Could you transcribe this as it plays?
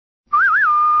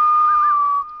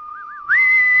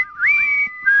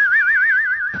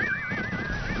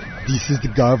This is the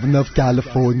governor of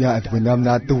California, and when I'm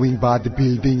not doing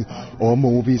bodybuilding or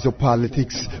movies or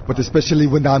politics, but especially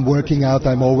when I'm working out,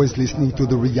 I'm always listening to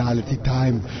the reality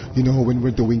time. You know, when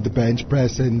we're doing the bench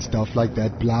press and stuff like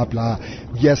that, blah, blah.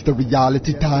 Yes, the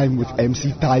reality time with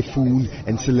MC Taiyefoon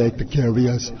and Selector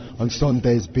Kurious on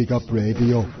Sunday's Big Up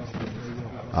Radio.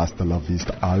 Hasta la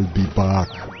vista, I'll be back.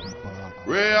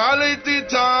 Reality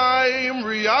time,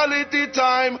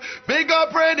 Big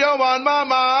Up Radio on my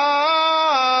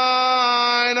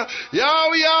mind.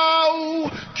 Yo, yo,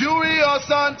 Kurious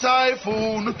and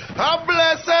Taiyefoon, a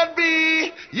blessed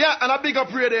be. Yeah, and a Big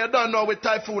Up Radio done now with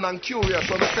Taiyefoon and Kurious,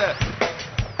 what we say.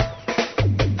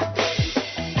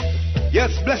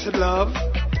 Yes, blessed love,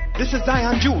 this is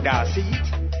Zion Judah, see it?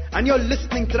 And you're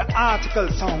listening to the article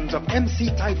songs of MC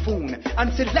Taiyefoon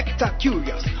and Selector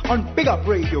Kurious on Big Up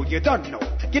Radio, you don't know.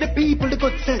 Give the people the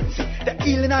good sense, the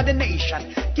healing of the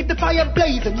nation. Keep the fire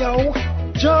blazing, yo.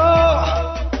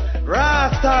 Joe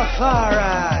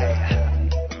Rastafari.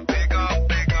 Big up,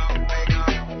 big up, big up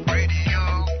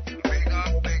radio. Big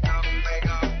up, big up, big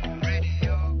up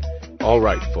radio. All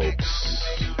right, folks.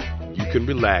 You can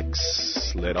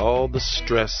relax. Let all the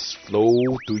stress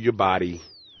flow through your body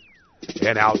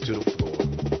and out to the floor.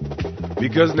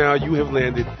 Because now you have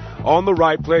landed on the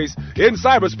right place in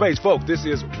cyberspace, folks. This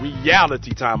is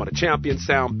reality time on the Champion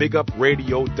Sound,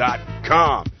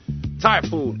 BigUpRadio.com.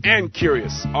 Taiyefoon and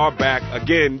Kurious are back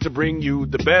again to bring you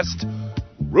the best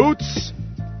roots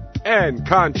and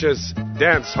conscious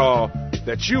dancehall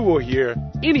that you will hear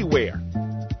anywhere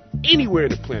in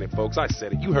the planet, folks. I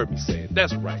said it. You heard me say it.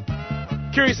 That's right.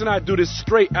 Kurious and I do this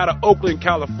straight out of Oakland,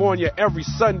 California every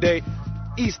Sunday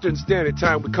Eastern Standard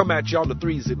Time. We come at you on the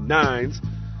 3s and 9s.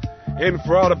 And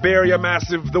for all the Bay Area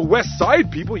Massive, the West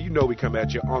Side people, you know we come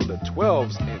at you on the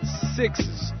 12s and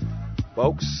 6s.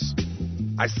 Folks,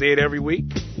 I say it every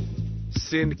week.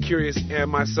 Send Kurious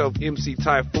and myself, MC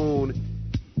Taiyefoon,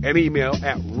 an email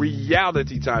at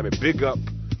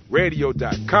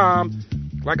realitytime@bigupradio.com.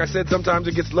 Like I said, sometimes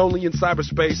it gets lonely in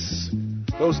cyberspace.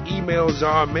 Those emails are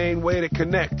our main way to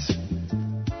connect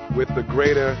with the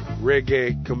greater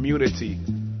reggae community.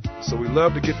 So we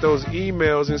love to get those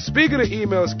emails. And speaking of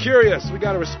emails, Kurious, we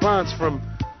got a response from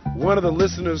one of the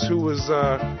listeners who was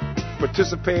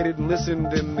participated and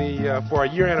listened in the for our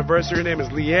year anniversary. Her name is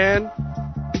Leanne.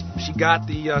 She got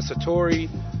the Satori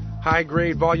High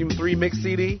Grade Volume 3 Mix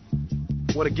CD.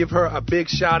 Want to give her a big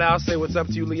shout out. Say what's up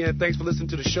to you, Leanne. Thanks for listening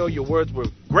to the show. Your words were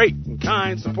great and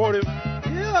kind, supportive.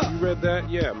 Yeah. You read that?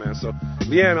 Yeah, man. So,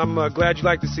 Leanne, I'm glad you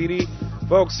liked the CD.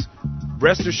 Folks,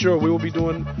 rest assured we will be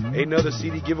doing another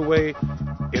CD giveaway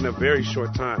in a very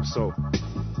short time. So,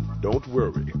 don't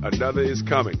worry. Another is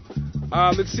coming.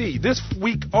 Let's see. This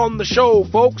week on the show,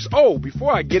 folks. Oh,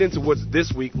 before I get into what's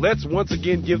this week, let's once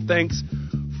again give thanks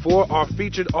for our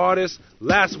featured artist.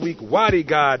 Last week, Wadi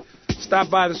God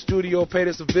stopped by the studio, paid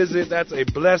us a visit. That's a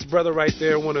blessed brother right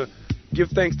there. I want to give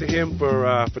thanks to him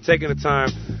for taking the time.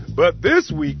 But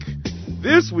this week,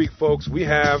 folks, we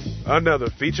have another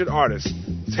featured artist.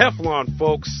 Teflon,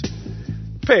 folks,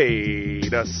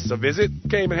 paid us a visit.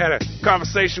 Came and had a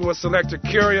conversation with Selector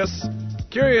Kurious.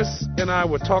 Kurious and I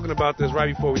were talking about this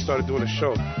right before we started doing the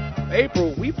show.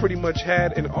 April, we pretty much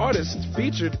had an artist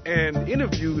featured and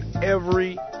interviewed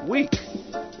every week,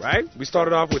 right? We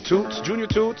started off with Toots, Junior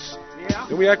Toots. Yeah.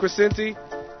 Then we had Crescenti.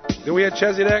 Then we had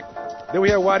Chezidek. Then we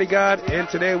had Wadi God. And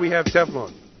today we have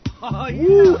Teflon. Oh, yeah.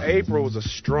 Woo, April was a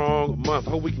strong month.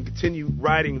 Hope we can continue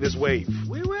riding this wave.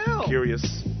 We will. Kurious.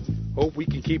 Hope we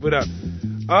can keep it up.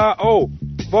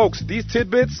 Folks, these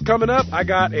tidbits coming up, I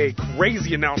got a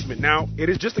crazy announcement. Now, it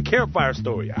is just a campfire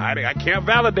story. I can't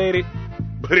validate it,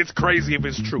 but it's crazy if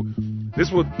it's true.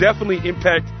 This will definitely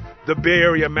impact the Bay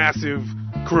Area Massive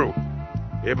crew.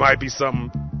 It might be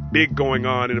something big going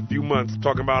on in a few months,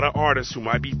 talking about an artist who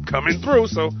might be coming through.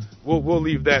 So we'll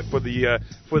leave that for the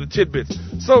tidbits.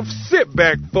 So sit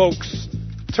back, folks.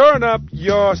 Turn up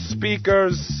your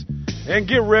speakers and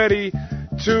get ready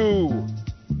to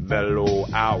mellow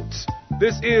out.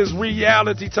 This is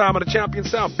reality time on the Champion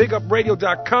Sound.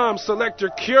 BigUpRadio.com. Selector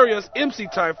Kurious, MC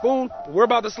Taiyefoon. We're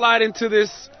about to slide into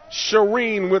this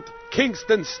Shireen with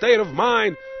Kingston State of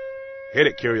Mind. Hit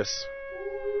it, Kurious.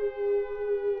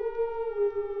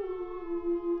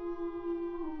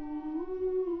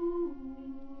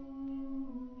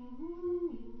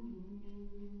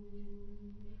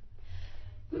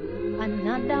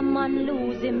 Another man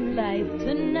lose him life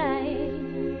tonight.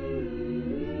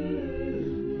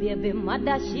 Baby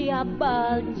mother she a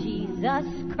ball, Jesus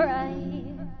Christ.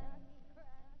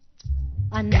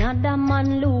 Another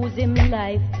man lose him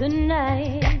life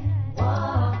tonight.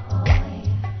 Boy.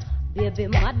 Baby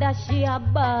mother she a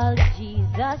ball,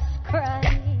 Jesus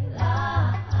Christ.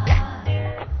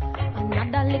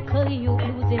 Another little youth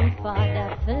losing father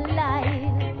for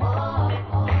life.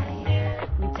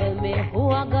 Tell me who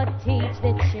I got teach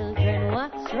the children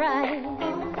what's right.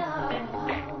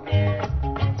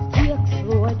 Jakes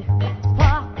Road,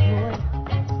 Park Road,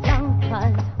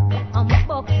 Yonkers, and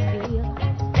Bucksfield.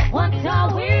 What are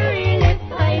we really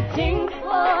fighting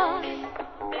for?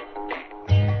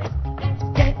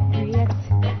 Death rate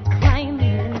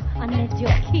climbing,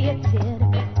 uneducated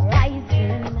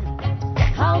rising.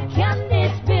 How can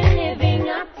this be living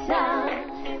at all?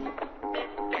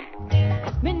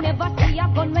 Me never see a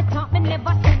gun, me talk, me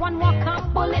never see one walk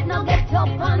and bullet, now get up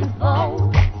and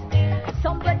vote.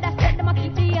 Some brothers said them a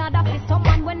keep the other for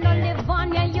someone when no live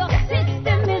on ya, your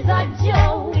system is a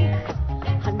joke.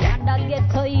 Another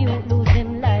ghetto youth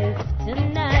losing life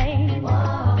tonight.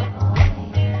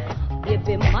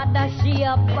 Baby mother, she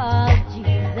about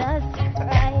Jesus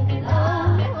Christ.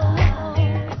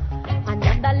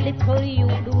 Another little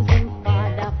youth losing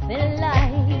father for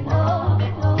life.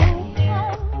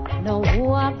 Now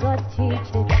who I got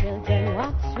teach the children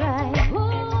what's right?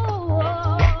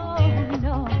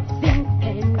 No, think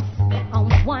fence on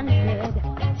one head,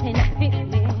 10 pick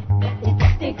me, it's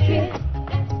sticky.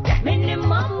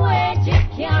 Minimum wage it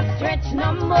can't stretch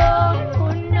no more.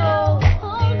 Oh no,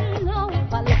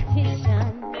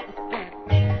 politicians,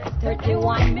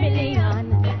 31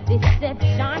 million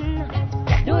deception.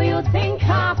 Do you think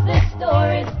half the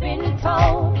story's been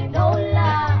told? No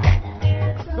lie.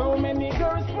 So many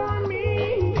girls for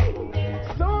me,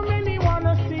 so many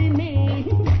wanna see me.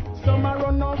 Some a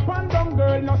run up and down,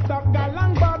 girl, no stop gal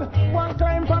and bad. One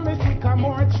climb for me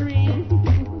sycamore tree.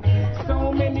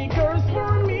 So many girls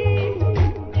for me,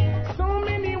 so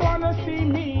many wanna see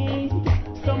me.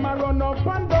 Some a run up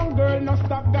and down, girl, no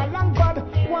stop gal and bad.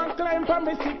 One climb for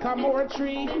me sycamore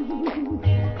tree.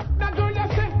 That girl that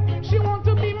say she want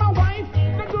to be my wife.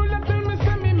 The girl that tell me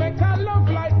say me make her love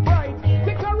like bright.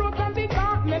 Take her out of the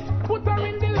darkness, put her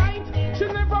in the light. She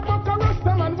never broke a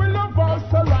rasta man, we love her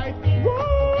so right.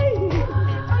 Boy,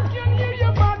 I can hear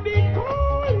your body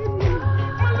calling.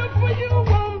 My love for you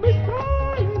won't be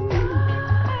stalling.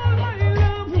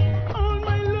 All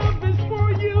my love is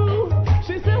for you.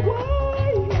 She said,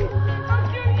 why? I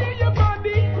can hear your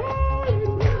body calling.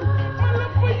 My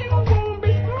love for you won't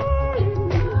be stalling.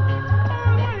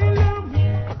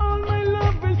 All my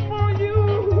love is for you.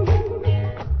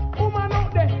 Woman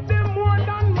out there, them more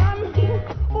than man.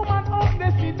 Woman out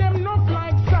there, see them enough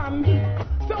like sand.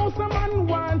 So some man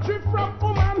want trip from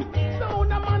woman. So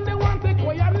the man they want take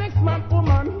away your next man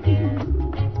woman.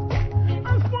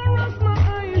 As far as my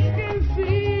eyes can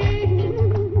see,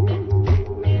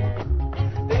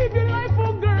 live your life,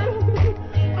 oh girl,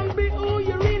 and be who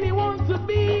you really want to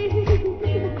be.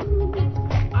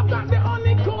 I've got the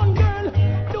honeycomb girl.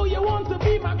 Do you want to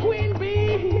be my queen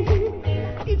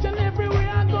bee? Each and everywhere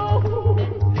I go,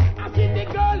 I see the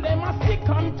girl, they must stick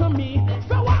on to me.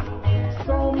 So what?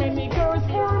 So many girls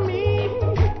for me,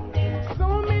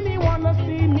 so many wanna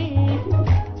see me.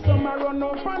 Some a run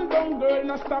up and down, girl,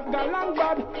 no stop gal and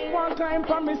bad. One time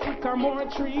for me sycamore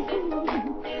tree.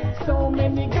 So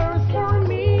many girls for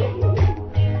me,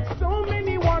 so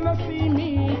many wanna see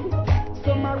me.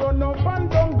 Some a run up and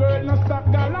down, girl, no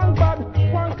stop gal and bad.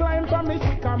 One climb for me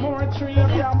sycamore tree.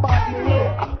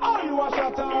 Oh, you a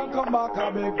shot and come back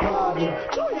a big party.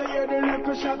 Show you hear the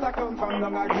little shot I come from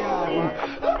down a garden.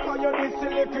 Look how you this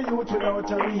little youth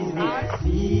without a reason.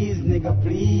 Please, nigga,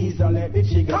 please don't let the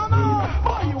chicken come on.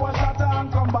 Oh, you a shot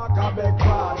and come back a big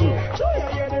party. Show you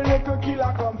hear the little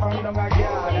killer come from down a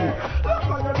garden. Look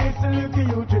how you this little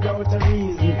youth without a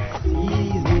reason.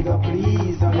 Please, nigga,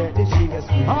 please don't let the chicken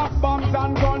squeeze. Half bombs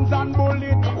and guns and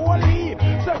bullets only.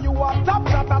 So you a top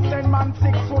shot a send man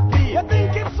 6 foot deep. You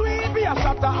think it's sweet? Be a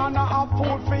shot and a have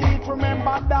food for eat.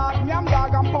 Remember that yam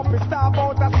dog and puppy starve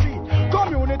out the street.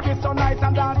 Community so nice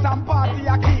and dance and party.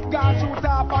 I keep gun shoot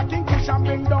off a kingfish and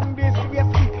bring down this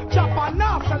whiskey. Chop and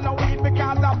now sell the weed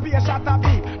because I pay a shot a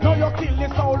beat. Now you kill the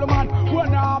soul man when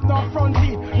you have no front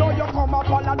teeth. Now you come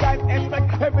apologize,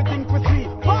 expect everything for sweet.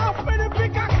 Pass me the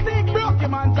pickaxe stick, block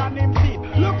him hands and him teeth.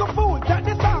 Look the fool, take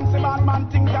the songs, the bad man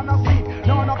things and a sweet.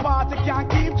 Now no party can't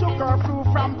keep you curfew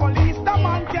from police. The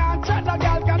man can't chat the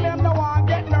girl can them no one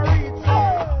get no read. So,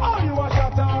 oh you a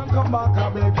shot and come back a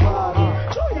big party.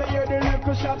 Show you hear the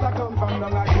little shot I come from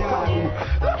down a garden.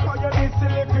 Look how you this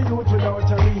little youth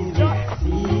without a reason.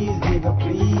 Please, nigga,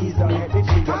 please don't let the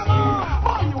chicken squeeze.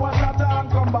 Oh you a shot and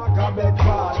come back a big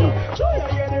party. Show you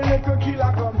hear the little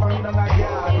killer come from down a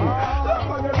garden. Look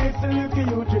how you this little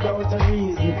youth without a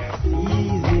reason.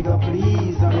 Please, nigga,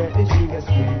 please don't let the chicken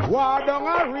squeeze. War down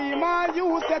a Rima,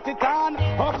 you set it on.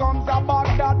 How comes a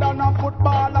Baghdad and a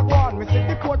footballer gone? Me see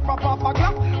the coach for Papa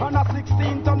Glock and a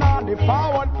 16 ton on. The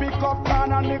forward pick up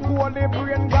can and the goalie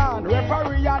brain gone.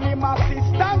 Referee and him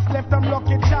assistants left them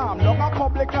lucky charm. Long a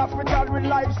public hospital with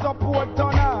life support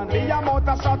turn on. The amount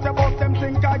of shots about them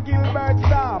think a Gilbert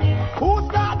Stam. Who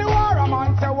start the war? A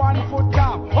man say 1 foot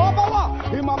down. Over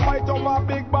what? Him a fight over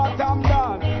big bottom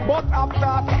down. But after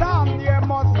a storm there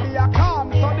must be a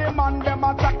calm. So the man them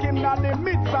attack him in the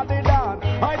midst of the dance.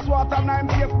 Ice water 9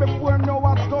 days before him know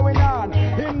what's going on.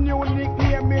 Him new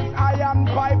nickname is Iron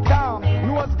Pipe Down.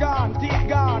 Nose gone, teeth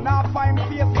gone, half fine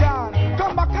face gone.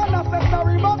 Come back and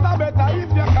accessory, but I better if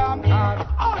you can.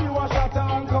 All you a shot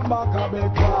and come back a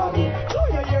big party. So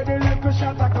you hear the little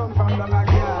shot a come from down a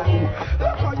garden.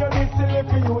 Look how you listen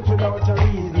for you without a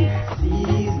reason.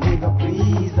 Seize, nigga,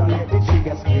 please, don't let the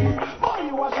trigger squeeze. All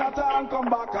you a shot and come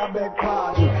back a big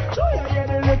party. So you hear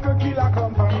the little killer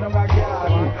come from down a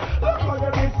garden. Look how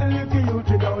you listen for you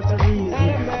without a reason.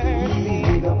 Seize,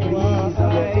 nigga, please,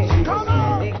 don't let the trigger squeeze.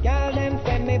 The girl them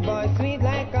send me boy sweet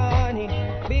like honey.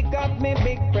 Pick up me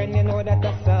big friend, you know that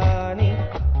that's sunny.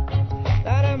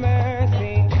 Lot of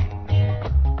mercy,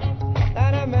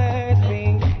 lot of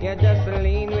mercy. You just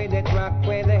lean with it, rock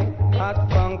with it, hot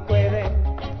funk with it.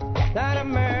 Lot of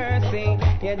mercy,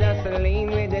 you just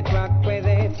lean with it, rock with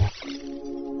it.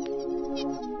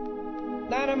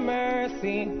 Lot of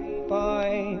mercy,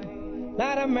 boy.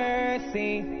 Lot of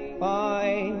mercy,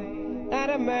 boy. Lot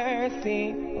of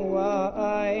mercy,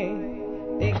 boy.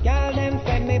 The girl them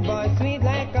send me boy sweet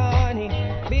like honey.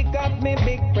 Pick up me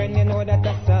big friend, you know that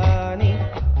that's sunny.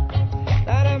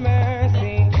 Lot of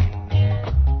mercy,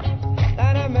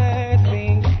 lot of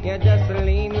mercy. You just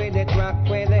lean with it, rock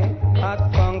with it,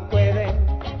 hot funk with it.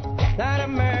 Lot of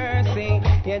mercy,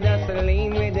 you just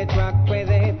lean with it, rock with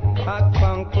it, hot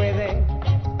funk with it.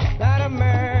 Lot of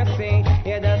mercy,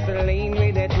 you just lean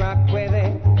with it, rock with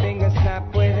it, finger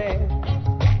snap with it.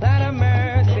 Lot of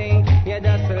mercy, you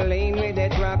just lean with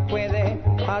it, rock with it,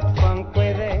 hot funk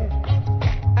with it.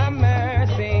 A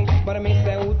mercy, but me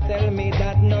say who tell me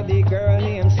that no the girl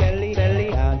named Shelly.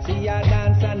 Dance a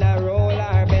dance and a roll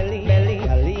her belly.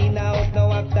 I lean out, no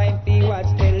have time to watch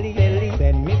telly.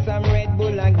 Send me some Red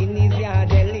Bull and Guinness, yeah,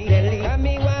 deli. And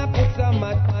me want put some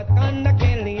hot on the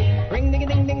Kelly. Ring ding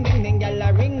ding ding ding ding, gyal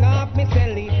a ring off me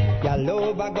celly. Gyal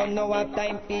over gun, no have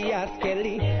time to ask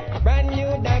Kelly. Brand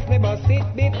new dance, me bust it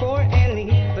before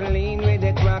Ellie. So lean with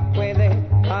it, rock with it,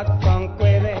 hot funk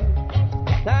with it.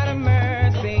 Lot of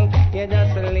mercy, you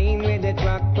just lean with it,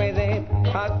 rock with it,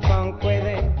 hot funk with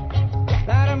it.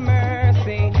 Lot of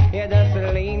mercy, you just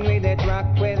lean with it, rock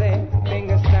with it,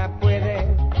 finger snap with it.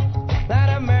 Lot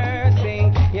of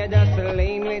mercy, you just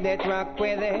lean with it, rock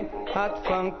with it, hot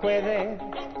funk with it.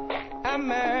 A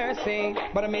mercy,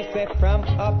 but me say from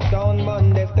uptown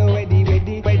Mondays to ready.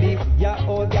 Ya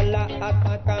old gala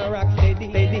hot and rock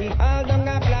steady. All down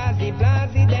a blazy,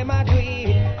 them a do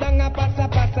it. Down a passa,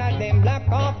 them block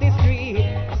off the street.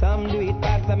 Some do it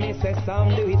fast, me say some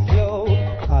do it slow.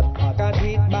 Hot can do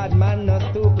it bad, man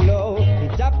not too blow. The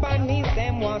Japanese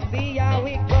them want see how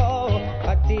we go.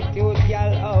 Attitude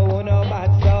gal, oh no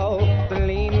bad so. So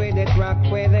lean with it, rock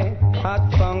with it,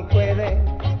 hot funk with it.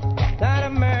 Lot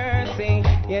of mercy,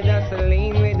 you just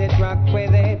lean with it, rock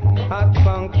with it, hot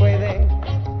funk with it.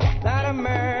 Lot of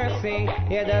mercy,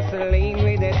 you just lean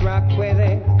with it, rock with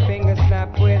it, finger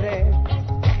snap with it.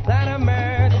 Lot of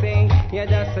mercy, you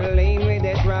just lean with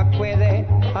it, rock with it,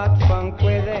 hot funk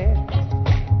with it.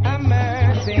 A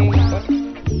mercy.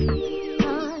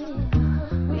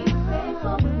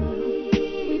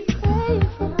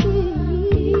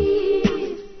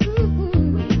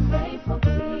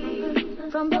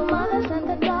 From the mothers and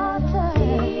the daughters,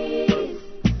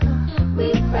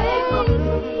 we pray for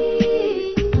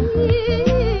peace.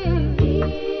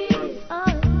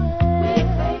 We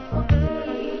pray for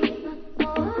peace.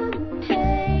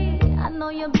 Hey, I know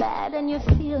you're bad and you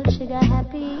feel sugar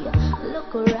happy.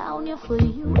 Look around you, for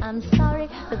you I'm sorry.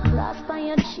 The cross on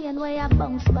your chin where you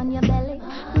bounce on your belly.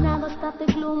 Never stop the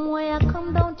gloom where you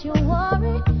come, don't you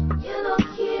worry. You look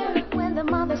here when the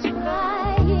mothers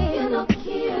cry. You look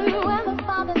here when the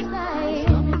fathers die. It's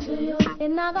coming to you.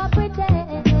 It's not gonna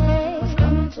pretend. It's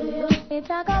coming to you. It's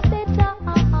not gonna be done.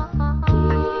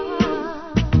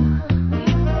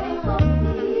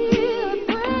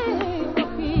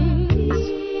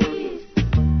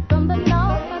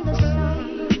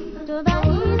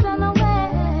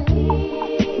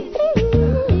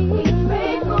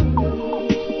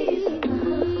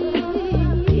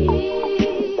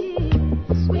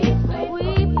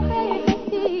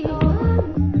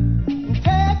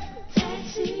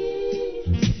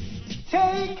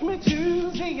 Take me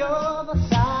to the other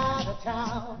side of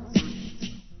town.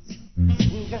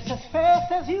 Just as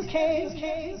fast as you can.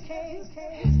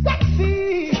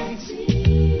 Taxi,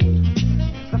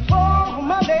 before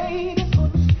my lady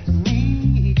puts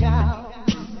me down.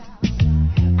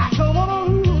 I don't wanna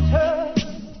lose her.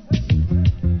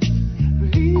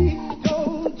 Please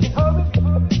don't you hurry.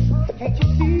 Can't you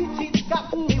see she's got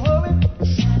me worried?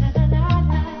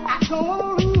 I don't wanna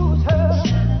lose her.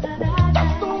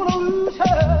 Just don't wanna lose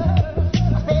her.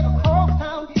 I said across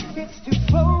town it's too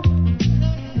slow.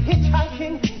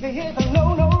 Hitchhiking is a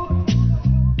no-no.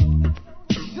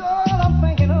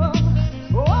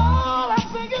 All I'm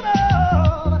thinking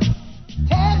of,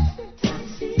 taxi.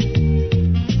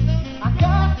 I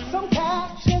got some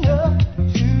catching up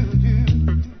to do.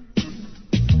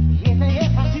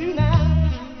 Yes, I do now.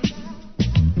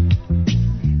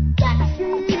 Taxi,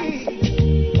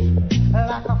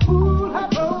 like a fool, I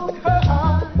broke her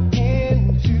heart in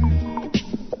two.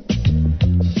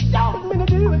 She don't mean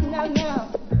to do it now.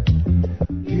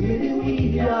 Give me the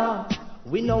weed, yeah.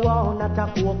 We no want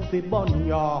attack work for bun,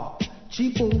 yeah.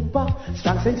 Cheap umpa,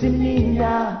 strong sense in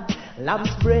Nina.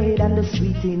 Lamb's bread and the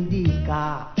sweet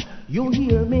indica. You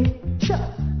hear me? Sure.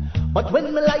 But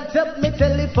when me light up me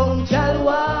telephone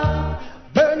chalwa,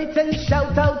 burn it and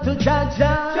shout out to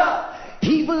Jaja. Sure.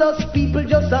 Evil us people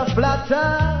just a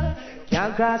flatter.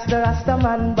 Can't cross the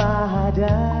Rastaman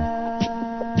border.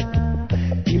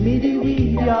 Give me the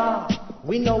weed, yeah.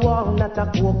 We no want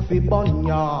attack work for bun,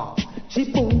 yeah.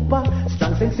 Chipumpa,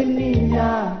 strong sense in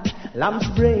Nina. Lamb's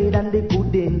bread and the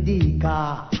good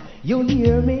indica. You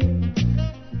hear me?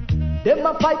 Them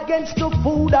a fight against the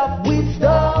food of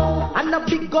wisdom, and a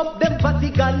pick up them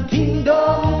Vatican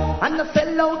kingdom, and a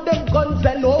sell out them guns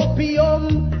and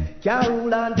opium. Can't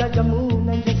rule under the moon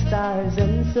and the stars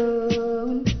and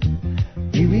sun.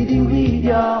 The weedy,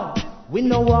 yeah. We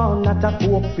no want not a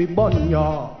coke fi bun,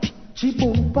 yeah.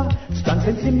 Chipumpa, strong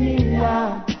sense in me,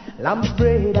 yeah. Lamb's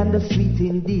bread and the sweet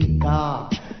indica.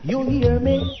 You hear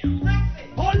me?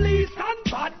 Police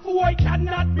and bad boy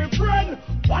cannot be friend.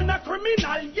 One a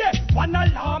criminal, yeah, one a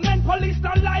lawman. Police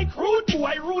not like rude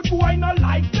boy not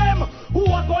like them. Who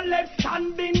are gonna left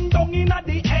standing down in at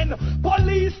the end?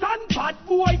 Police and bad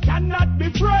boy cannot be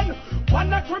friend.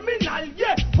 One a criminal,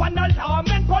 yeah, one a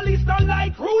lawman. Police not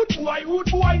like rude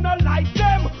boy not like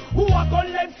them. Who are gonna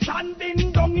left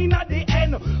standing down in at the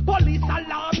end? Police a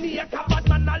lawmaker, but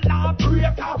man a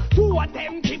lawbreaker. Two of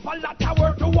them people that a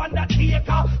work to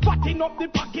undertaker, fatting up the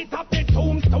pocket of the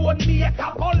tombstone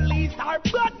maker. Police are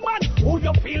bad man, who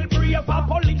you feel braver?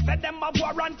 Police say them a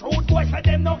warrant, truth boy say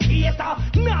them no cater.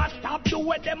 Nah stop do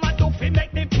what them a do fi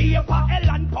make the paper. Hell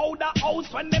and powder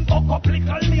house when them buck up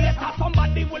little later.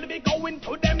 Somebody will be going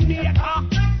to them later.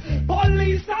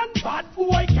 Police and bad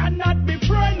boy cannot be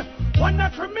friend. One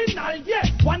a criminal, yeah,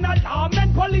 one a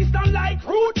lawman. Police don't like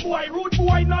rude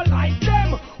boy not like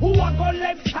them. Who are gonna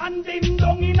left standing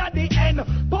down in at the end?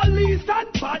 Police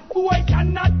and bad boy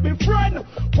cannot be friend.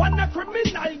 One a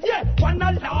criminal, yeah, one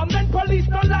a lawman. Police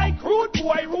don't like rude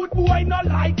boy not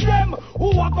like them.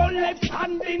 Who are gonna left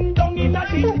standing down in at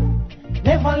the end?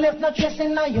 Never left no trace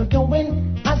in how you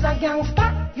doing. As a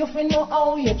gangster, you fi know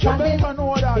how you traveling.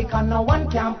 Because no one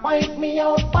can point me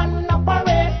out on a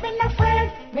parade. Me not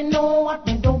afraid, me know what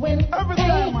me doing. Every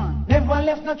time, man. Never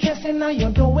left no trace in how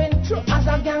you doing. As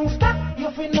a gangster,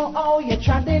 you fi know how you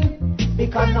traveling.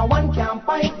 Because no one can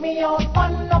point me out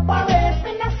on a parade.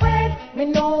 Me not afraid, me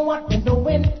know what me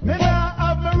doing. Me nah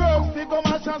have me ropes, fi come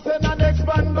and chance and the next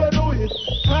man go do it.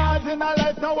 Cause in a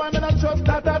life now I me not trust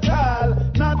that at all.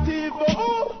 Not even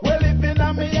well living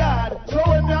in me yard. So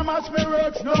when me a mash me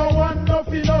works, no one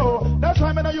nothing know. That's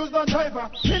why me no use no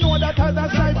driver. Me know that as a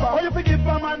sniper. Or you forgive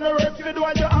a man the works, you do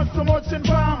what you have so much in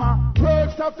farmer.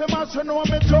 Works after mash, you know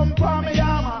me jump on me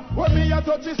armor. When me a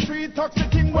touch the street, toxic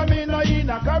thing when me no in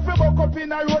a car. If you buck up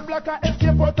in a roadblock and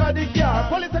escape out of the car.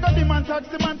 Police take a demand,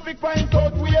 taxi man, pick find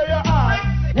out where you are.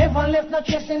 Never left no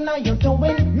trace in how you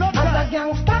doing. No as a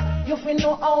gangster, you fi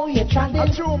know how you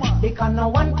traveling. Because no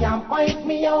one can point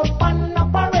me out on a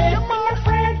parade. Me not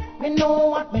afraid, me know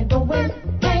what me doing.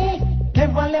 Hey,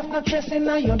 never left no trace in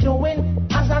how you doing.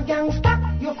 As a gangster,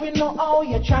 you fi know how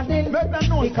you traveling.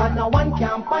 Because no one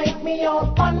can point me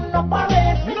out on a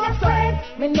parade. Me not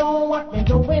afraid, me know what me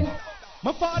doing.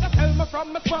 My father tell me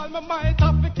from me small, my mind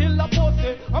have to kill a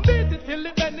pussy. I beat it till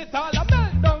it bend it all, I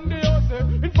melt down the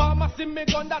pussy. In pharmacy me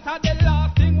gun, that are the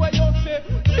last thing where you say.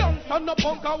 Youngster no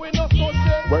punk and we no pussy.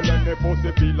 Well then the pussy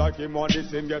feel like him want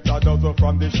this and get a dozen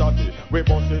from the shotty. We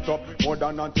bust it up more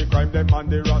than anti-crime, them and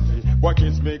the ratty. What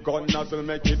kiss me gun nozzle,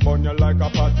 make it burn you like a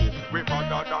patty. We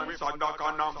father dance and the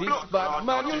can of this bad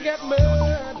man will get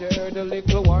murdered. The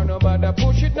little one nobody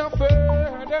push it no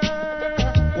further.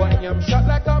 When you am shot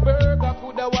like a burger,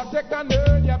 coulda was taken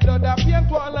earlier. Blood a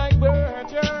paint one like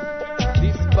Berger.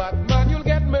 This bad man, you'll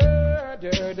get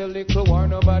murdered. The little war,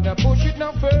 nobody push it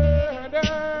no further.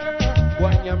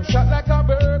 When I'm shot like a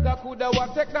burger, coulda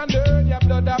was taken earlier.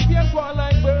 Blood a paint one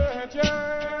like Berger.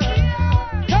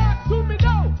 Talk to me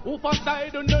now. Who for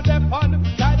side under the pan?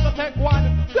 Try to take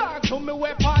one. Talk to me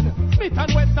weapon. Smith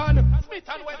and Wesson. Smith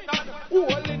and Wesson.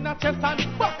 All in a chest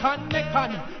and back and neck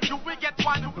and. Do we get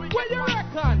one? Where you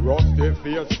reckon? Rusty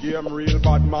face game, real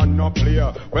bad man no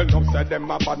player. Well, no said them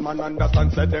a bad man,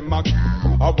 understand said them a.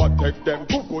 I would take them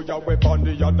cuckoo your weapon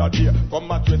the other day.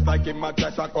 Come a twist like him a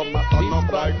dress, I come a turn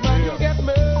up like man, me. you get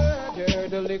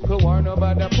murdered. The little war,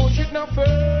 nobody push it no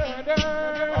further.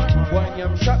 When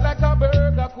I'm shot like a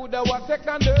burger, coulda was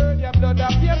taken earlier. Blood a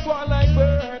paint one like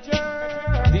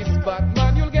Berger. This bad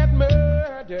man, you'll get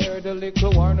murdered. The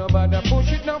little war, nobody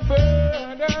push it no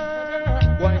further.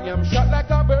 When I'm shot like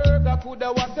a burger,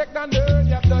 coulda was taken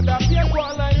earlier. Blood a paint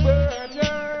one like Berger.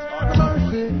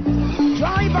 Mercy,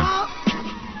 driver.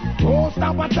 Don't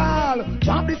stop at all.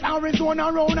 Drop this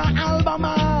Arizona round an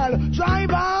Albemarle.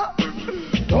 Driver,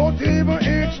 don't even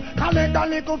itch. Collect a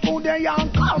little food there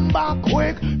and come back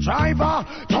quick. Driver,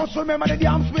 just remember the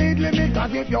damn speed limit.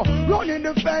 Cause if you're running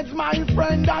the fence, my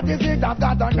friend, that is it. I've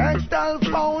got an Excel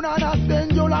phone and a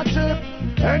singular chip.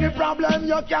 Any problem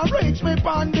you can reach me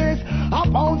on this. I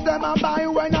bounce them and buy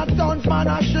when a sun's man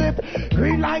a ship.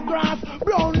 Green like grass,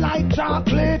 brown like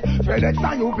chocolate. FedEx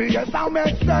and UPS I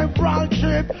make several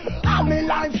trip. And me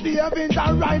life savings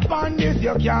are right on this.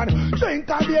 You can drink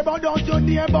a beer but don't you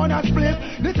dare burn a split.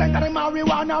 The scent of the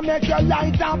marijuana make your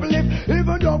light uplift.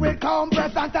 Even though it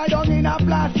compressed and tied down in a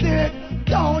plastic.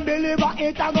 Don't deliver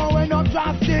it, I going up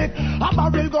drastic. A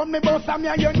barrel gun me bust and me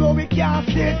and you know we can't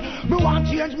sit. Me want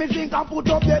change me zinc and put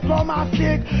up the drummer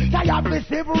stick. Tired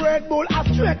receive Red Bull, a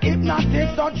straight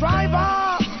hypnotic. So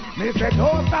driver, me say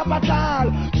don't stop at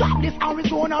all. Drop this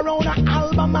Arizona round an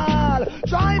Albemarle.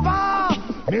 Driver,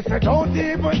 me say don't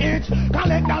even itch.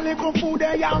 Collect a little food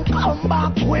there and come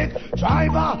back quick.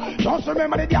 Driver, just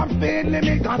remember the damn speed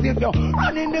limit. Cause if you're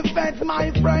running the fence,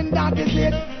 my friend, that is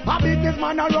it. A business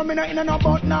man a run me no in and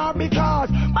about now. Because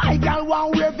my girl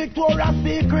want wear Victoria's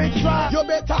Secret strap. You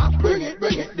better bring it,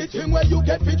 the thing where you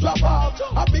get fit drop off.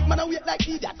 A big man a wait like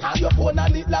idiot, call your phone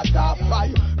and it like that.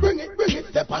 Bring it,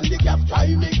 step on the gas, try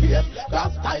me case.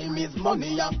 Cause time is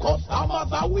money and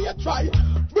customers are we try.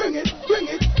 Bring it,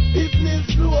 business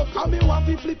slow. Come me want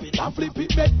to flip it and flip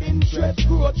it, make interest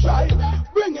grow. Try,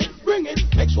 bring it,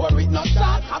 make sure it not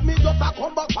start. Have me just a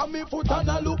come back from me foot and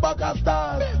a look back and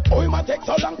start. Oh, it might take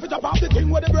so long to jump off the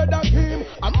thing with the bread and cream.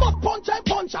 I must punch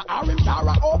or him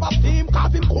Tara over steam.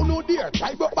 Cause him could no dear.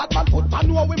 Try but bad man foot and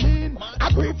know what we mean.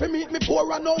 Agree for meet me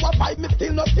 4 and over 5, me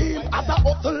still no team. As a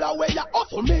hustler where you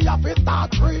hustle me, I feel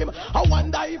start cream. I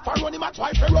wonder if I run him, I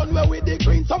try to run where with the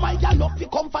green. So my girl not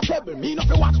feel comfortable, me not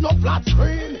feel watch no flat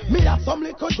screen. Me have some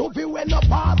little juvie when no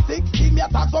past 16. Me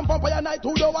attack some vampire night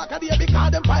to the walk of the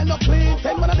because them find no clean.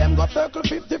 10 one of them got circle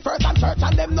 51st and church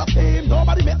and them no team.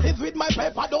 Nobody messes with my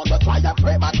paper, don't just try and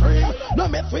pray my cream. No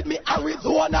mess with me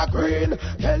Arizona green.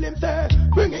 Tell him say,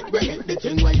 bring it, the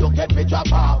thing when you get me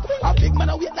drop off. A big man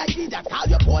a wait like idiot, call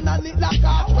your phone and it like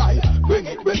a try. Bring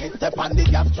it, step on the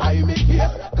gas, try me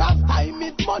case. Cause time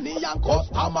is money and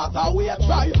customers are we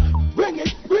try. Bring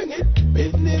it,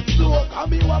 business slow.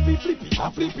 Come me want to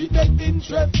flip it, make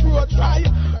interest grow. Try,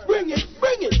 bring it,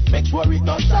 make sure it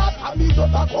not short. And me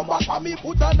just a come back and me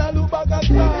put on a look back and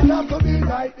try. It have to be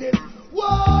like this.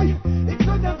 Why? It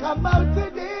couldn't come out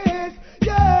to this.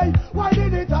 Yeah, why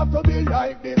did it have to be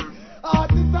like this?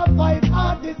 Artists are fight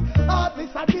artists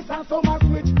are this and so much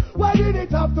switch. Why did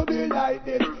it have to be like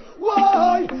this?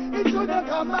 Why? It shouldn't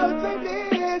come out to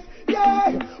this.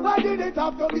 Yeah, why did it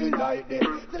have to be like this?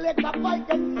 Selector fight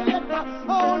and selector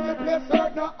only play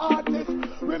certain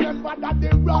artists. Remember that the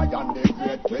Ryan, the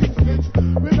great King Stitch.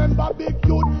 Remember Big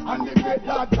Youth and the great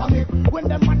Lord Comic. When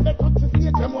them man they touch the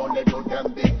stage, them only do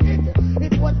them big hit.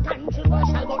 It was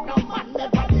controversial, but no man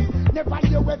never did. Never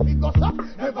hear where he goes up,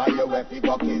 never hear where he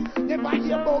go kiss. Never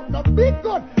hear about no big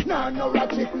gun, no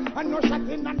ratchet. And no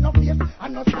shotting and no face,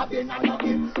 and no stabbing and no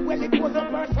kill. Well, it was a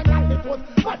personal, it was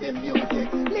for the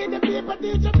music. Lead the people,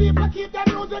 teach the people, keep the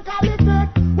music all it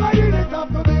good. Why did it have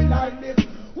to be like this?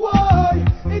 Why?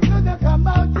 It shouldn't come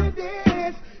out to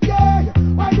this. Yeah,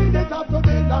 why did it have to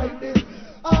be like this?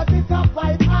 Artists are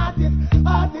fight artists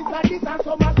are this and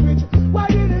so much rich. Why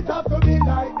did it have to be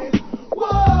like this?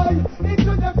 Why? It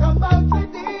shouldn't come out to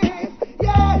this.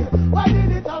 Yeah, why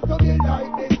did it have to be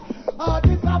like this?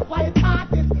 Artists are fight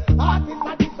artists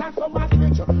are this and so much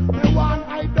rich. The one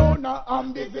I don't know,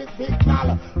 I'm busy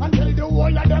signal. And tell the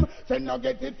whole of them, say no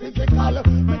get it physical.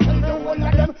 Me tell the whole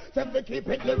of them, say we keep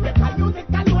it lyrical.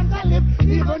 Musical ones I live,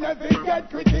 even if it get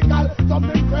critical. Some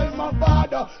them tell my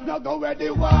father, no go where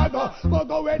the war go, but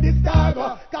go where the star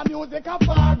go. Cause music a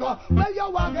far go. Well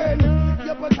you again,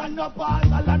 you put on up all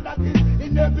and that is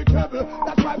inevitable.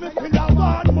 That's why we still a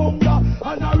one monger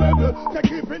and a rebel. To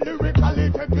keep it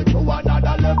lyrically, take it to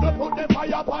another level. Put the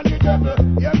fire upon the devil.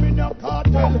 Hear me no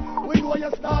cartel, we know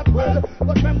you start well.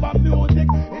 But remember music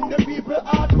in the people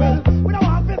heart well. We don't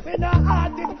want this in our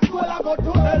artist, well I go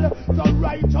to hell. So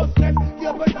righteousness,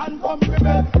 give it and come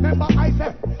rebel. Remember I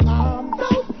said, arms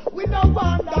out, we don't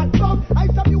want that song. I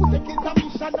said music is a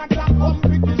mission and a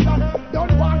competition.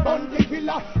 Don't want gun to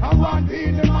killer, I want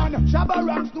the man. Shabba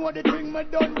Ranks know the thing, me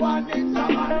don't want ninja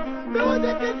man.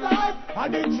 Music is life,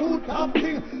 and the truth of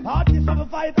thing. Artists have a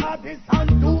fight, artists and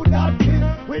do that thing.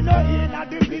 We know in a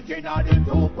the beating or the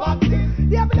two-pack thing.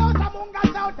 Yeah, but those among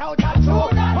us out, and show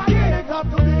that. Why did it have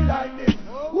to be like this?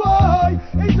 Why?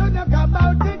 It shouldn't come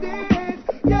out to this.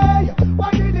 Yeah,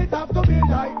 why did it have to be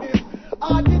like this?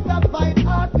 Artists have fight,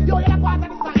 artists. Yo, you're the part of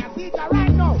the song, I see it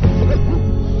right now.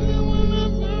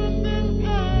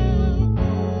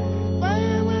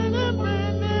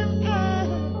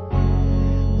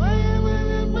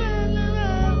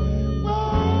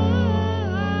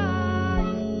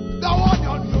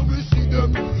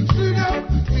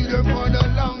 See them for the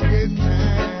longest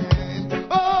time.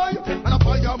 Oh, and a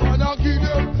fireman I give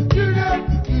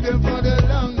them for the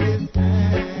longest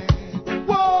time.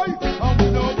 Why? And we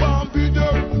no want be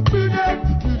them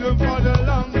for the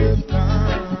longest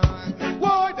time.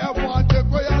 Why? They want to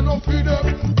go and no feed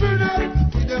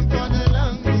them for the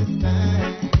longest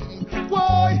time.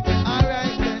 Why?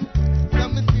 Alright then, let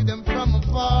me see them from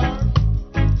afar.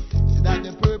 See that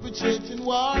they're perpetrating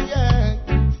war, yeah.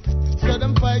 So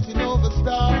them fighting over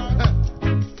star.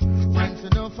 Thanks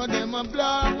enough for them a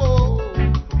blur, whoa.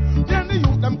 Then the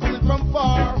youth them coming from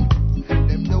far.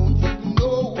 Them don't even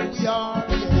know who we are,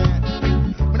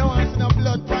 yeah. We don't want to see no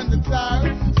blood from the tar.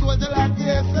 So they like the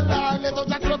SLR, let out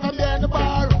that truck and behind the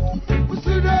bar. We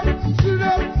see them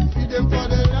for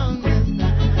the longest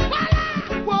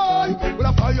time. Why? Well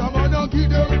a fireman don't give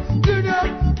them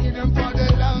for the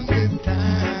longest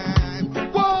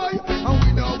time. Why? And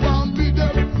we don't want be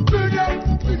them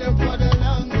for the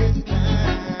longest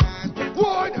time.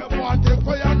 Why they want to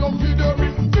pray and don't feed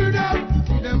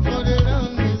them for the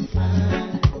longest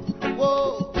time.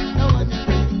 Whoa, no one is.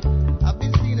 I've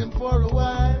been seeing them for a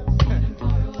while.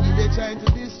 They're trying to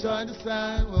destroy the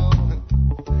sign. Whoa,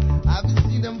 I've been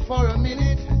seeing them for a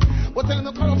minute. But tell them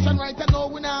the corruption right I know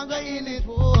we're not going in it.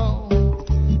 Whoa,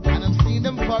 and I've seen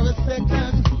them for a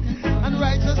second. And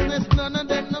righteousness, none of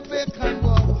them no bacon.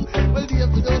 Whoa, well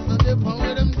David does no dip on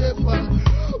where them dip on.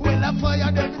 Well, I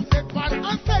fire them in set man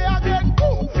and say again,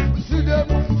 ooh, see them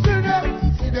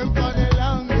for the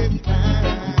longest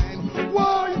time.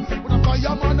 Why? When I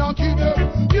fire man, I give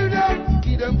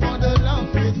them for the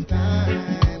longest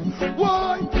time.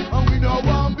 Why? And we know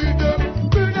one be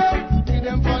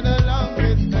them for the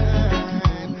longest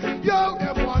time. Yo,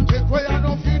 them want to take away and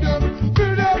don't feed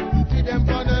them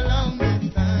for the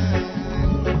longest time.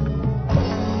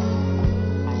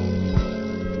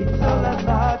 It's all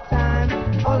about time.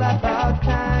 All about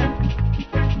time.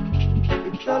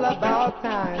 It's all about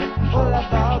time. All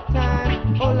about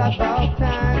time. All about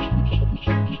time.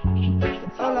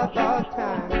 It's all about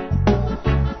time.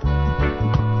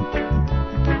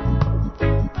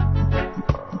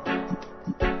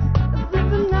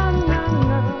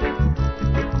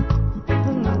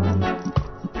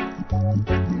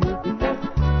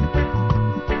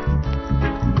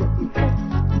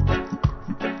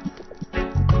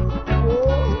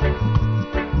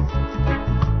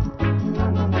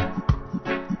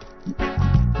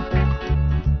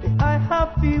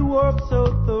 Work so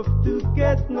tough to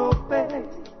get no pay.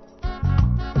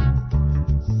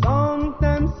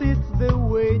 Sometimes it's the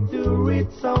way to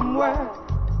reach somewhere.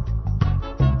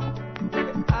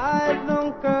 I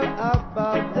don't care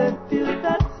about the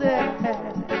future said.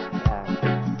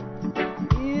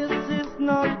 This is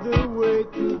not the way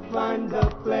to find a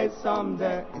place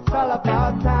someday. It's all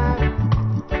about time.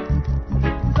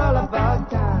 It's all about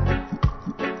time.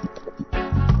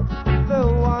 The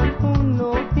one who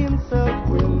knows himself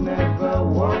will never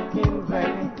work in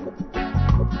vain.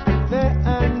 The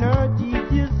energy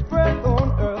you spread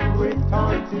on earth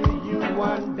return to you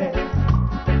one day.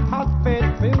 Have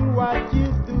faith in what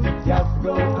you do, just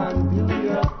go and do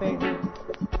your thing.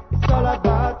 It's all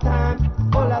about time,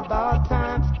 all about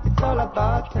time, it's all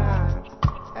about time.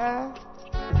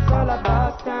 It's all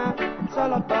about time, it's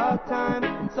all about time,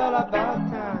 it's all about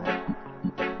time.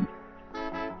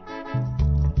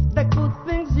 The good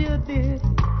things you did,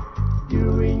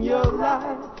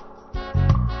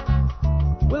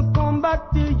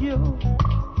 back to you.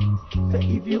 So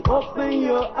if you open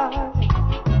your eyes,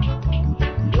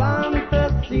 plant the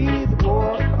seed,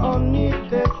 walk on it,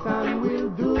 the sun will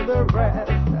do the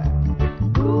rest.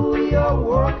 Do your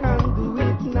work and do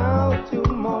it now,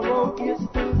 tomorrow is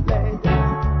too late.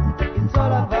 It's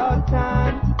all about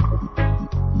time,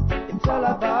 it's all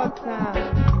about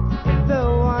time. The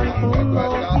one who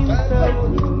knows himself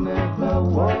will never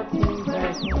walk in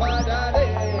vain.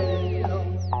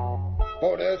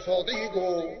 Por eso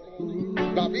digo,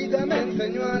 la vida me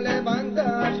enseñó a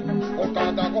levantar por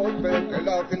cada golpe que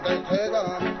la gente se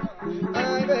da.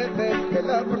 Hay veces que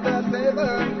las fuerzas se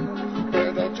van,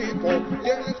 pero chico,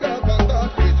 tienes que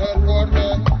aguantar y ser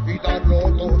fuerte y darlo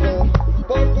todo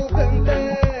por tu gente.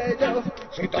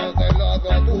 Si estás de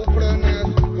lado a tus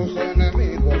frenes, tus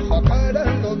enemigos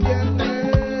sacarán los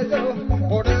dientes.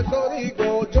 Por eso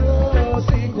digo, yo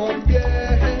sigo en pie.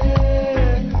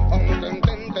 Aunque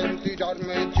intenten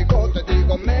tirarme, chico, te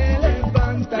digo, me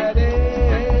levantaré.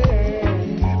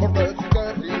 Porque si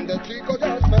te rindes, chico,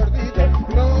 ya has perdido,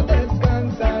 no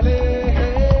descansaré.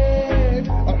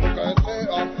 Aunque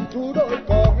sea duro el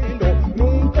camino,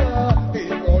 nunca,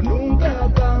 digo, nunca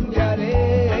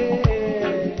cambiaré.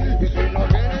 Y si nos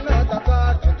vienen a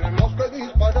atacar, tendremos que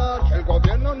disparar. Si el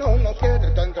gobierno no nos quiere,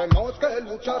 tendremos que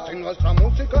luchar. Si nuestra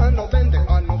música no vende,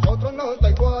 a nosotros nos da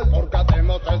igual. Porque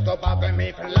hacemos esto para que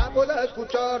mi fe la pueda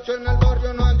escuchar. Si en el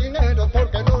barrio no hay dinero,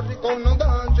 porque los ricos no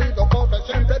dan. Si los pobres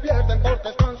siempre pierden, porque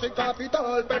están sin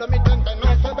capital. Pero mi gente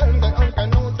no se vende, aunque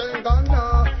no tengan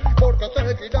nada. Porque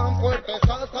seguirán fuertes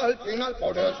hasta el final.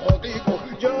 Por eso digo,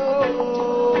 yo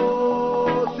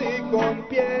sigo en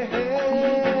pie.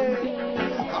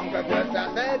 Aunque cueste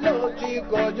hacerlo,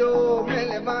 chicos, yo me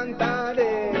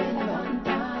levantaré.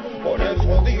 Por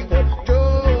eso digo, yo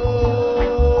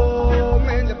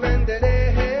me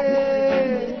defenderé.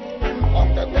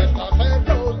 Aunque cueste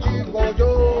hacerlo, chicos,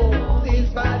 yo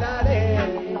dispararé.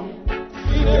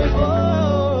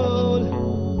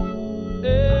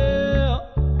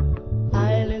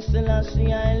 I listen, I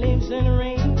see, I live and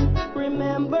reign.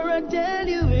 Remember, I tell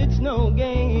you it's no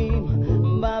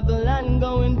game. Babylon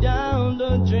going down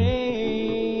the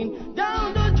drain,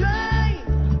 down the drain.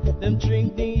 Them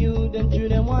trick the youth, them through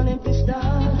them want them to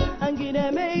start and give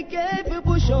them a cake to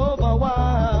push over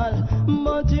wall.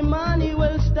 But the money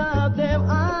will stop them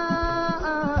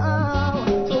out.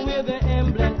 So we're the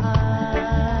emblem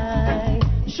I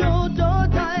show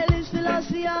total still I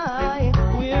see I.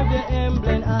 We're the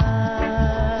emblem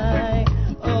I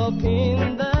up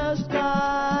in the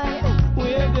sky.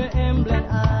 We're the emblem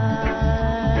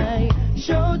I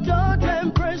show total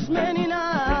empress men in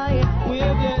I. We're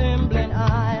the emblem I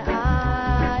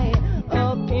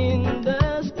up in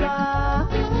the sky.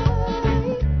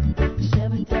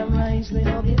 Seven time rise, we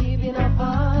don't believe in a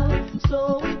fall.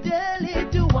 So we tell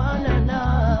it to one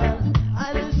another.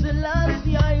 I listen last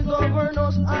year, I govern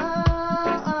us all.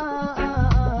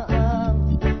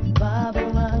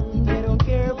 Babylon, they don't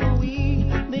care for we.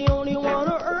 They only want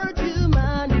to hurt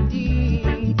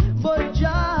humanity. But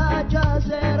Jah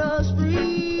set us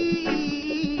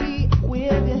free.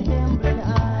 We're the emblem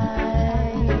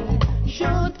I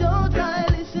show total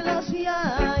listen last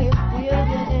year. We're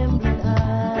the emblem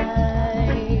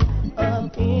I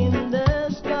up in the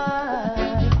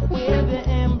sky. We're the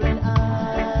emblem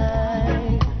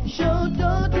I show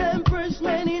total empress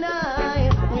men in I.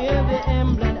 We're the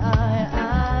emblem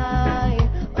I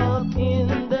up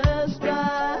in the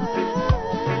sky.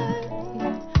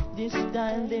 This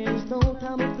time there's no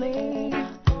time to play,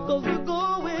 'cause we're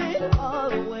going all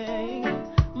the way.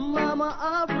 Mama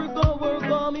Africa, we're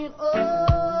coming.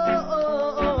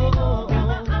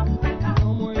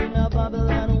 No more in a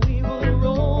Babylon, we will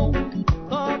roam.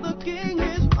 'Cause the king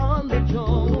is on the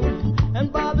throne,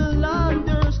 and Babylon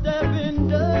they're stepping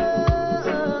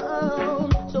down.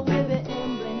 So we're the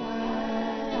emblem I,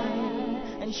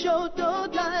 and show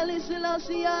total listen I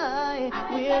see I.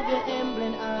 We're the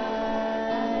emblem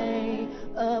I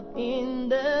up in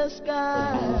the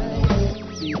sky.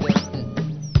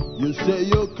 You say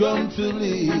you come to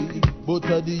lead, but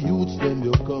are the youths them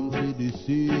you come to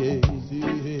deceive.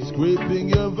 Scraping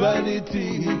your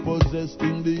vanity,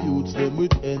 possessing the youths them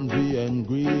with envy and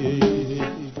greed.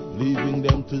 Leaving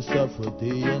them to suffer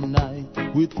day and night,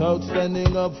 without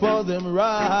standing up for them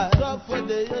right.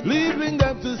 Leaving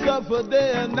them to suffer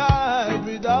day and night,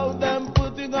 without them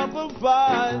putting up a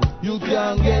fight. You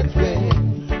can't get away,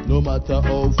 no matter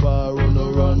how far on a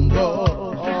run go.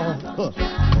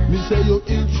 Me say you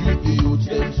ill treat the youths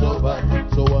them so bad,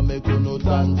 so I make you no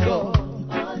dance up.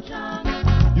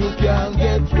 You can't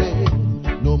get away,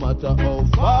 no matter how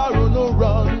far on a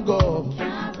run go.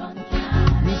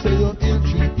 Me say you ill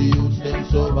treat the youths them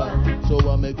so bad, so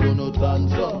I make no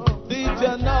dance up. Did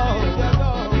you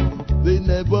know? They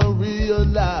never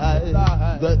realize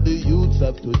that the youths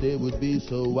of today would be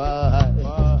so wise.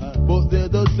 But they're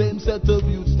the same set of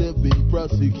youths they've been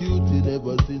prosecuted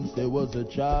ever since there was a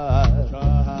child.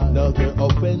 Now they're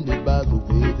offended by the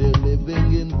way they're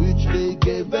living, in which they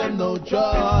gave them no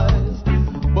choice.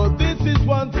 But this is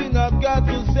one thing I've got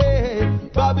to say.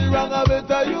 Bobby Wrong, I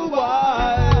better you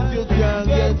wise. You can't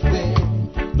get me,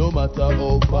 no matter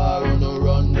how far on a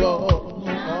run go.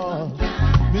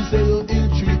 Me say you ill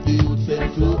treat the youth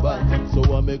send so bad, so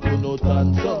I make you no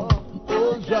answer.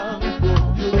 Oh, John,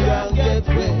 you can't get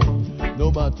me,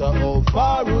 no matter how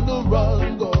far on the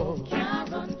run go.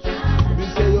 Me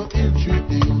say you ill treat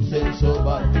the youth send so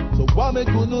bad, so I make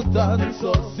you no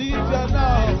answer. See ya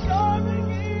now.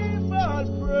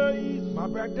 My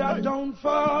brother don't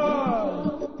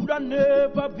fall, could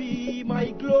never be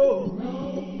my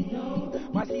glory.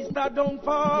 My sister don't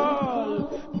fall,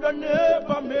 could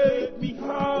never make me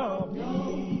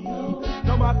happy.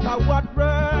 No matter what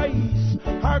race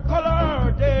or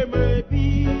color they may be,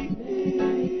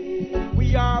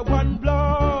 we are one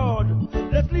blood.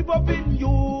 Let's live up in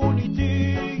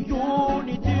unity,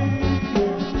 unity.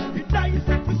 It's nice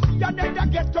if we see another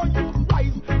ghetto youth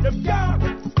rise. Them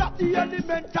can't stop the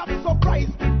element of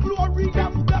surprise. Glory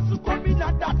and blessing coming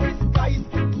at that disguise.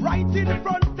 Right in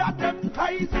front of them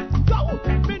eyes. Go,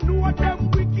 me know them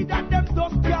wicked and them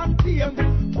just can't tame.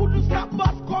 Couldn't stop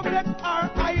us coming our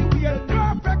highway.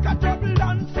 Perfect a double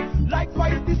dance,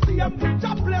 likewise the same.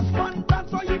 Jobless man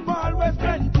dance so him always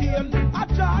maintain. A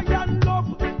joy and love,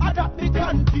 a that me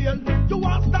contain. You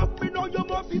want stop me now, you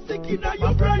must be sick in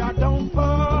your brain. I don't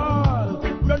fall,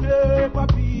 you'll never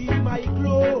be my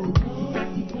glory.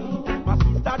 My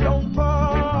sister don't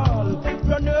fall,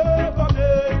 you'll never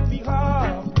make me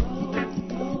happy.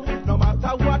 No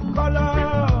matter what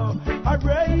color or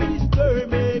race there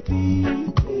may be,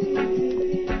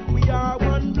 we are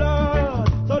one blood,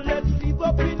 so let's live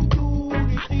up in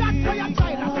unity. And that's why I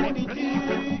try to unity.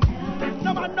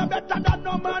 No man no better than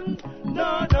no man,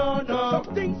 no, no, no.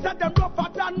 Some things that them rougher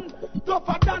than,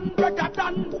 better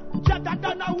than, better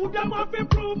than who them have been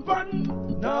proven.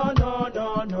 No, no,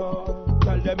 no, no.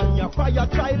 Tell them me a fire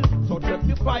child, so check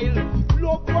the file.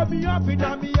 Look for me up in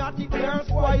a me at the can't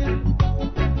spoil.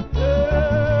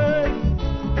 Hey,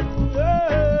 hey.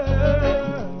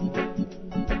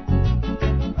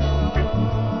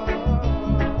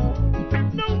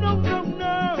 No, no, no,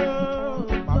 no.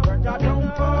 My brother don't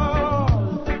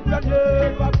fall, you'll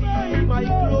never be my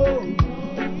glory.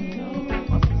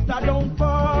 My sister don't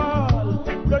fall,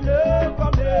 you'll never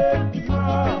make me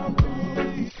happy.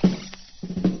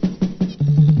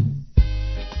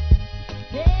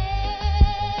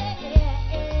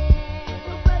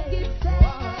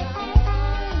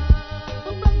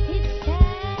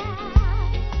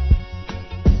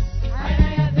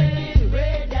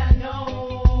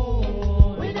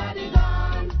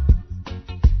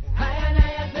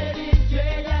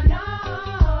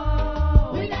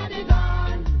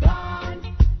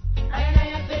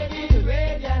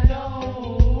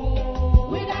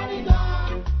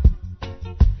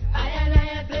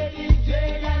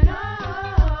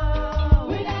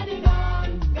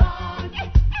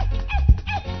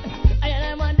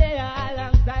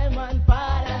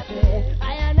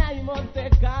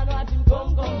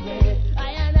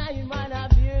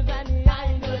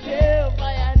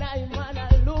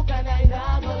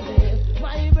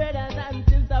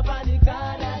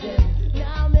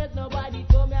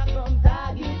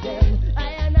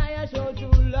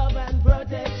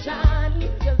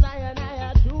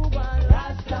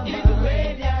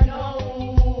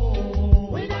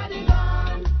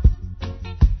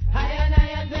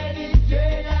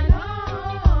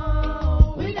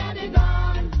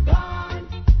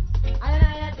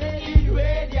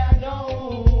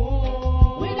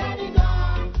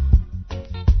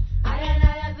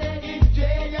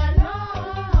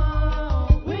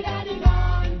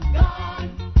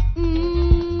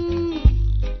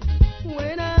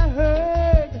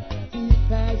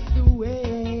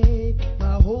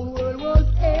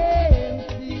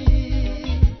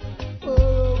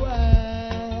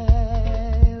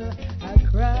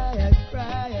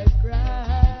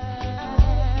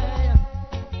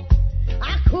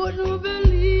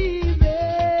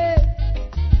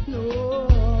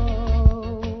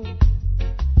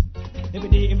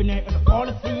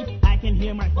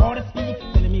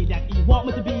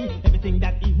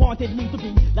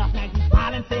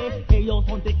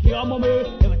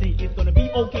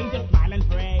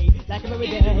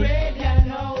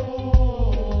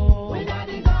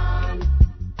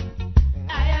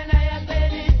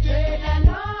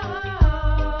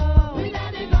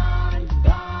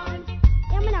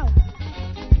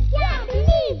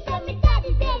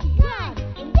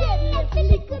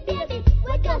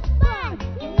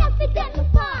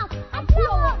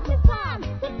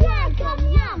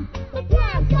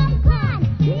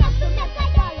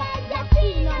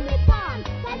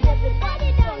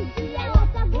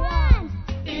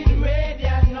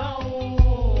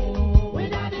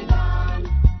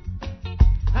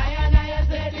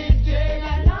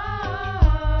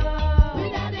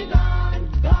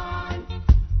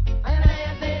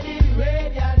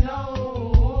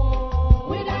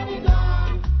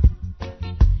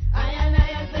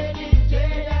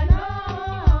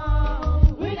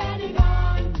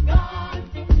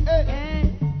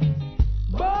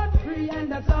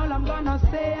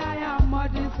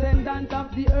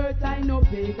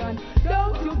 pagan.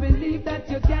 Don't you believe that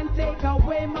you can take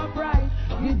away my pride?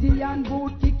 Gideon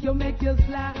boot kick you, make you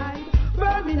slide.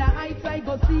 Firm in the heights, I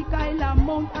go seek Island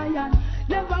Mount Iron.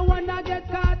 Never wanna get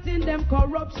caught in them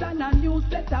corruption. A new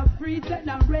set of free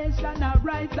generation a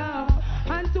rise up.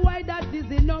 And to why that is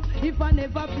enough. If I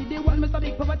never be the one, Mr.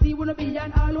 Big Poverty wouldn't be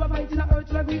an all who are fighting the earth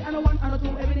to agree. And a one and a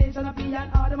two, every nation a be and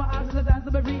all them are asking the dance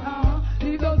to be free.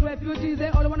 Leave those refugees, they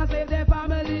all wanna save their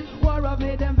families. War have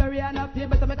made them very unhappy.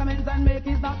 Better make amends and make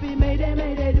it snappy.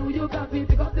 Mayday, do you copy?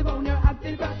 Pick up the phone, you're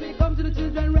acting crappy. Come to the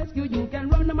children rescue. You can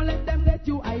run them and let them get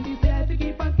you. I leave there to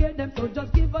keep and get them. So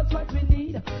just give us what we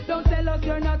need. Don't tell us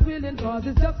you're not willing, cause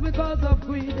it's just because of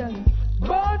greed.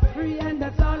 Born free, and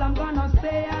that's all I'm gonna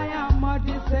say. I am a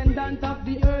descendant of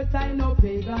the earth, I know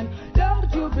pagan.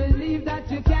 Don't you believe that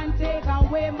you can take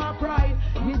away my pride?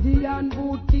 Gideon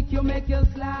boot kick you, make you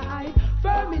slide.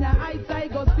 Firm in the heights, I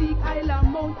go seek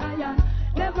Island Mount Iron.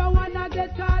 Never wanna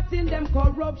get caught in them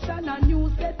corruption. A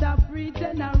new set of free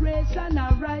generation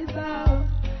a rise up.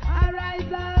 I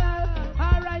rise up,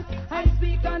 alright. I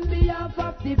speak on behalf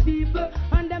of the people.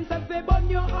 And them say they burn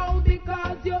you out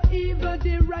because you're evil.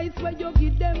 The rice where you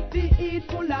give them to eat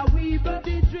full of weevil.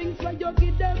 The drinks where you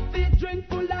give them to drink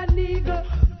full of nigger.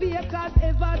 Fake as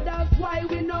ever, that's why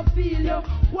we no feel you.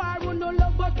 War we no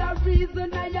love but a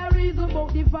reason. I a reason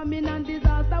about the famine and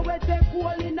disaster. We take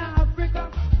hold in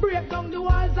Africa. Break down the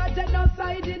walls of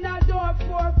genocide in a door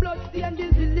for blood stain.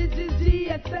 These villages,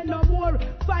 GH, say no more.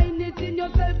 Find it in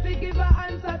yourself to give an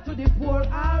answer to the poor.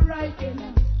 Alright,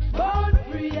 born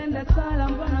free, and that's all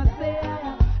I'm gonna say.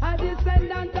 A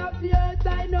descendant of the earth,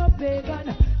 I know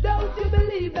pagan. Don't you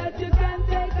believe that you can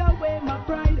take away my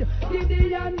pride?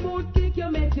 Gideon boot kick you,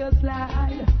 make you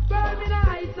slide. Firm in the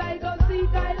heights, I go seek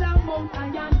Island Mount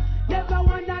Iron. Never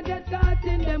wanna get caught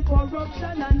in them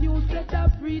corruption. A new set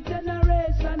of free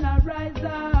generation a rise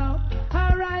up,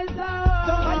 a rise up.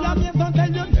 So I am here to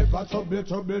tell you, never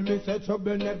trouble me, say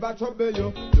trouble, never trouble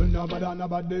you. You know nobody,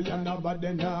 and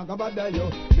nobody nah go bother you.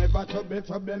 Never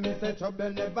trouble me, say trouble,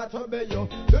 never trouble you.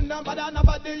 You know nobody, and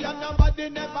nobody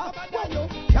never bother you.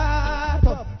 Caught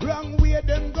up, wrong way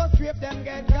them go scrape, them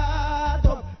get caught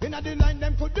up. Inna the line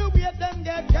them could do wait, them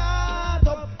get caught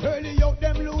up. Early out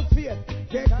them lose faith,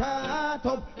 get caught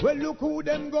up. Well look who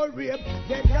them go rape,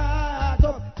 get caught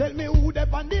up. Tell me who they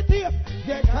on the tape,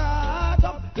 get caught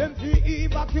up. Them fee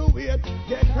evacuate,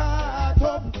 get caught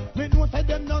up. Me know say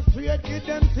them not straight, give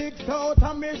them 6 out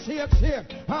and me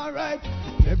shake. Alright,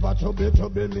 never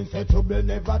trouble me, say trouble,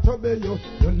 never trouble you.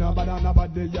 You know nobody,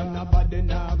 and nobody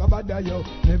nah go bother you.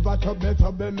 Never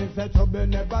trouble me, say trouble,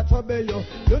 never trouble you.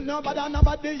 You know nobody,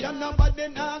 and nobody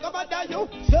nah go bother you.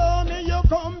 Show me your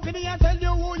company and tell you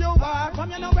who you are.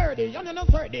 From you no worthy, you no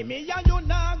sturdy, me and you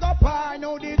nah go par.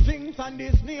 Know the drinks and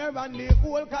the snare and the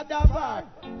whole cadaver.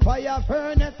 Fire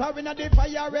furnace or in the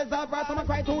fire reservoir. Some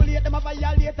cry too late, them a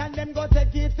violate and them go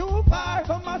take it too far.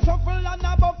 Some a shuffle and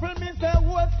a buffle, me say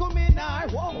what's coming now.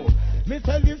 Whoa, me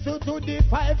say listen to the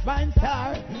 5 fine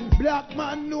star. Black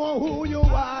man know who you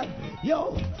are.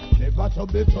 Yo, never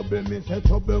trouble me, say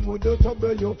trouble, would do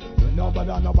trouble you. You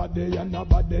nobody, and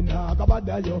nobody nah go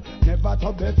bother you. Never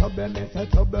trouble me, say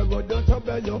trouble, would do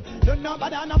trouble you. You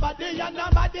nobody, and nobody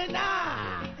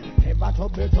nah. Never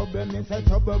trouble me, say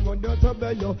trouble, would do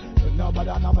trouble you. You nobody,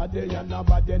 and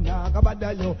nobody nah go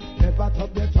bother you. Never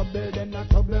trouble, then not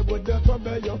trouble, would do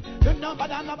trouble you. You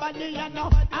nobody, and no.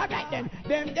 Alright then,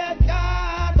 them get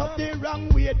caught up the wrong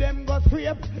way, them go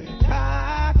scrape.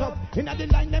 Caught up, inna the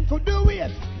line them could do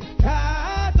it.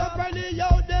 Caught up early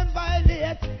out them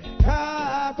violate.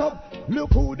 Caught up,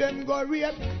 look who them go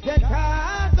rape. Get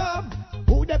caught up,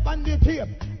 who they on the tape.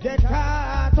 Get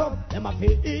caught up, them a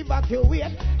fi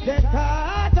evacuate. Get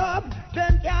caught up,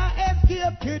 them can't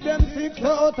escape. Give them 6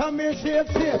 out and me shake.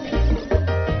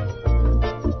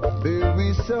 There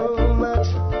is so much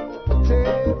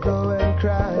terror and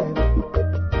crime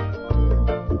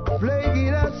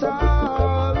plaguing us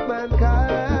all, mankind.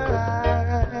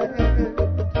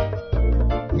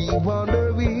 We wonder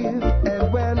if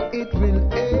and when it will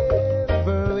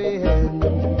ever end.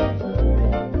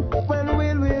 When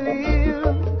will we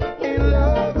live in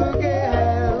love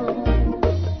again?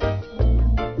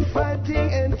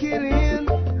 Fighting and killing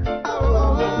our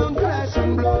own flesh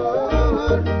and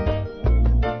blood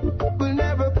will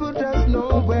never put us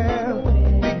nowhere.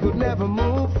 We could never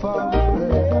move forward.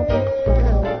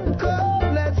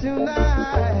 Let's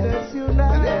unite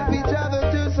and help each other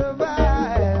to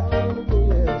survive.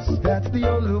 Yes, that's the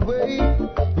only way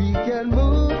we can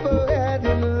move ahead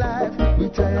in life. We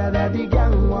tired of the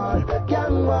gang war.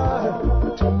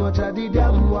 Too much of the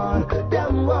damn war.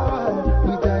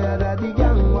 We tired of the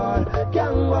gang war.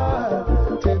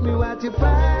 Tell me what you're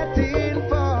fighting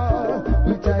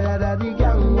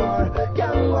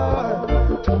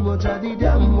much of the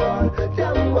damn war,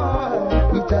 damn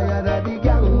war. We tired of the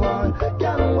gang war,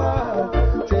 gang war.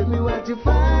 Tell me what you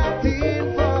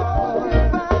fighting for,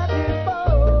 fighting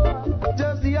for.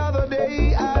 Just the other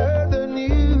day I heard the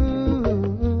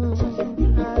news,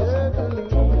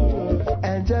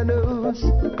 and you know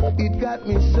it got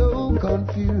me so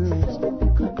confused.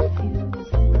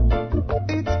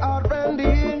 It's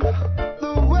heartrending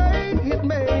the way it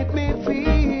made me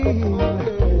feel.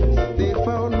 They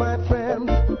found my friend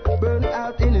burned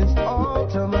out in his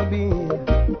automobile.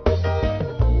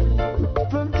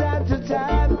 From time to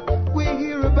time, we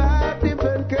hear about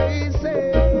different cases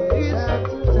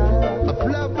of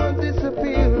loved ones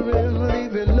disappearing,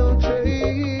 leaving no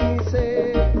traces.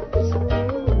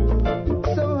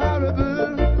 So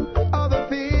horrible are the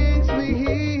things we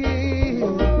hear,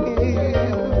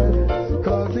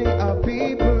 causing our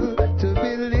people to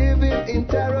be living in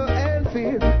terror and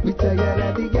fear. We tired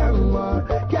of the gang war,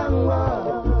 gang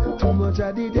war. Too much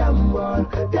of the damn war,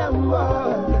 damn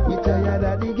war. We tired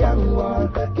of the gang war,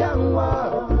 gang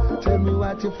war. Tell me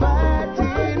what you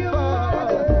fighting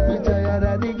for. We tired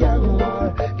of the gang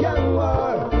war, gang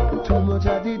war. Too much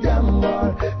of the damn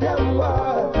war, damn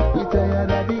war. We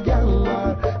tired of the gang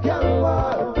war, gang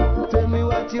war. Tell me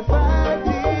what you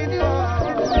fighting for.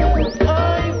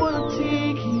 I wanna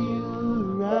take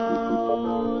you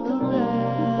around the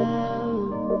world,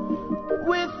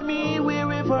 with me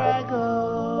wherever I go.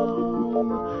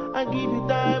 I give you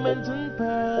diamonds and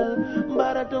pearls,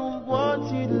 but I don't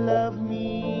want you to love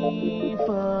me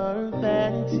for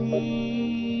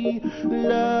vanity.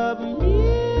 Love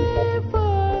me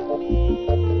for me.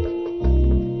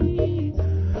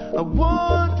 I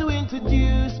want to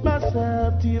introduce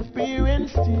myself to your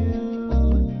parents too.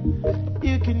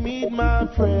 You can meet my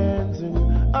friends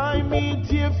and I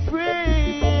meet your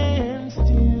friends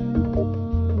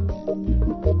too.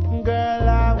 Girl,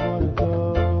 I wanna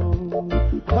go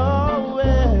away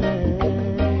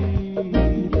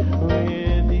with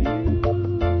you.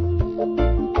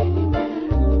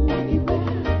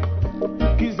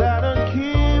 'Cause I don't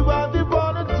care what they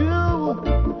wanna do,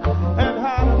 and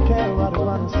I don't care what they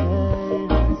wanna say.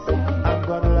 I'm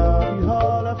gonna love you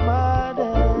all of my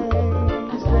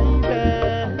days, baby.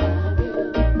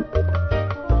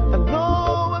 I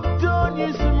know I've done you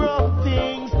some wrong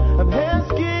things. I'm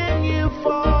asking you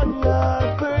for your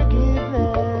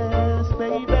forgiveness,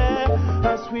 baby.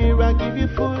 I swear I'll give you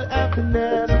full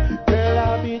happiness. Girl,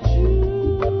 I'll be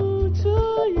true to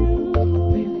you.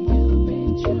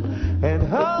 And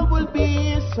I will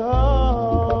be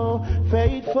so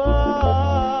faithful.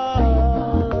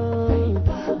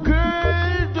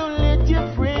 Girl, don't let your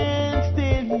friends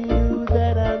tell you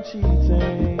that I'm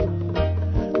cheating.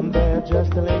 They're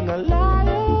just telling a lie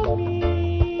on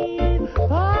me.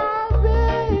 Oh,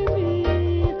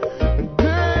 baby.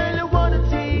 Girl, I wanna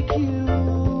take you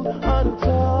on a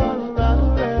tour around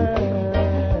the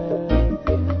world,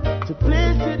 to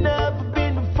places you've never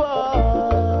been before.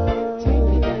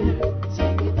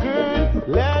 Girl,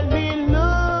 let me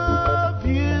love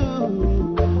you.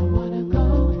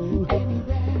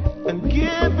 And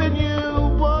giving you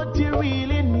what you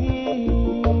really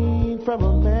need from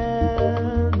a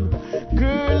man.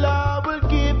 Girl, I will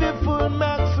give you full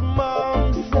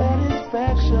maximum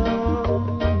satisfaction.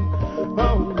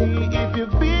 Only if you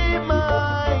be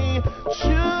my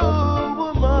true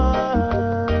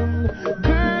woman.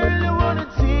 Girl, I wanna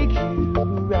take you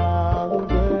around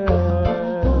the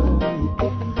world,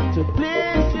 to a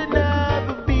place you've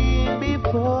never been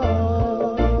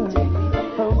before.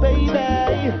 Oh, baby,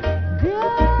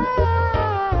 girl,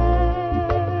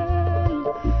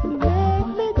 let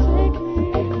me take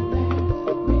you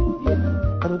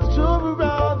on a tour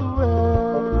around the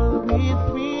world with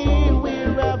me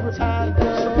wherever I go.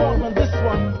 Support on this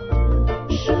one.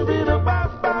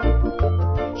 Shoo-be-da-ba-ba,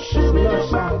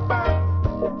 shoo-be-da-ba-ba.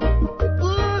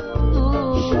 Ooh,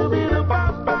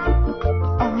 shoo-be-da-ba-ba,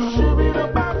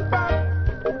 shoo-be-da-ba-ba.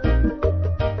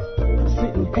 I'm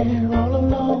sitting here all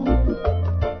alone,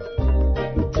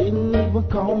 didn't even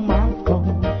call my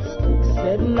phone.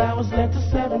 7 hours left to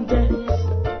 7 days.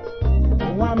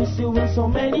 Oh, I miss you in so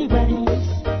many ways.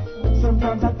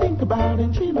 Sometimes I think about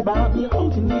and dream about me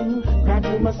holding you. Cry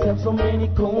to myself so many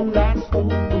cold nights.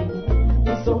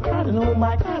 It's so hard to know,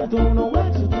 my God, I don't know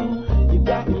what to do. You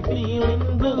got me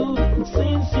feeling blue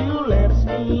since you left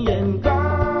me and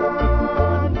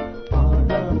gone. Our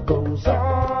love goes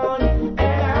on, and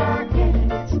I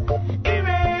can't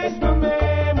erase the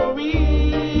memories.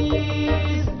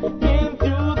 Been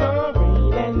through the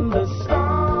rain and the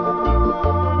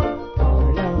storm. Our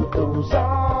love goes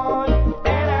on,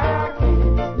 and I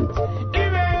can't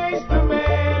erase the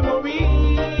memories.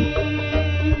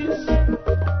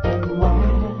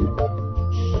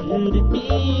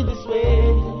 me this way.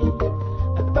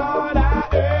 I thought I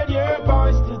heard your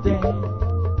voice today,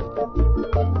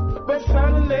 but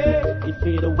suddenly it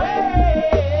fade away.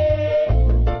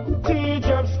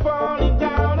 Teardrops falling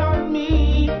down on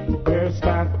me. Where's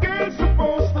my girl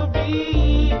supposed to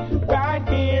be? Right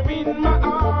here in my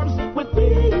arms with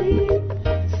me.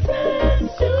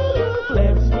 Since you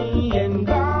left me and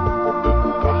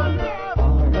gone,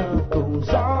 our love goes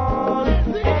on,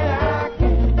 and I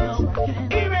can't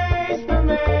erase the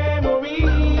memories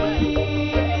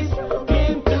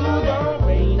into the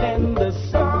rain and the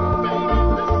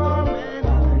storm.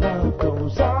 Our love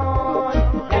goes on,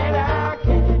 and I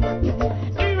can't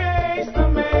erase the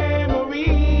memories.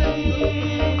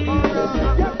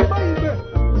 Yeah, baby.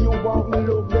 You want me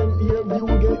love, then here you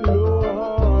get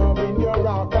love. In your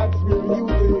heart, that's where you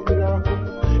take love.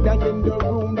 Then in the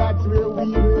room, that's where we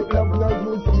make love. Now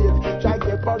you see it. Try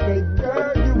to forget,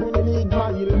 girl, you will need my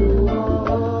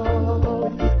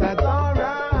love. That's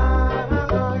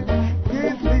alright.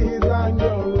 Kisses on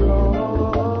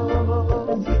your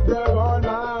arms, they're all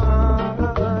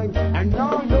mine. And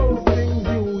all those things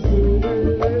you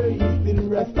say still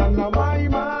rest under my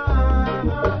mind.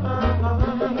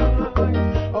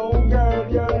 Oh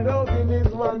girl, your loving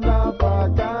is one of a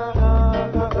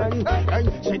kind. Hey,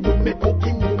 she do me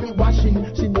cooking, do me washing.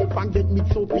 She never get me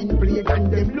soaping, plate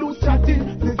and them loose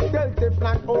chatting. This girl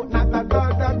Teflon out, not a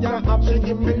dog that you have. She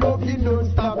give me loving, no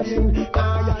stopping.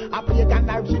 I play and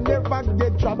knife, she never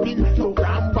get dropping. So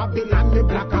from Babylon, me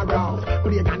black her off.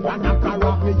 Play and one knock her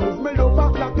off. Me use me love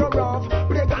and black her off.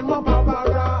 Play and one pop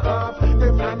her off.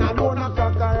 Teflon alone a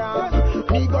crack her off.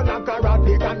 Me go knock her off.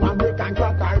 Play and one break and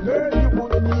crack her. Girl, you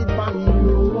would need my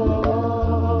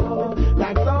love.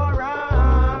 That's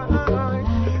alright.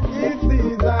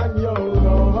 Kisses on your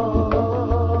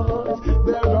arms,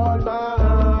 they're all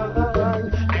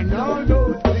mine. And all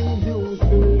those things you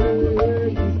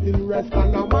say still rest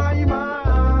under my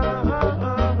mind.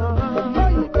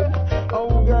 Baby,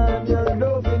 oh girl, your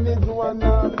loving is one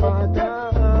of a kind.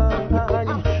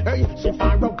 Hey, she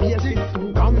far up here, she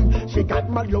soon come. She got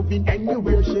my loving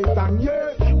anywhere she stand.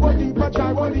 Yeah, what if I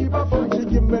try, what if I fun? She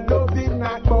give me loving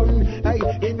not fun. Hey,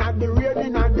 in the rain,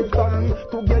 in the sun,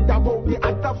 together about the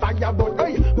hot of fire, but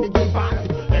hey, me give her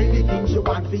anything she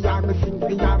wants. For her, me sing, for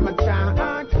her, me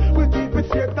chant. We keep it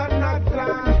straight and not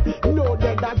slant. Know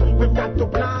that we've got to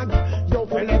plant. Yo,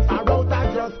 fellas are out,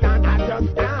 I just can't.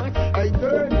 Hey,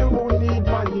 girl, you won't need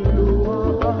my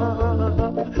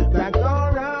love. That's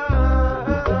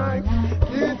alright.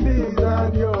 Kisses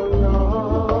on your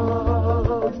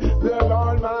arms, they're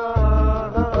all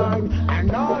mine.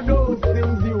 And all those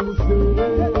things you say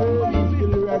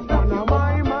still rest under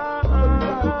my mind.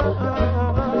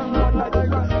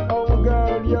 Oh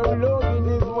girl, your loving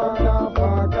is one of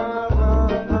a kind.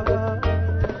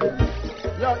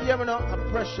 Yo, hear me now? I'm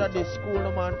pressure this school,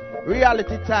 no man.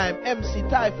 Reality time, MC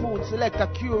Taiyefoon, Selector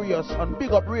Kurious on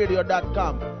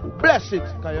BigUpRadio.com. Bless it,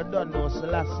 cause you don't know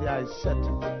Selassie I set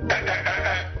it.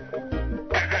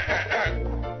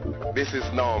 This is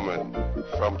Norman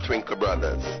from Twinkle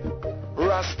Brothers.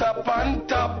 Rasta on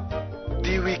top,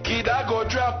 the wicked I go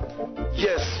drop.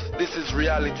 Yes, this is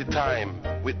reality time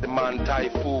with the man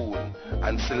Taiyefoon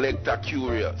and Selector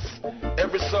Kurious.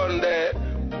 Every Sunday,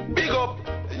 big up.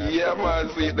 Yeah, man,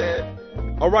 see there.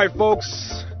 All right,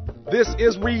 folks. This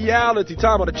is reality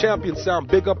time on the Champion Sound,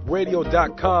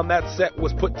 BigUpRadio.com. That set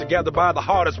was put together by the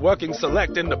hardest working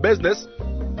select in the business,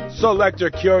 Selector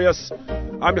Kurious.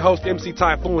 I'm your host, MC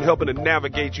Taiyefoon, helping to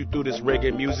navigate you through this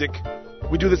reggae music.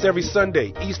 We do this every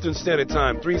Sunday, Eastern Standard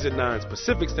Time, 3s and 9s,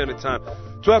 Pacific Standard Time,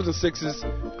 12s and 6s.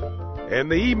 And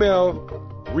the email,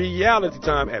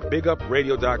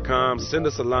 realitytime@bigupradio.com. Send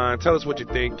us a line. Tell us what you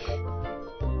think.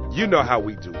 You know how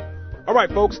we do. All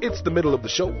right, folks, it's the middle of the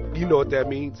show. You know what that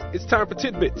means. It's time for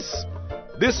Tidbits.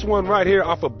 This one right here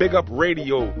off of Big Up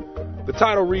Radio. The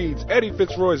title reads, Eddie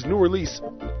Fitzroy's new release,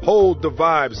 Hold the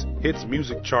Vibes, hits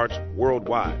music charts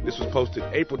worldwide. This was posted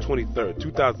April 23rd,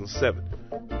 2007.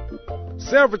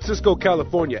 San Francisco,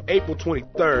 California, April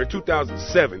 23rd,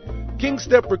 2007. King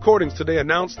Step Recordings today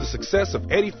announced the success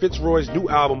of Eddie Fitzroy's new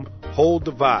album, Hold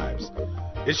the Vibes.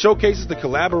 It showcases the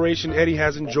collaboration Eddie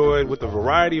has enjoyed with a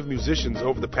variety of musicians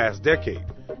over the past decade.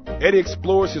 Eddie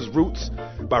explores his roots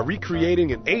by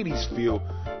recreating an 80s feel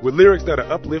with lyrics that are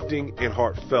uplifting and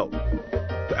heartfelt.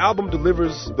 The album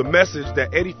delivers the message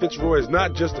that Eddie Fitzroy is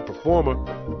not just a performer,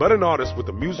 but an artist with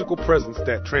a musical presence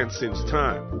that transcends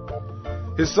time.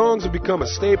 His songs have become a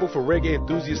staple for reggae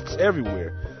enthusiasts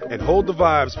everywhere, and Hold the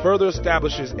Vibes further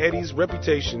establishes Eddie's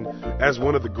reputation as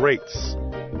one of the greats.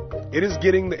 It is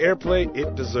getting the airplay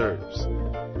it deserves.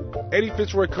 Eddie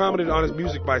Fitzroy commented on his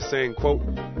music by saying, quote,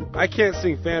 "I can't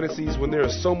sing fantasies when there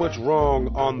is so much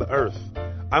wrong on the earth.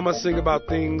 I must sing about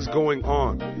things going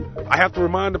on. I have to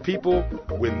remind the people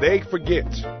when they forget.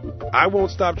 I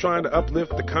won't stop trying to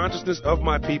uplift the consciousness of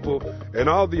my people and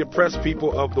all the oppressed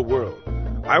people of the world.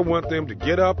 I want them to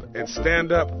get up and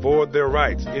stand up for their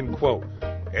rights," end quote.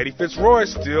 Eddie Fitzroy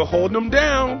still holding them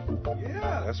down.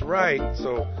 Yeah, that's right.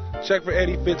 So check for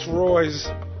Eddie Fitzroy's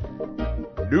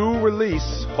new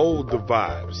release, Hold the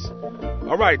Vibes.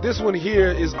 All right, this one here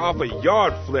is off of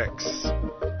Yard Flex.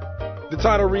 The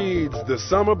title reads, "The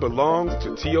Summer Belongs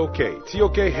to T.O.K."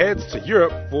 T.O.K. heads to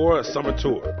Europe for a summer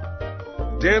tour.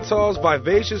 Dancehall's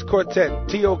vivacious quartet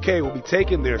T.O.K. will be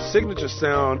taking their signature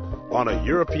sound on a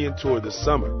European tour this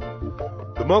summer.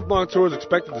 The month-long tour is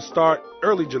expected to start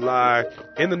early July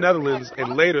in the Netherlands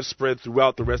and later spread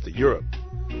throughout the rest of Europe.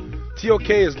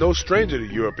 T.O.K. is no stranger to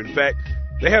Europe. In fact,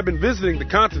 they have been visiting the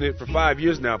continent for 5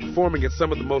 years now, performing at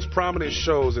some of the most prominent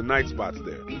shows and night spots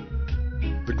there.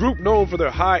 The group, known for their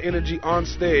high energy on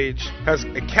stage, has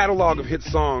a catalog of hit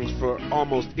songs for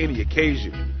almost any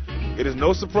occasion. It is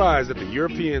no surprise that the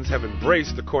Europeans have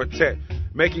embraced the quartet,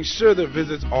 making sure their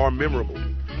visits are memorable.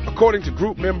 According to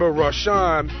group member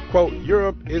Roshan, quote,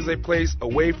 "Europe is a place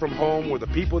away from home where the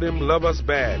people them love us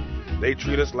bad. They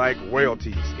treat us like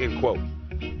royalties," end quote.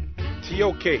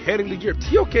 T.O.K. heading to Europe.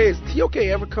 Has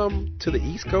T.O.K. ever come to the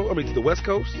East Coast? I mean, to the West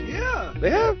Coast? Yeah. They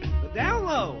have? The down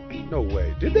low. No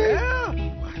way. Did they? Yeah.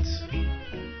 What?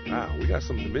 Wow, we got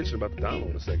something to mention about the download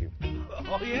in a second.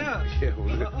 Oh, yeah. Yeah,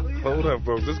 hold up,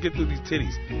 folks. Let's get through these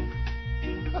titties.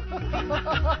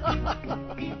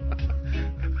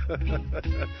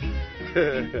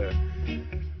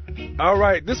 All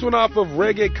right, this one off of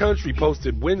Reggae Country,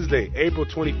 posted Wednesday, April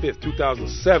 25th,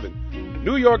 2007.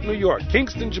 New York, New York,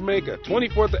 Kingston, Jamaica,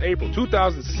 24th of April,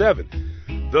 2007.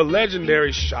 The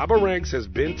legendary Shabba Ranks has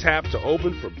been tapped to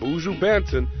open for Buju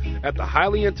Banton at the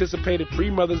highly anticipated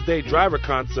pre-Mother's Day driver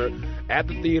concert at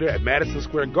the theater at Madison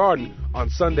Square Garden on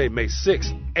Sunday, May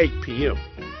 6th, 8 p.m.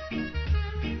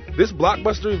 This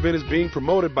blockbuster event is being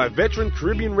promoted by veteran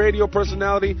Caribbean radio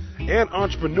personality and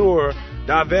entrepreneur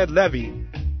David Levy.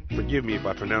 Forgive me if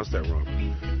I pronounced that wrong.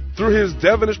 Through his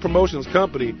Devonish Promotions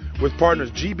company with partners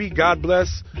GB God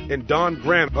Bless and Don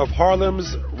Grant of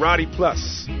Harlem's Roddy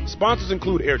Plus. Sponsors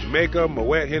include Air Jamaica,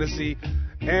 Moet Hennessy,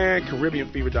 and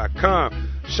CaribbeanFever.com.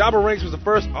 Shabba Ranks was the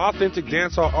first authentic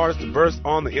dancehall artist to burst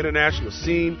on the international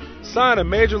scene, sign a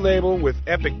major label with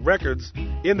Epic Records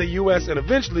in the U.S., and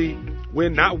eventually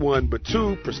win not one but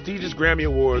 2 prestigious Grammy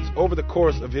Awards over the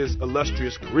course of his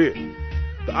illustrious career.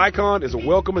 The icon is a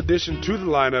welcome addition to the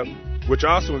lineup, which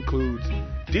also includes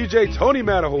DJ Tony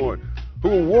Matterhorn, who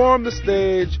will warm the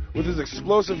stage with his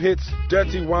explosive hits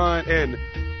Dirty Wine and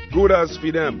Goudas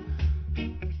Fidem.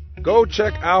 Go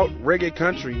check out Reggae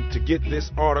Country to get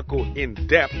this article in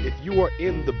depth. If you are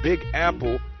in the Big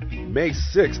Apple, May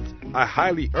 6th, I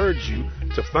highly urge you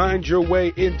to find your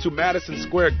way into Madison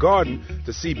Square Garden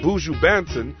to see Buju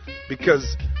Banton,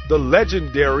 because the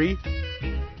legendary,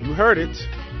 you heard it,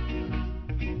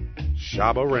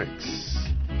 Shabba Ranks.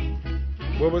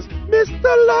 What was Mr.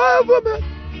 Loverman?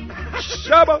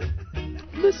 Shabba,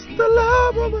 Mr.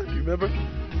 Loverman. You remember?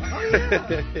 Oh,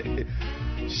 yeah.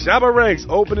 Shabba Ranks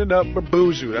opening up for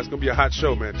Buju. That's going to be a hot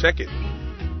show, man. Check it.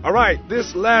 All right,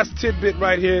 this last tidbit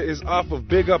right here is off of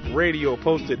Big Up Radio,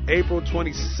 posted April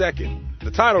 22nd.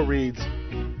 The title reads,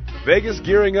 "Vegas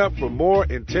gearing up for more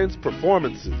intense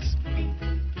performances."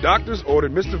 Doctors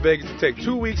ordered Mr. Vegas to take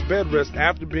 2 weeks bed rest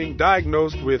after being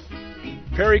diagnosed with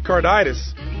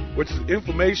pericarditis, which is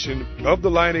inflammation of the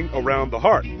lining around the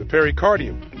heart, the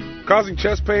pericardium, causing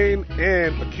chest pain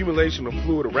and accumulation of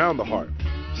fluid around the heart.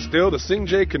 Still, the Singh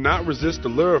could not resist the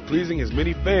lure of pleasing his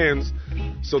many fans,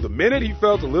 so the minute he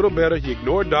felt a little better, he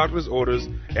ignored doctors' orders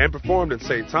and performed in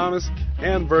St. Thomas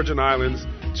and Virgin Islands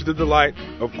to the delight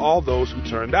of all those who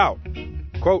turned out.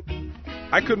 Quote,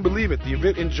 "I couldn't believe it. The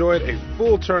event enjoyed a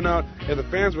full turnout, and the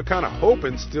fans were kind of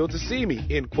hoping still to see me,"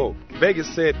 end quote. Vegas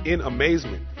said in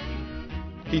amazement.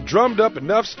 He drummed up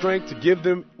enough strength to give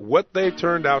them what they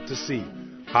turned out to see.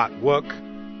 Hot work,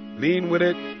 lean with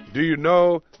it, do you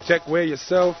know, check wear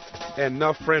yourself, and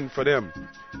enough friend for them.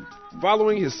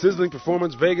 Following his sizzling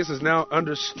performance, Vegas is now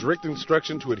under strict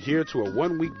instruction to adhere to a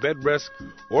 1-week bed rest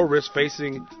or risk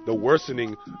facing the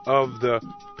worsening of the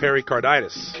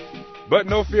pericarditis. But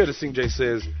no fear, the Singh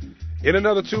says. In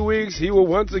another 2 weeks, he will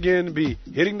once again be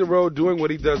hitting the road doing what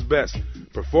he does best,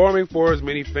 performing for his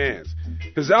many fans.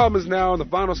 His album is now in the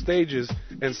final stages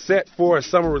and set for a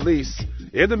summer release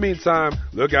In the meantime,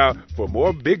 look out for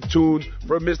more big tunes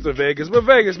from Mr. Vegas. But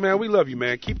Vegas, man, we love you,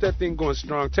 man. Keep that thing going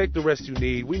strong. Take the rest you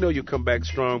need. We know you come back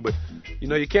strong, but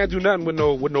you can't do nothing with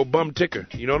no bum ticker.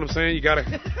 You know what I'm saying? You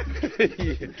gotta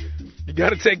you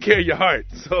gotta take care of your heart.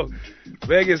 So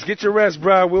Vegas, get your rest,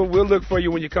 bro. We'll look for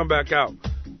you when you come back out.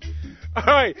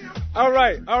 All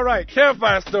right.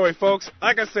 Campfire story, folks.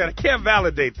 Like I said, I can't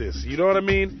validate this. You know what I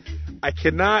mean? I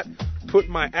cannot put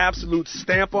my absolute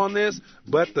stamp on this,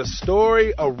 but the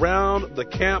story around the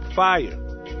campfire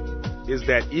is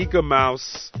that Ika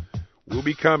Mouse will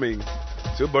be coming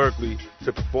to Berkeley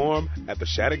to perform at the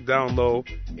Shattuck Down Low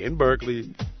in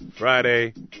Berkeley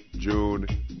Friday, June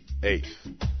 8th.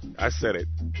 I said it.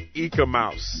 Ika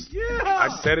Mouse. Yeah. I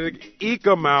said it.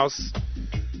 Ika Mouse.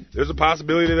 There's a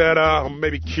possibility that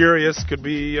maybe Kurious could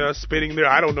be spinning there.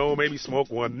 I don't know. Maybe Smoke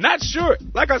One. Not sure.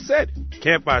 Like I said,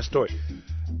 campfire story.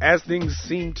 As things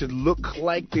seem to look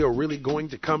like they are really going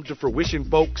to come to fruition,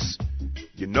 folks,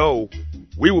 we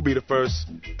will be the first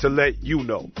to let you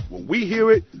know. When we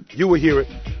hear it, you will hear it.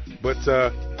 But,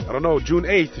 I don't know, June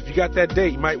 8th, if you got that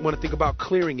date, you might want to think about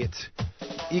clearing it.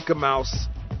 Ika Mouse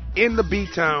in the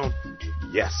B-Town.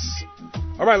 Yes.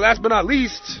 All right, last but not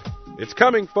least, it's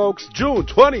coming, folks. June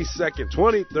 22nd,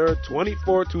 23rd,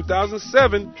 24th,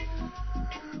 2007.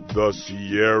 The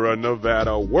Sierra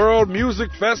Nevada World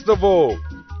Music Festival.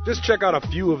 Just check out a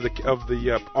few of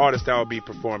the artists that will be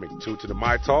performing. Tutu the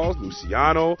Mytals,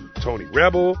 Luciano, Tony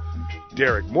Rebel,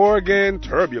 Derek Morgan,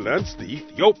 Turbulence, the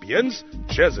Ethiopians,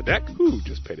 Chezidek, who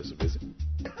just paid us a visit.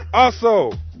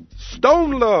 Also,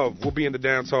 Stone Love will be in the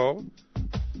dance hall.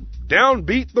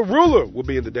 Downbeat the Ruler will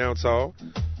be in the dance hall.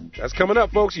 That's coming up,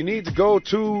 folks. You need to go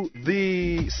to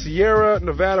the Sierra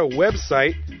Nevada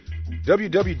website,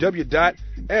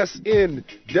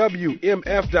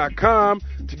 www.snwmf.com,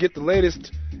 to get the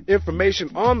latest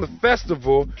information on the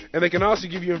festival, and they can also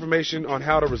give you information on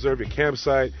how to reserve your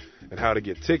campsite and how to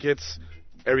get tickets,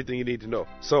 everything you need to know.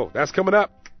 So that's coming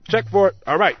up. Check for it.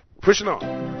 All right, pushing on.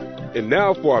 And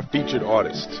now for our featured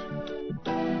artist.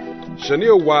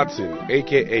 Shaniel Watson,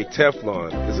 a.k.a.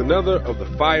 Teflon, is another of the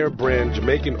firebrand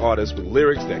Jamaican artists with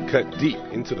lyrics that cut deep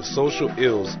into the social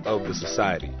ills of the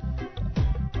society.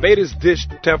 Fate has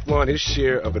dished Teflon his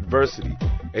share of adversity,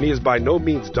 and he is by no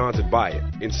means daunted by it.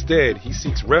 Instead, he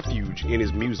seeks refuge in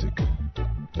his music.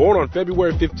 Born on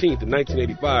February 15th,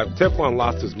 1985, Teflon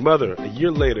lost his mother a year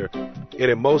later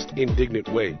in a most indignant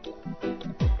way.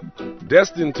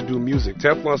 Destined to do music,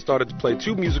 Teflon started to play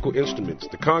two musical instruments,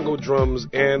 the Congo drums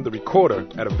and the recorder,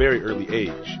 at a very early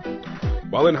age.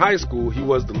 While in high school, he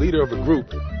was the leader of a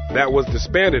group that was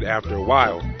disbanded after a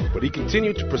while, but he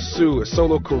continued to pursue a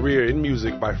solo career in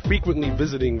music by frequently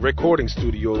visiting recording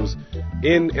studios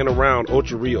in and around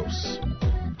Ocho Rios.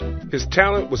 His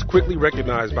talent was quickly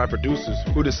recognized by producers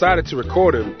who decided to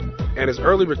record him, and his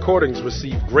early recordings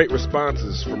received great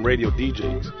responses from radio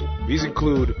DJs. These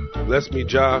include Bless Me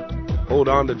Ja, Hold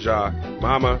On to Ja,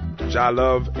 Mama, Ja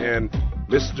Love, and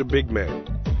Mr. Big Man.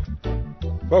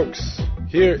 Folks,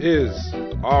 here is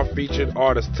our featured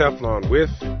artist Teflon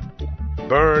with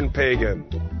Burn Pagan.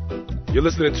 You're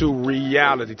listening to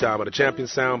Reality Time on the Champion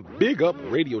Sound,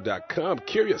 BigUpRadio.com.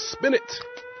 Kurious, spin it.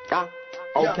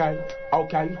 Okay.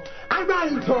 I'm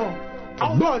right here.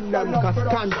 I burn them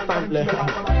constantly.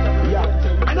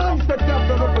 Yeah. And I'm the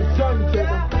devil represented.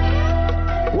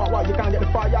 What, you can't get the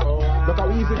fire? Look how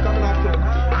easy it's coming at you.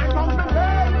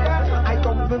 I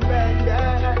come from bed.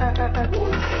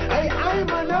 Hey, I'm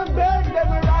on a bed, they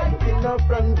were right in the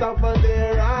front of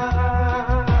their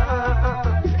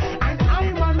eyes. And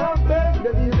I'm on a bed,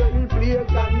 they will play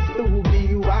guns to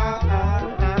be wise.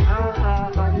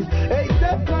 Hey,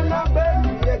 step on a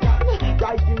bed, play guns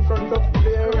right in front of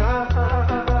their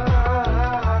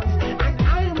eyes. And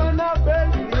I'm on a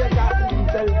bed, play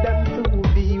guns, tell them to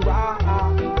be wise.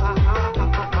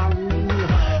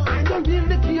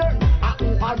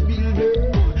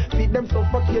 Them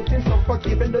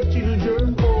suffocating the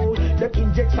children. Oh, the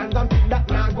injections and things that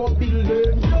now go build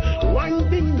them. One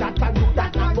thing that I do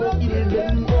that I go kill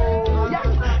them. Oh,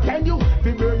 yeah. Tell you,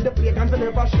 we burn the pagans and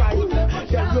never shine.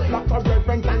 Tell you lots of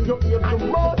reverence and you hear the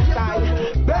most side.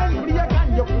 Burn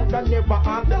pagan, you could have never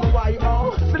asked them why.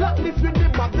 Oh, slap this with the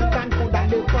battle and could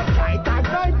have never tried. As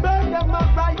I burn them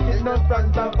up right in the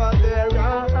front of their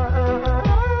eyes.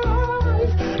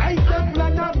 I said,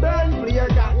 when I burn pagan,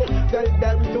 tell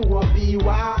them to be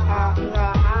wise.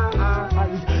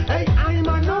 Hey, I'm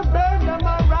on a burn them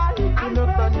right in the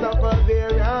front of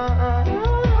their eyes.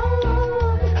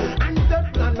 And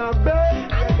just on a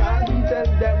burn, I can't tell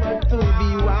them to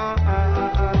be wise.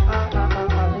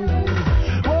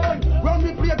 Oh, run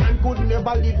me play and could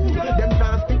never live. Them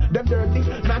nasty, them dirty,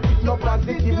 not no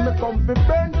positive. Me me come for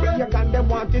burn for you, and them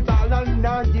want it all and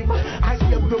not give. I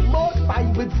give the most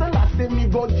fight with Selassie, me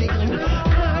go dig.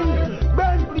 And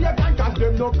burn for you, and cause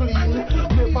them no clean.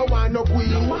 Never want no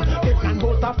queen. They can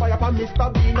both a fire for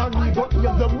Mr. Bean and me, but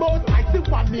give the most fight, see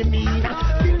what me mean.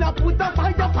 Still a put a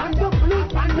fire on the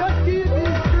police and the TV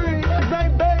screen. I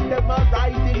beg them a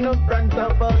right in the front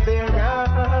of us there.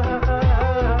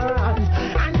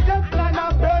 And just like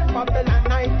a burn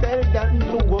Babylon, I tell them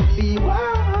to be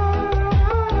wise.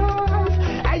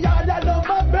 I heard that love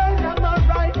a burn them a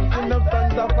right in the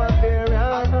front of us there.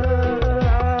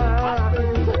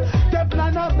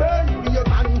 Teflon a burn for you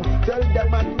man, tell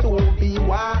them to be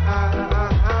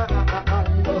wise.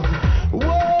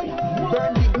 Whoa,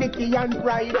 burn dignity and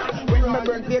pride. When my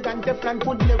burn pagan Teflon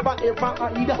could never ever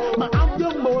hide. My I'm the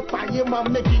most by him,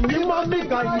 I'm making him a me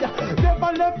guide.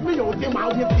 Never left me out, him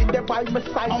always in there by my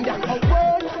side.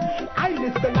 Well, I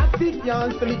listen and see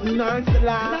can't sleep nor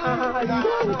slide.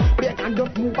 They can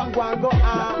just move and go and go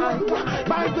high.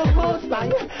 By the most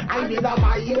high, I need a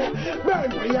mind.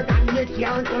 Burn for you and you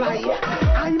can't lie.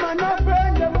 I'm an a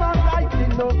burn them a right in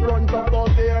the front of us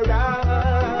there.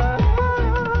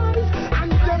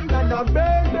 And them and a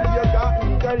burn them you got to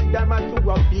tell them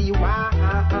to be wise.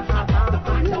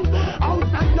 Out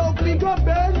and love me go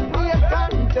burn, we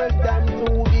can tell them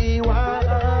to be wise.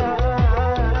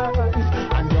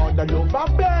 And you're the love of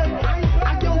burn,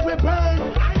 and you will burn,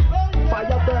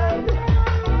 fire burn.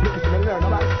 Listen to me learn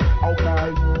about okay.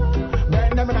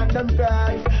 Burn them and them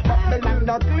first, but the land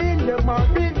not clean them or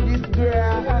big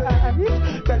disgrace.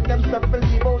 Tell them to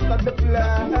believe out of the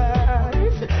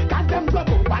place. Cause them go up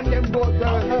and them go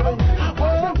down.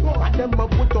 Oh, and them a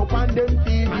put up on them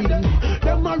TV.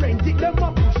 Them a rent it, them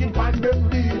a push it on them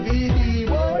DVD.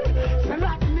 Boy, so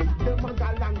that makes them a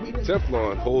galang with them.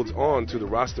 Teflon holds on to the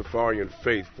Rastafarian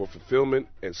faith for fulfillment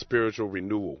and spiritual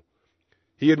renewal.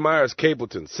 He admires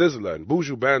Capleton, Sizzler, and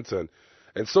Buju Banton,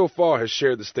 and so far has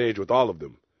shared the stage with all of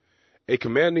them. A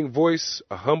commanding voice,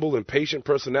 a humble and patient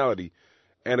personality,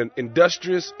 and an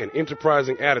industrious and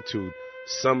enterprising attitude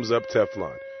sums up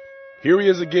Teflon. Here he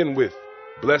is again with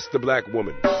Bless the Black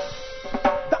Woman.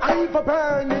 The eye for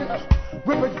burning,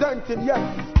 representing, yes.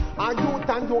 And you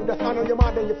and you, the son of your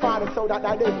mother and your father, so that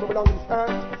thy days will belong in this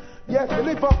earth. Yes,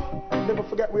 live up. Never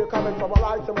forget where you're coming from.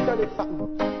 Alright, so I'm telling you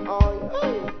something.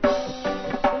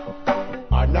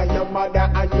 Honor your mother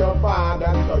and your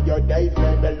father, so your days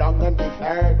may belong on this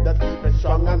earth. The people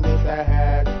strong on this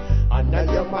earth. Honor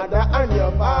your mother and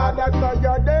your father, so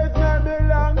your days may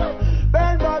belong.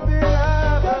 Burn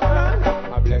Babylon.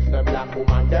 I bless the black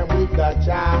woman, them with the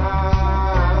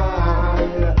child.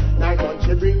 9 months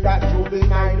she bring that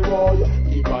juvenile boy.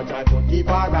 Keep her joyful, keep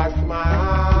her a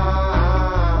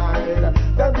smile.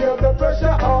 Them feel the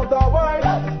pressure of the world.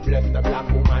 Bless the black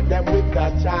woman, them with the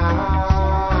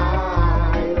child.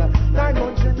 9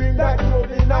 months she bring that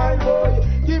juvenile boy.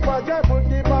 Keep her joyful,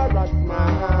 keep her a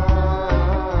smile.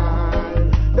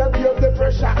 Them feel the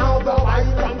pressure of the world.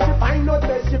 And she find out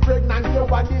that she pregnant. Your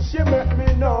body she make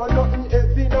me know nothing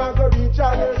easy not go reach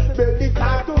her. Belly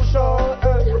start to show.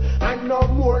 And no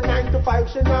more 9 to 5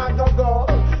 she not go.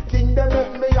 King them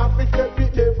make me have to step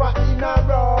it there for in a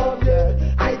row,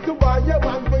 yeah. I to buy a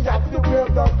man we have to wear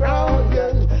the crown,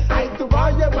 yeah. I to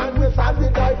buy a man we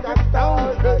solid like a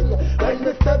stone, yeah. When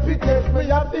we step it there we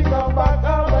have to come back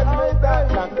home. When we die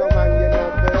back the man you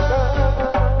love me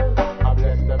down. I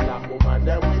bless the black woman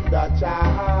them with the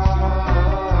child.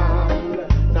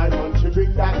 9 months she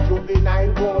bring that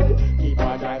juvenile boy. Keep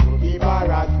her joyful, keep her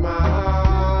a smile.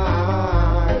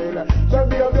 So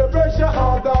be of the pressure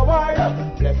of the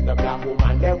world. Bless the black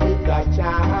woman them with the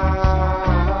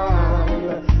child.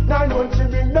 9 months she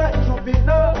bring that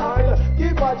juvenile.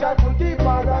 Keep her joyful, keep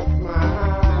her a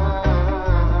smile.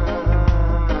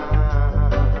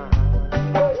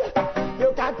 You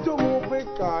got to move with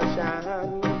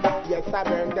caution. Yes, I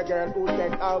burn the girl who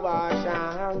take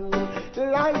abortion.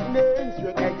 Lightning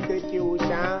with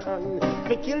execution.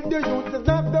 To kill the youth is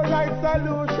not the right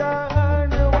solution.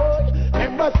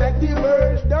 Remember said the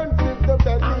words don't flip the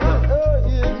belly.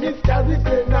 Mystery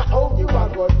say now how you are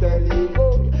going to tell you.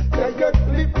 Say you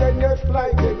slip then you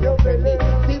slide in your belly.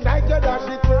 See like you dash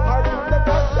it with her to the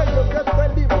back. Say you get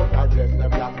belly. But I bless the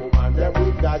black woman there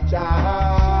with that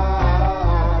child.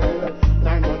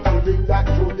 9 months to bring that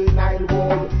juvenile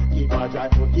boy. Keep her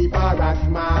joyful, keep her a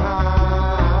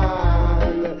smile.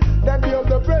 Then feel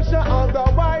the pressure on the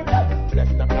white. Bless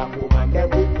the black woman there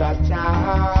with that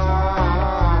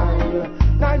child.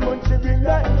 9 months she bring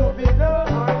that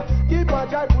juvenile. Keep her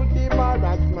joyful, keep her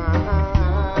a smile.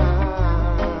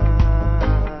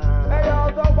 Hey,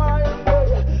 all the while.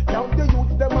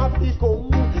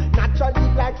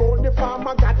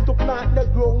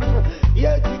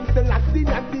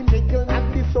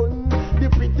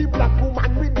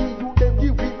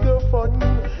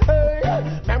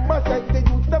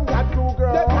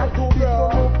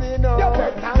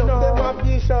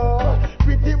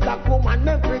 black woman,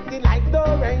 them pretty like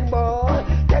the rainbow.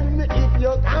 Tell me if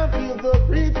you can't feel the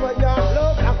breeze for your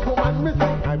love, black woman, me say.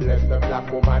 I bless the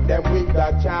black woman, them with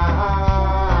the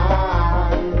child.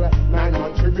 9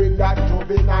 months she bring that to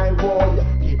be 9 boy.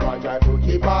 Keep her joyful,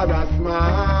 keep her a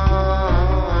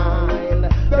smile.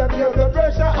 Them feel the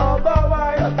pressure of the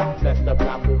wild. Bless the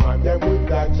black woman, them with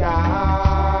the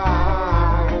child.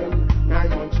 9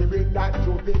 months she bring that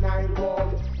to be 9 boy.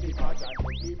 Keep her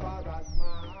joyful, keep her a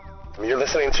smile. You're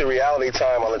listening to Reality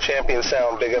Time on the Champion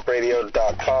Sound,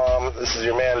 BigUpRadio.com. This is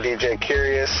your man DJ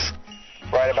Kurious.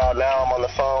 Right about now, I'm on the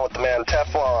phone with the man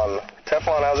Teflon.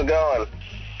 Teflon, how's it going?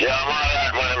 Yeah, I'm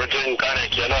alright, man. Everything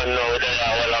connect. You don't know that I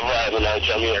will have vibing on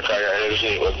Jamaica. You'll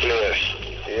see what place.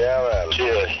 Yeah, man.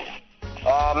 Cheers.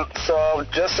 So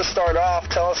just to start off,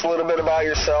 tell us a little bit about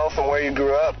yourself and where you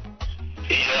grew up.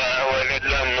 Yeah, well, you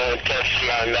don't know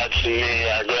Teflon. That's me.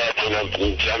 I grew up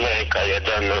in Jamaica. You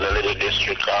don't know the little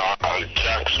district called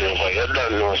Jackson. But you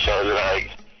don't know, so like,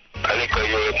 I think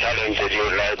you're talented,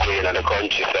 you're like playing at the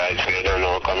countryside, so you don't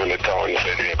know coming to town, so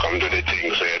you come to the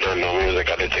thing, so you don't know music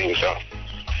at the thing, so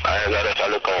I got to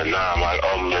look at normal,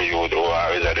 humble youth who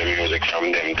always at the music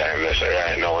from them time, so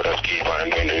right now, just keep on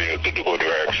doing the music, do the good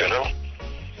works, you know?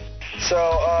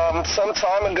 So, some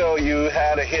time ago, you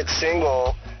had a hit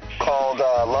single called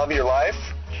Love Your Life.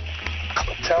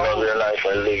 Love Your Life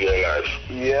and Live Your Life.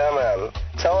 Yeah, man.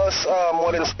 Tell us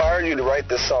what inspired you to write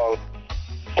this song.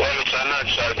 Well, it's a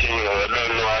natural thing, you know. I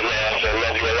don't know, I say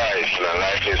love your life. Now,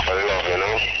 life is for love, you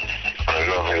know. And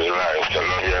love is life. So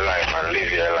love your life and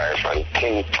live your life and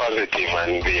think positive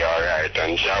and be alright.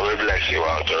 And Jah will bless you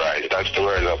out to rise. That's the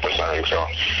words of the song. So,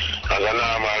 as a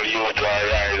normal youth who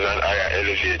rise and I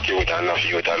elevate youth and enough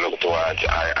youth I look towards,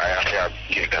 I have to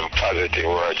give them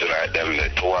positive words like them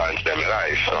towards them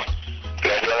life. So,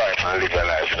 live your life and live your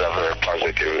life is a very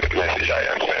positive message I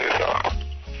am saying. So,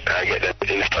 I get the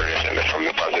inspiration from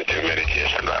the positive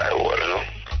meditation that I hold, you know?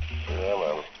 Yeah,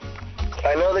 man.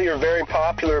 I know that you're very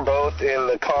popular both in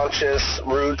the conscious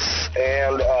roots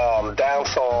and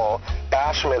dancehall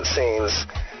bashment scenes.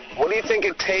 What do you think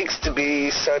it takes to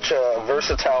be such a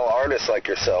versatile artist like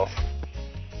yourself?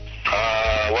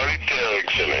 What it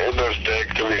takes, you know, it does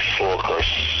take to be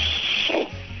focused.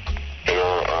 You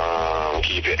know,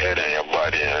 keep your head and your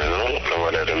body, you know, no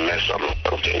matter the mess up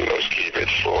something, just keep it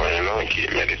flowing, you know,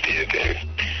 keep meditating,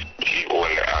 keep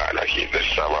holding the heart, keep the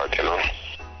Sabbath, you know,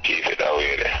 keep it that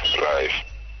way, that's life.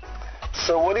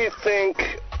 So what do you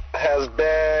think has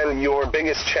been your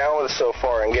biggest challenge so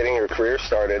far in getting your career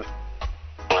started?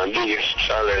 My biggest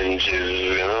challenge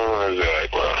is, you know, is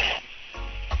like, well,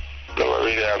 don't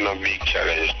really have no big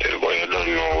challenge still, but you don't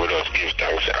know, we just give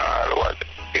thanks to all what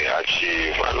we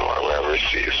achieve and what we have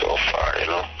received so far, you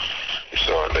know.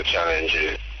 So the challenge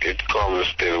is, it comes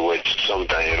still with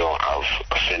sometimes you don't have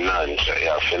a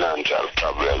financial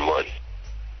problem, but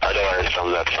otherwise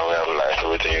from that time we have life,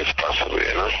 everything is possible,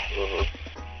 you know. Mm-hmm.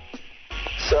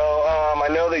 So I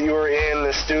know that you were in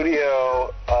the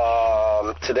studio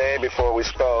today before we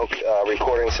spoke,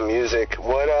 recording some music.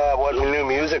 What new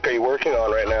music are you working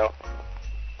on right now?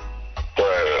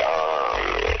 Well,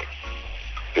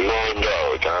 no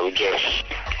doubt, I've just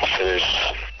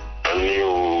finished a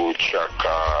new track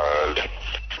called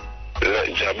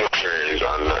Let Jah Be Praised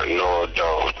on No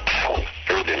Doubt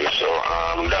Rhythm. So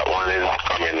that one is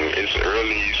coming, it's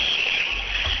released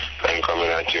and coming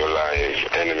at you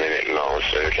live any minute now.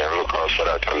 So you can look out for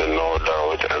that on the No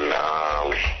Doubt. And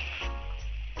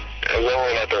there's a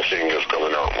whole lot of singles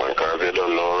coming out, man, because they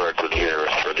don't know record here,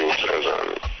 producers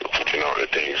and putting out the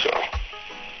things. So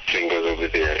singles will be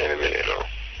there any minute now.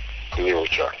 New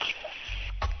tracks.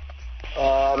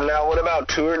 Now, what about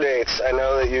tour dates? I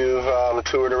know that you've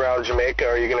toured around Jamaica.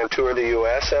 Are you going to tour the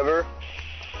U.S. ever?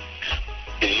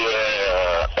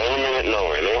 Yeah, any minute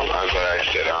now, you know. As I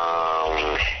said,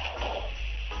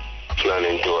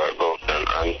 planning to go to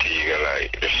Antigua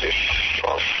like the 5th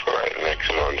of next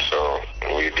month. So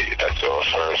that's our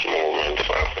first movement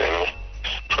for, you know,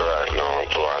 for right now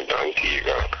towards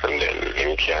Antigua. And then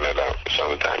in Canada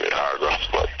sometime in August,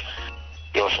 but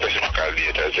no specific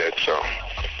date as yet, so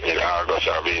in August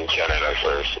I'll be in Canada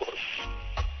first.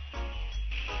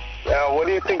 Now, what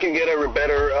do you think you get a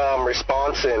better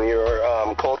response in, your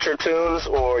culture tunes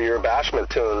or your bashment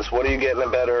tunes? What are you getting a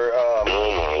better...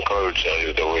 No, man, culture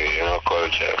is the way, you know,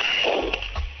 culture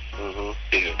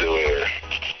is the way.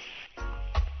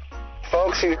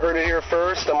 Folks, you heard it here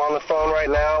first. I'm on the phone right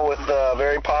now with a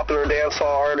very popular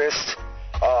dancehall artist,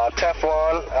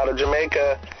 Teflon, out of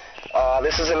Jamaica.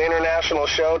 This is an international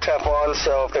show, Teflon,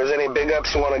 so if there's any big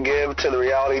ups you want to give to the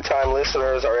Reality Time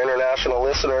listeners, our international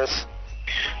listeners.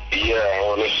 Yeah, I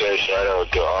want to say shout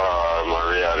out to all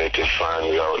my Reality Reality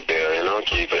fans out there, you know,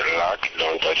 keep it locked,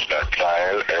 don't touch that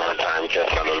dial. Every time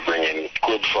Teflon will bring in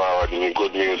good forward,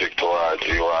 good music towards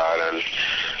you all, and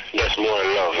just more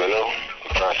love, you know,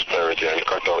 prosperity, and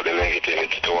cut out the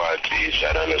negativity towards each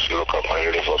other, and just look up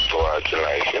and live up towards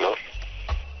life, you know.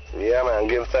 Yeah, man,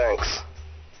 give thanks.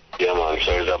 Yeah, man,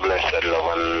 so it's a blessed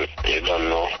love, and you don't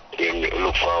know, you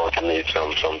look forward to meet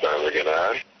sometime again,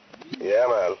 alright? Yeah,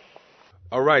 man.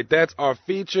 All right, that's our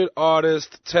featured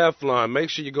artist, Teflon. Make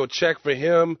sure you go check for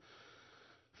him.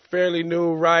 Fairly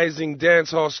new rising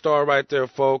dancehall star right there,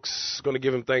 folks. Going to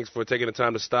give him thanks for taking the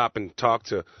time to stop and talk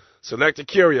to Selector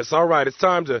Kurious. All right, it's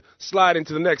time to slide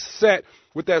into the next set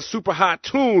with that super hot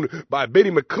tune by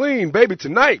Biddy McLean. Baby,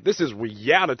 tonight, this is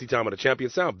Reality Time on the Champion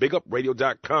Sound.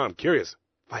 BigUpRadio.com. Kurious,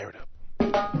 fire it up.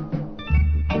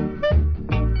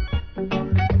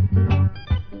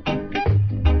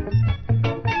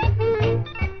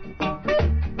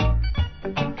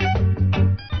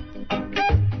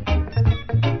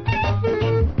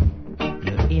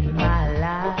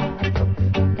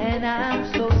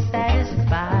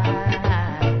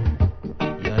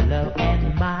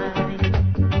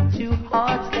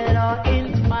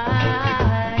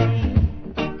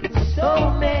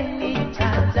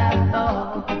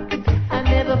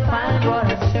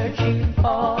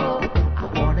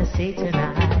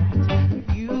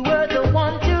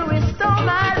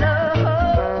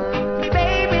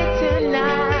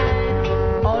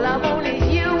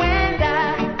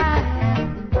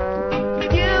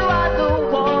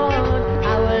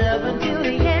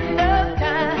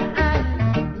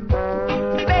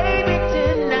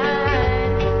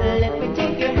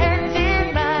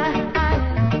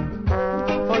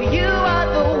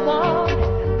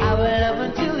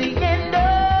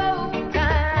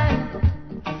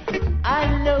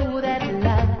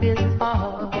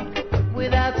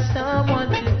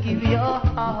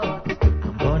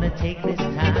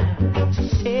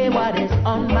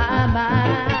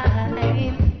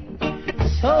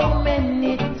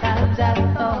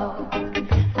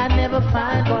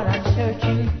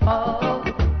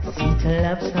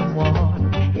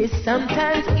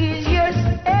 Sometimes easier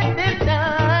said than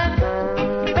done.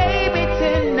 Baby,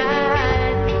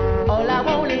 tonight, all I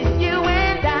want is you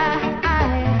and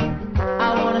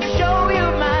I want to show you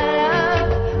my love.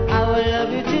 I will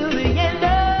love you till the end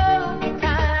of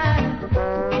time.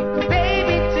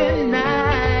 Baby,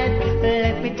 tonight,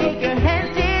 let me take your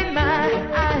hands in mine.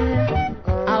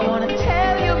 I want to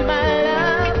tell you my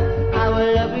love. I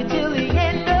will love you till the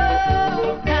end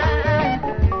of time.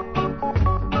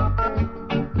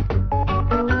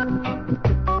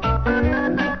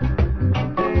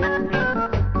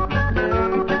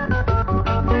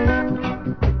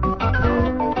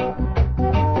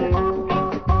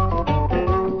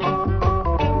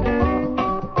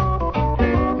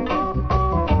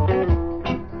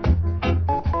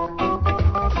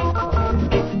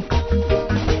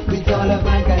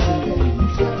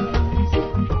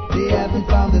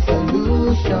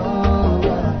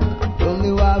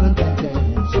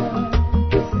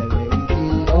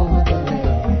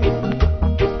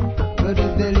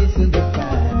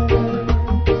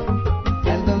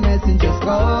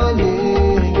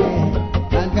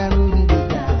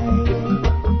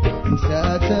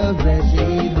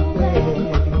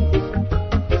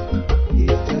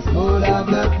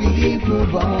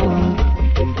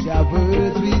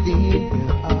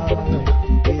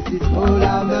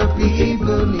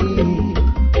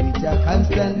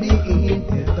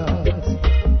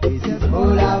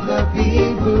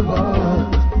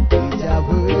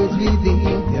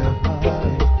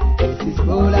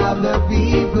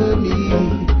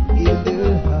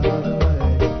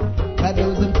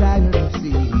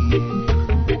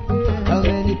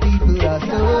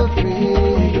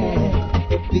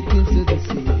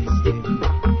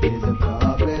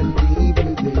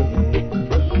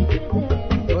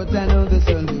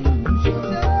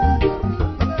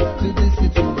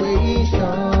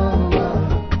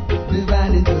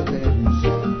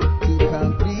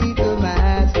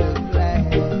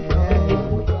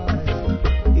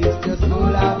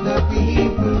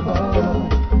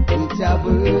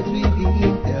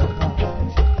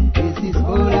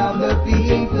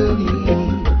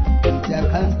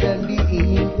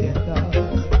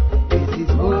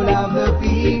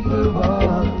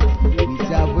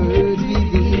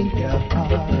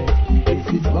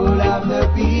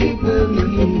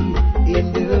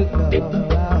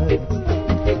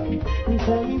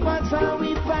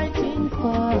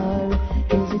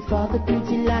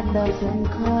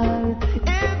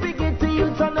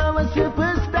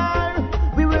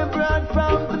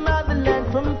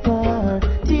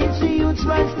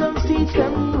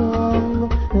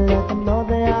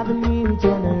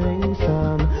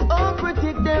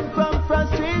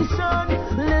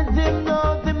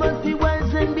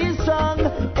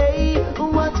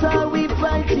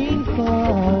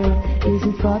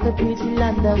 pretty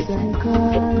land of sun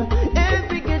call.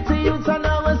 Every ghetto youth and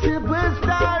our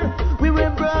superstar. We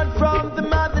were brought from the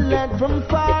motherland from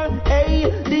far. Hey,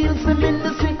 the youth them in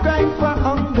the street crying for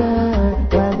hunger.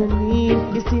 While the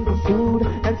need is simple food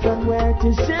and somewhere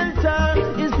to shelter.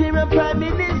 Is there a prime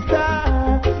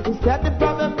minister? Instead the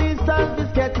problem is solved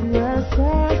is getting worse.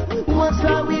 What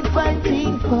are we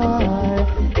fighting for?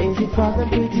 Is it for the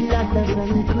pretty land of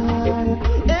sun call?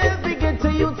 Every ghetto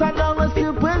youth and our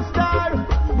superstar.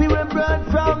 We were brought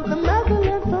from the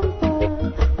motherland from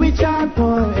far. Which are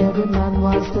poor, every man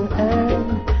wants to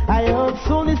earn. I hope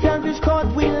soon the selfish court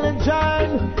will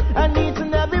adjourn. And each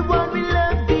and every one will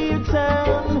love the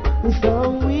turn. So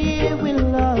we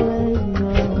will always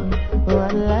know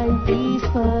what life is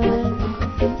for.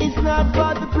 It's not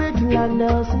for the pretty land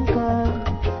of some kind.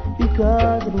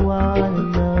 Because I wanna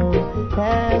know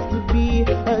has to be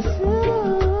a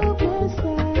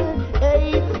superstar.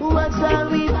 Hey, what are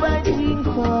we fighting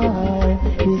for?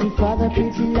 Is it for the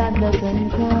pretty land of some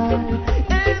kind?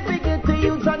 Every ghetto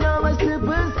youth and our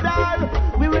superstar.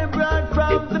 We were brought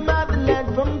from the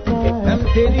motherland from far. I'm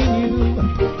telling you,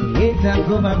 it's a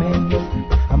government.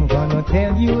 I'm gonna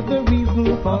tell you the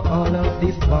reason for all of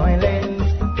this violence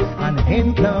and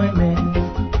employment.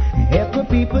 Help the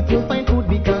people to find food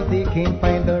because they can't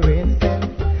find the rent cent.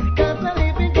 Cause the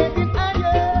living getting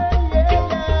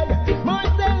higher, more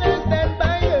sellers than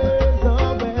buyers.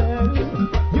 Oh well,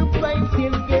 you price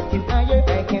still getting higher.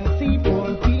 I can see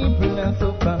poor people are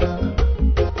so far.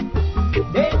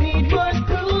 They need more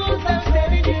schools, I'm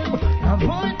telling you, and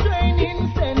more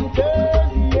training centers,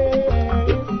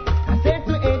 yes. I said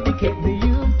to educate the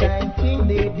youth, I think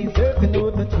they deserve to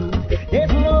know the truth.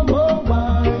 There's no more war.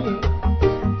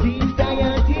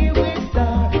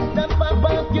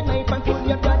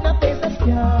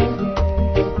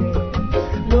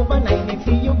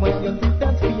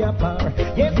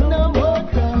 Yes, no more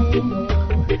crime, no.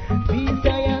 These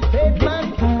giants save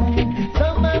mankind.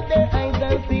 Some of their eyes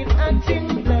are still acting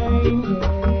blind,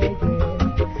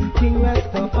 King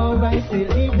Rastafari still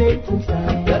leave them to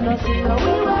shine. You know, see how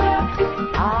we work.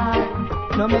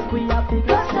 No make we have to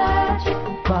go search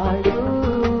for you.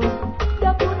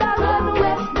 You could have run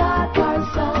west, north or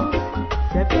south.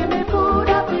 Say, give me food,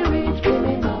 I be rich, give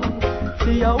me now.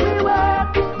 See how we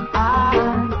work.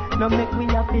 No make we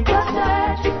have to go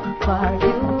search for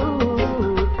you.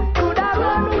 Could I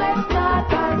run west,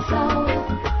 north or south?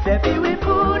 Say fi we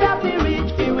food, I fi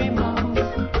rich, fi we mouth.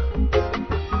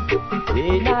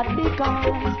 Say not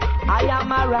because I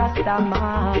am a Rasta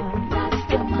man.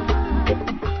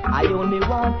 I only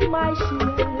want my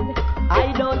share.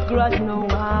 I don't grudge no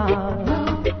one.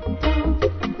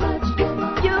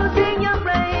 Using your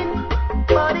brain,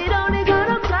 but it only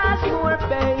gonna cause more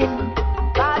pain.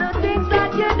 By the things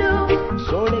that you do,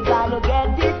 surely gotta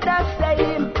get it the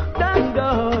same. Don't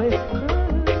go.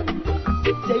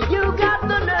 Say you got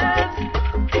the nerve.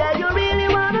 Yeah, you really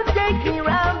wanna take me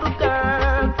round the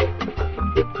curve.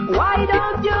 Why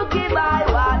don't you give I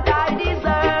what I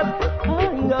deserve?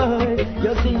 Good.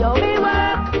 You see how we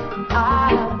work.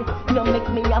 You make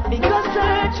me a bigger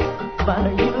search for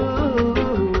you.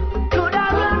 Could I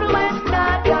run west,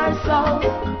 north or south?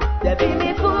 There be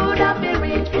me food, I be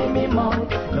rich, be me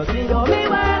mouth. You see how we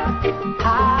work.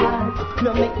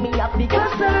 You make me a bigger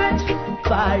search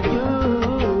for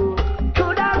you.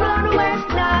 Could I run west,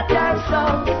 north or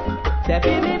south? There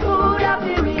be me food, I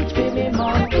be rich, be me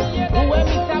mouth. When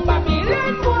Mr.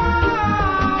 Babylon boy,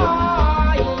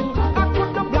 I put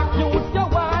the black youth you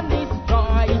want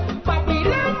destroy.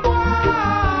 Babylon boy,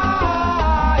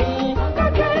 the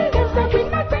girl is the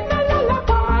winner sing a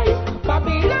lullaby.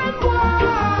 Babylon boy,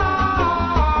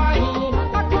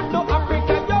 I put the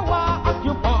Africa you want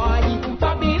occupy.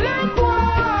 Babylon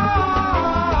boy,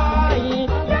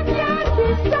 you can't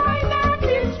destroy, not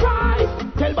destroy.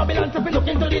 Tell Babylon to be look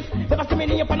into this. Never see me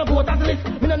name up on the voters list.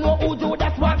 Me no know who do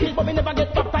that's what is, but me never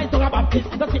get baptized on a Baptist.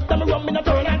 The system run me no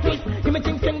turn and twist. Give me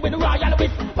things sing with the royal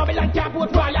wist. Babylon can't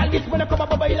vote royal list. When I come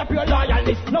up a pure loyal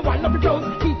list. No one no be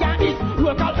proud, he can't eat.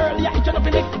 Roll call earlier, each and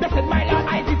every next. Blessed my Lord,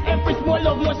 Isis, Empress, more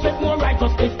love, more strength, more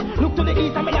righteousness. Look to the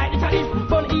east and me like the Chinese.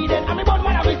 Burn Eden and me burn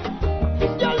Manavis.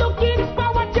 You're looking for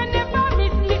what you never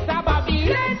miss, Mr.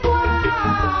 Babylon boy.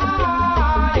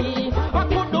 I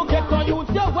could do get to use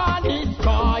your one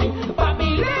destroy.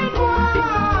 Babylon boy.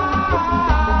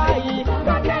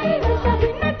 God name is a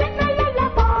winner, take a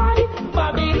lullaby.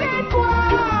 Babylon boy.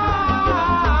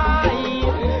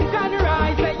 Can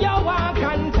rise and you walk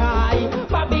and tie.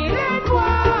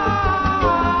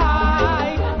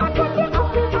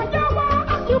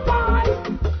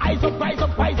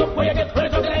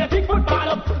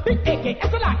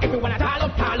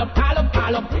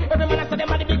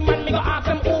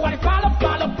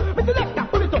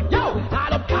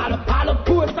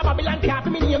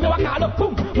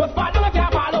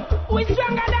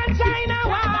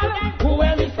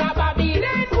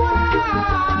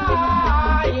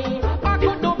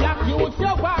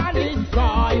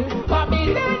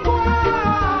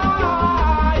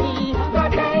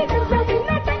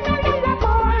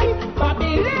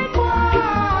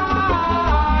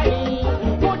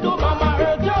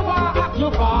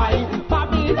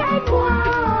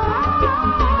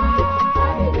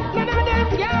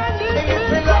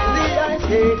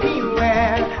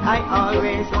 I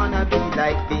always wanna be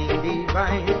like being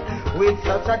divine. With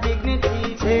such a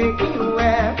dignity, take me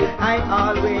where I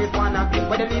always wanna be.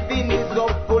 Where the living is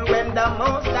hopeful when the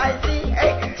most I see.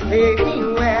 Hey, take me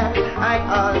where I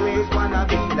always wanna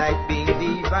be like being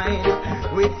divine.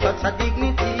 With such a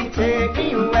dignity, take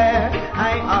me where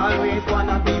I always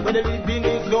wanna be. Where the living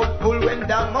is hopeful when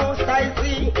the most I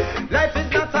see. Life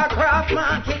is not a craft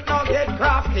market, no get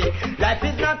crafty. Life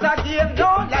is not a game,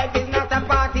 no, life is not a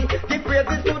party. Give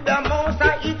praises to the most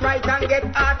I eat right and get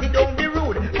arty. Don't be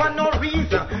rude for no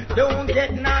reason. Don't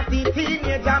get naughty,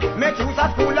 teenager. Make use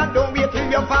of school and don't wait till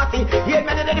you're 40. Hate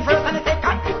man the first and the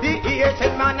second. The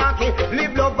Asian monarchy.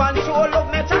 Live love and show love.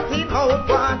 Me chatty mouth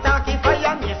one talky.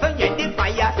 Fire me so yet the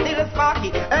fire still sparky.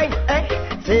 Hey, hey,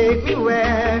 take me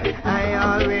where I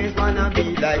always wanna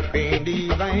be like being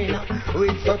divine.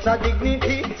 With such a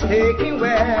dignity, take me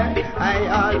where I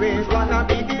always wanna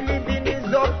be. The living is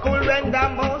so cool when the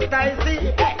most I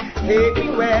see. Hey, take me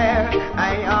where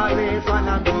I always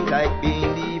wanna be like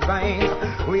being divine.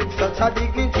 With such a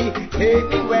dignity, take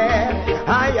me where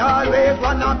I always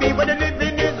wanna be. But the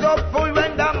living is so full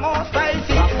when the most I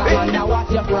see. I wonder what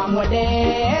you're from with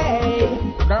day.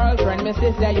 Girlfriend, my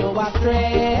sister, you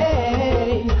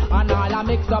astray. And all I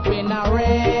mixed up in a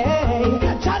ray.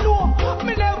 Chalo,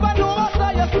 me never know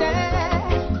how you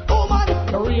stay. Oh man,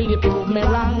 you really proved me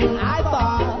wrong. I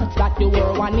thought that you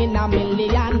were one in a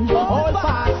million. Hold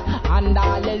fast, and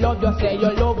all the love you say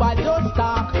you love, I just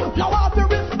talk. Now I have to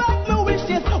respect my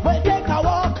wishes. We'll take a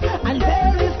walk, and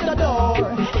there is the door.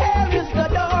 Here is the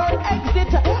door.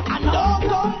 Exit, and don't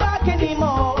come back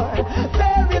anymore.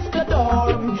 There is the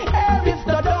door. Here is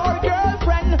the door,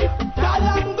 girlfriend.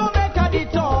 Galang go make a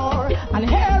detour, and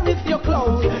here is your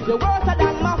clothes. You're worse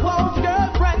than my clothes,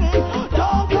 girlfriend.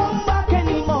 Don't come back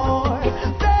anymore.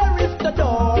 There is the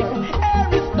door. Here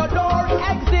is the door.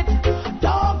 Exit.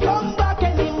 Don't come back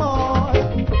anymore.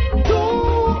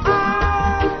 Too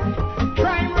high.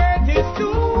 Crime rate is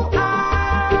too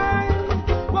high.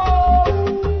 Whoa.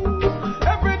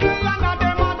 Every day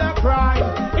another mother cry.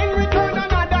 In return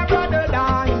another brother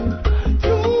die.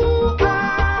 Too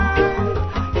high.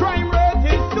 Crime rate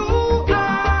is too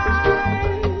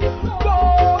high.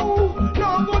 Whoa. No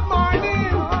good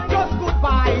morning. Just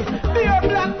goodbye. Beer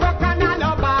black rock and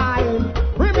alibi.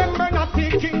 Remember not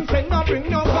teaching, say no bring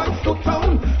no guns to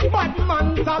town. Bad man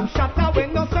top shatter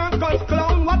when no circus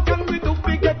clown. What can we do?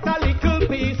 We get a little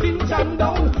peace in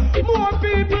down. More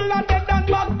people are dead than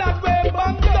Baghdad way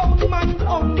bomb down. Man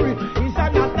hungry is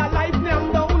another life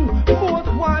named down. Most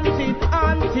wanted,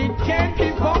 hunted, can't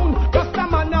be found. Just a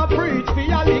man a preach for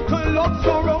a little love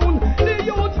surround. The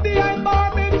youth behind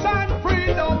barbage and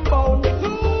freedom bound.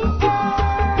 Too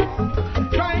high,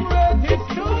 crime rate is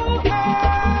too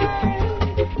high.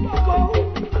 Whoa.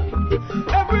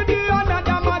 Every day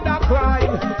another mother cry.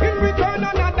 In return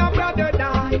another brother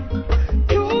die.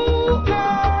 Too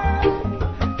high,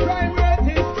 crime rate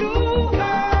is too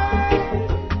high.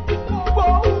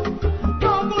 Whoa.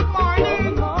 No good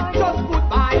morning, just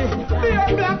goodbye. Beer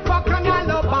black fuck and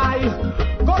alibi.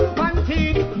 Gun panty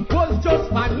was just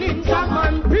a ninja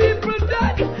man. People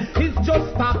dead, it's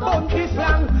just a bounty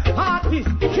slang. Artist,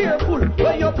 careful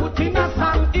when you put in a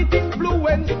song. It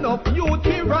influence no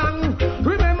beauty wrong.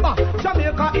 Remember,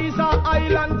 Jamaica is an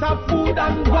island of food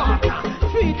and water.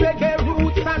 Sweet reggae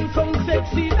roots and some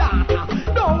sexy data.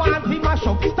 Don't want to mash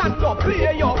up, stand up,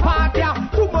 play your part. Yeah.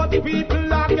 Too much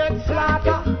people are get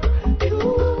slaughtered.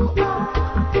 Too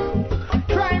high,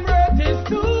 crime rate is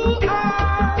too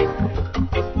high.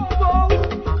 Whoa.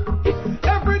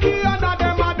 Every day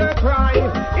another mother cry.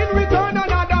 In return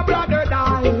another brother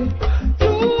die.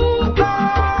 Too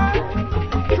high,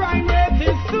 crime rate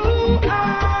is too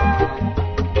high.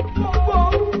 Whoa.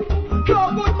 No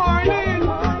good morning,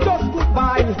 just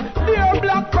goodbye. Dear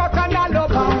black rock and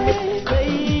alibi.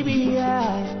 Baby, I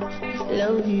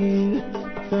love you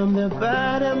from the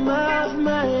bottom of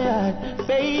my heart.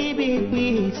 Baby,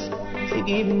 please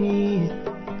forgive me.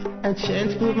 I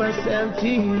chance to put myself to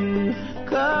you.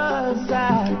 Cause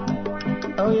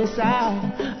oh yes,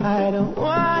 I don't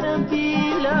wanna be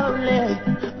lonely.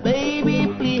 Baby,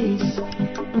 please,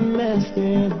 I'm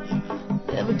asking.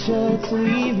 Never try to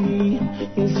leave me.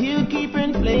 Cause you keep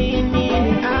on playing me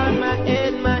out my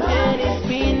head is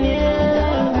spinning.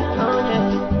 Oh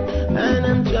yeah. And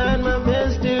I'm trying my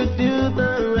best to do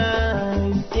the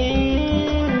right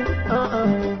thing.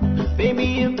 Baby,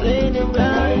 you played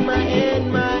around my head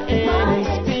is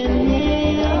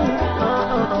spinning.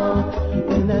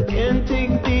 And I can't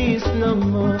take this no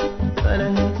more. But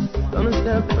I'm gonna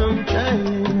stop from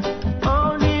trying.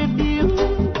 Only if you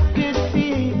could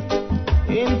see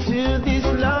into this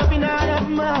loving out of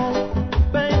mine.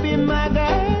 Baby, my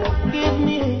girl,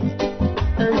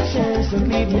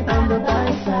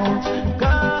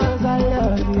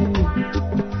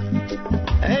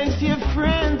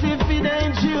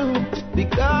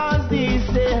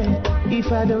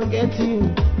 if I don't get to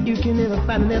you, you can never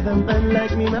find another man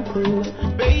like me, my fool.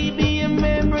 Baby, your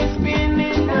memory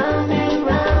spinning round and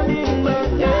round in my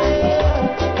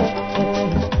head.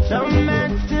 Some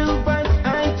man still what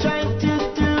I tried to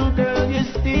do, girl, you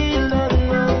still on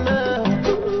my love.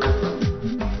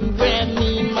 Grab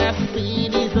me my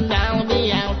CDs and I'll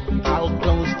be out. I'll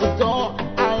close the door.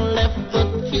 I left the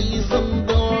keys on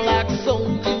the lock, so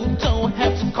you don't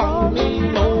have to call me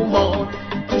no more.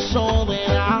 I'm sure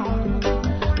that I'm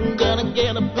gonna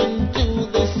get up and do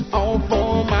this all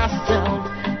for myself.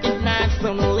 It might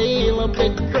sound a little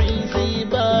bit crazy,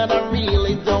 but I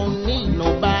really don't need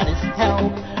nobody's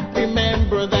help.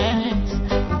 Remember that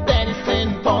Daddy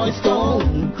said boys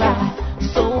don't cry.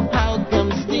 So how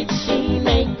comes did she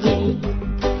make me?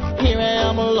 Here I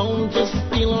am alone, just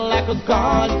feeling like a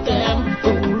goddamn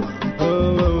fool.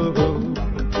 Oh.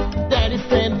 Daddy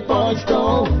said boys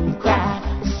don't cry.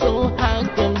 So how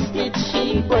comes did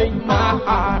she break my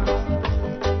heart?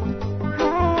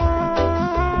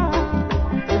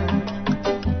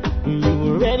 You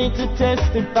were ready to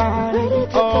testify,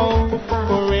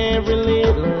 for every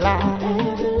little lie,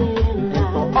 and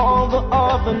for all the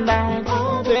other nights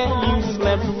that you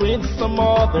slept with some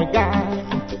other guy.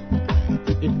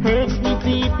 It hurts me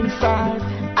deep inside.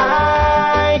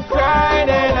 I cried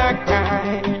and I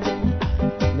cried.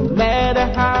 No matter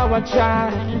how I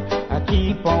try, I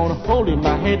keep on holding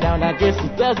my head down. I guess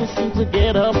it doesn't seem to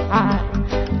get up high.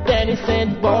 Daddy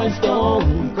said boys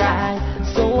don't cry.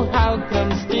 So how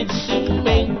comes did she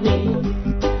make me?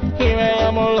 Here I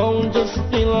am alone, just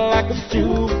feeling like a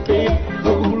stupid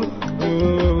fool.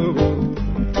 Ooh.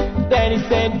 Daddy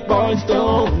said boys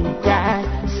don't cry.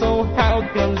 So how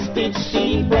comes did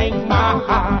she break my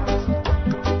heart?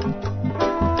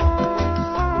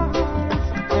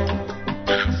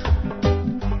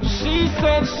 She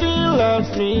said she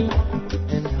loves me,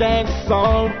 and that's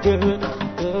all good.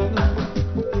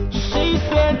 She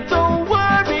said don't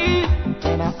worry,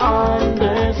 and I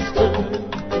understood.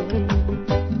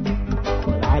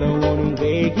 But I don't want to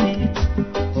wait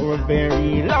for a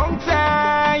very long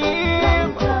time.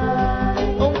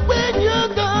 Oh, when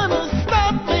you're gonna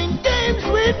stop playing games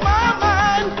with my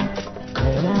mind?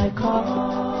 When I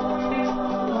call,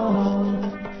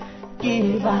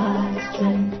 give I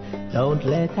strength, don't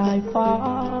let I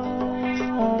fall.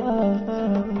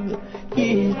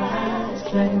 Give I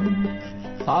strength.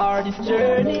 For this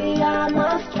journey I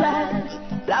must try.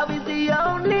 Love is the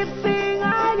only thing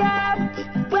I have.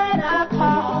 When I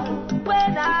call,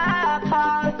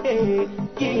 hey,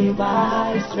 give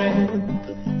I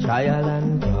strength. Trial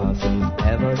and crosses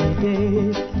every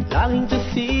day, longing to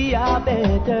see a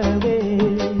better way.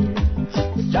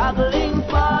 Struggling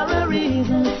for a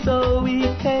reason so we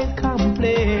can't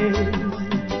complain.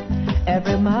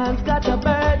 Every man's got a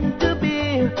burden to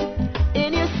bear.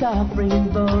 In your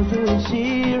suffering, those who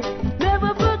cheer.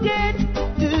 Never forget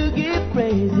to give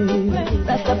praises.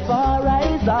 That's the far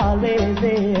is always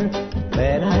there.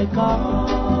 When I call,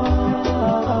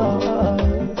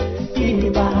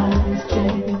 give I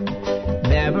strength.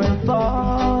 Never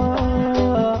fall,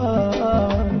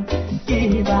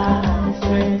 give I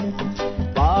strength.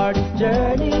 For this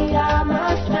journey I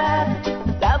must try.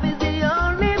 Love is the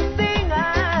only thing I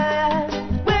have.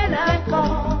 When I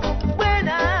call,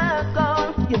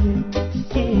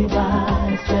 give I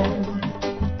strength.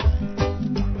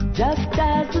 Just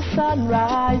as the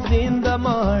sunrise in the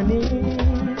morning,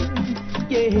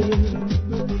 yeah,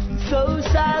 so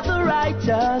shall the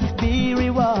righteous be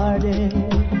rewarded.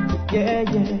 Yeah,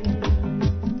 yeah.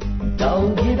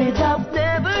 Don't give it up,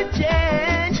 never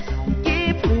change.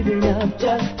 Keep living up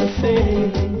just the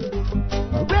same.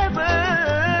 Forever,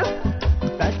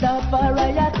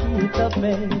 Rastafari, I keep the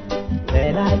faith.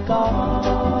 When I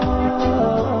call,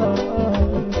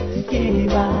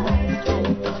 give I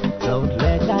strength. Don't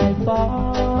let I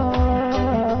fall.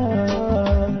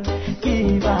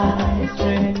 Give I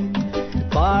strength.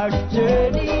 For the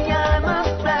journey I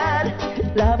must ride.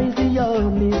 Love is the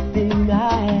only thing I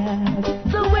have.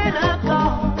 So when I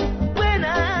call,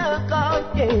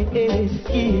 yeah,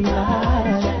 give I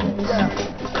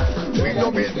strength. We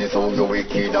no business how you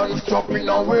wicked and stop in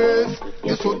our ways.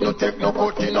 You should not take no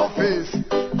cut in our face.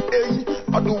 Hey,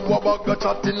 I do a bag of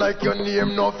chatting like your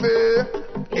name no fair.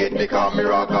 Hate me call me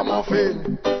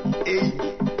ragamuffin. Hey,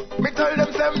 me tell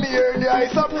them send me early I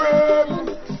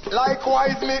supreme.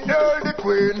 Likewise me earl the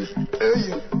queen.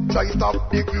 Hey, try stop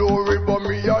the glory but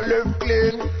me a live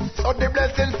clean. So the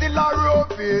blessings still are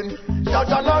roping.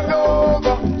 Jaja no love,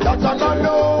 Jaja no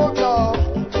love, yeah.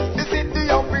 This is the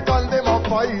Africans them a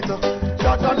fight.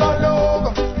 Jaja no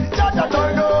love, Jaja no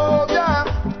love, yeah.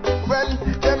 When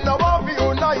them no want to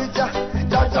unite, yeah.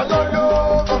 Jaja no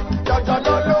love, Jaja no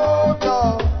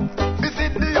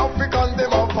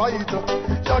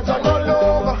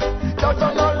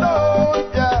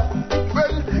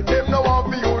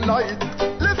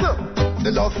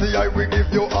I will give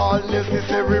you all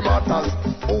necessary matters.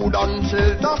 Food and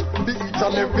shelter, the each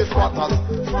and every squatters.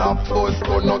 Stop bus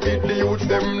gonna give the youths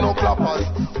them no clappers.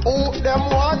 Oh, them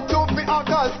want to be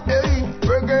hackers, hey.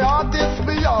 Reggae artists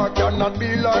we are cannot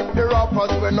be like the rappers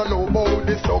when I know about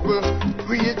the struggle.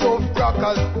 Reach of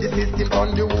crackers, the system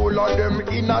on the whole of them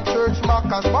in a church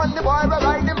mackers. Man the boy will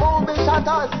ride the movie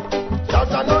shatters.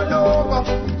 Shatter no love,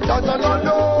 shatter no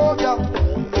love, yeah.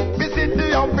 Visit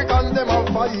the Africans them a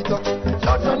fight.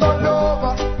 Shatter no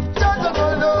love, shatter no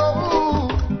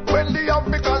love. When the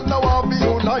Africans now want be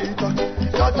unite.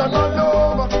 Shatter no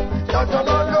love, shatter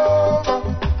no love.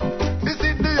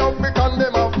 Visit the Africans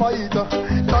them a fight.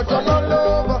 Shatter no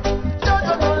love,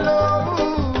 shatter no love.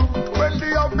 When the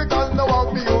Africans now want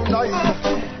be unite.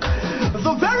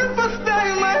 The very first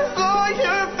time I saw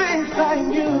your face, I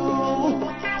knew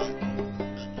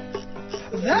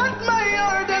that my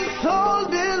heart and soul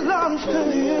belongs to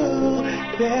you,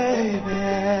 baby.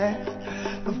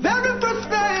 The very first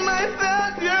time I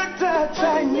felt your touch,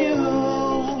 I knew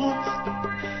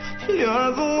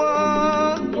you're the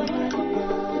one,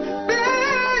 baby.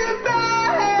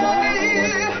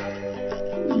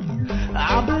 I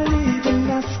believe in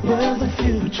us, we're the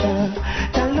future.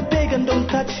 Tell the pagan don't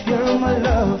touch, you're my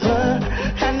lover.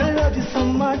 And I love you so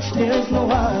much, there's no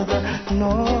other,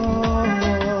 no.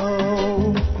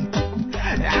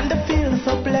 And I feel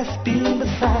so blessed being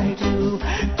beside you.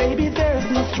 Baby, there's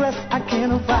no stress, I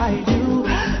can't avoid you.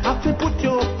 I feel put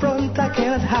you up front, I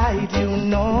can't hide you,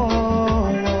 no.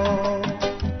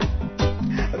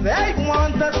 They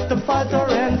want us to falter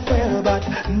and fail, but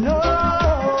no.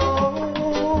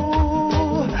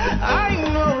 I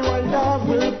know our love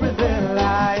will prevail,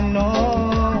 I know.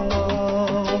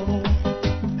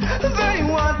 They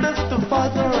want us to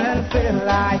falter and fail,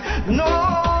 I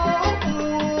know.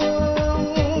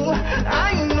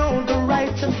 I know the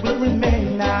righteous will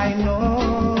remain, I know.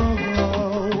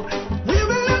 We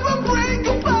will never break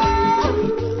apart.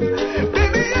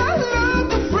 Baby, I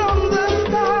love you from the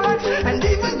start. And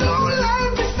even though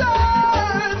life is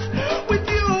hard, with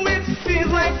you it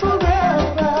feels like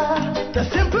forever. The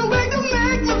simple way to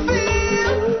make me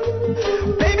feel,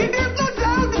 baby, there's no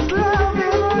doubt this love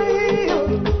is real.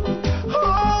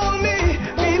 Hold me,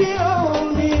 baby, hold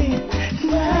me,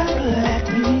 never let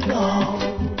me go.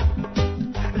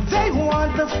 They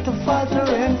want us to falter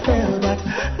and fail, but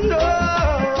no.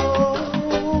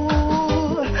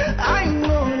 I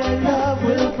know that love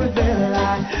will prevail, I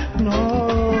know.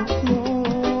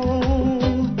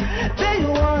 They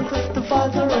want us to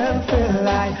falter and fail, I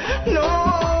know.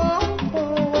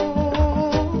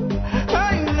 I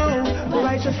know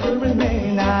righteous will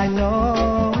remain, I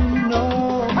know.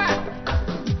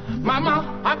 Mama,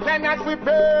 I cannot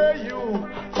repay you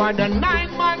for the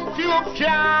 9 months you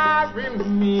carried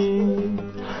me.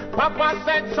 Papa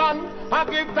said, son, I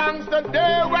give thanks the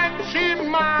day when she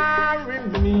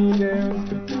married me.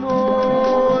 There's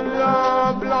no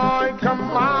love like a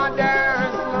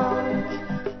mother's love.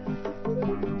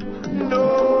 No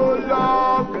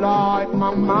love like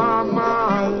my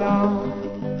mama's love.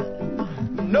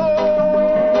 No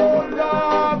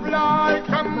love like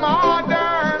a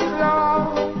mother's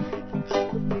love.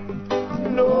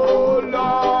 No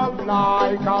love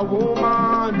like a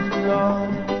woman's love.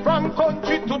 From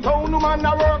country to town, woman a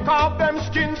work off them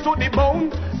skins to the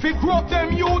bone. Fi grow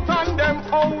them youth and them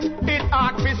own. It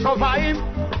hard to survive,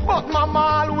 but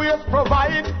mama always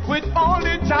provide. With all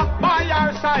the job by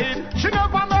her side, she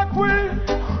never make way.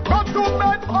 Go to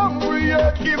bed hungry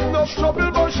yet, give no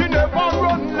trouble, but she never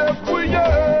run left way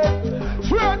yet.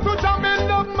 Swear to Jamil,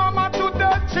 love mama to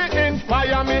death. She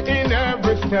inspire me in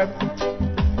every step.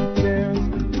 There's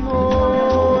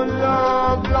no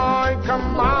love like a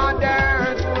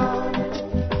mother's love.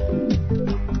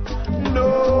 No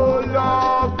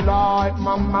love like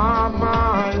my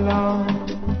mama love.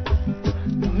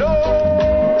 No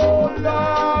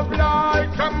love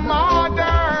like a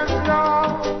mother's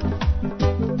love.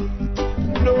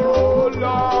 No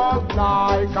love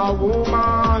like a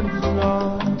woman's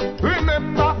love.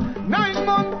 Remember, 9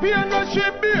 months pain when she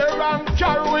bear and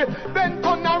carry. Then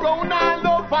turn around and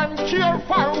love and care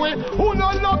for we. Who no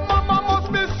love mama must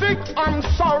be sick, I'm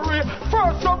sorry.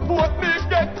 First support me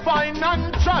get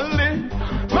financially.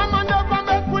 Mama never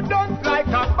make we dance like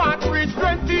a battery.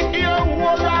 20 year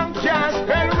old and can't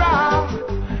spell rap.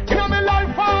 In my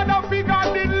life father figure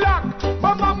the lack,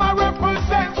 but mama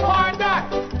represents for that.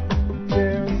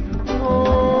 There's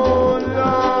no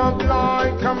love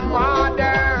like a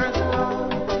mother's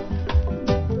love.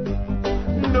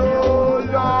 No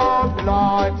love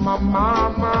like my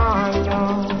mama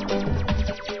love.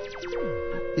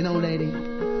 You know, lady,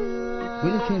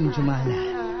 when you came into my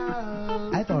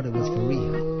life, I thought it was for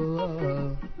real.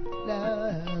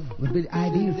 stupid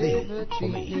ideal thing for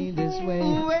me. This way.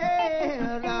 Well,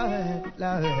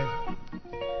 Lord,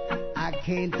 I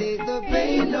can't take the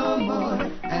pain no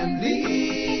more. I'm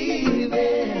leaving.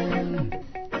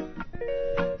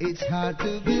 It's hard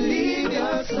to believe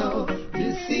you're so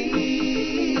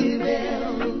deceiving.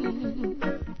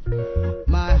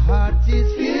 My heart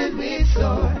is filled with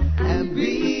sorrow. I'm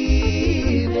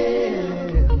grieving.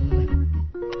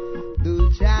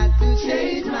 Do try to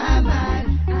change my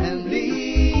mind. I'm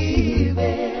leaving,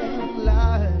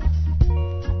 Lord.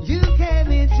 You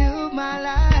came into my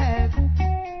life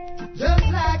just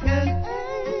like an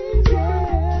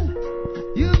angel.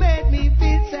 You made me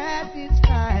feel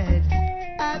satisfied.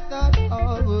 I thought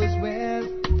all was well.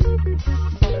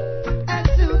 As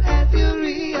soon as you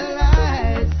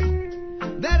realized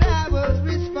that I was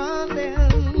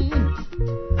responding,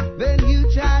 then you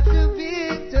tried to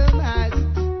victimize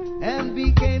and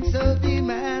became so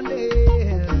demanding.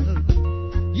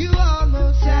 You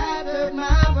almost shattered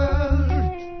my world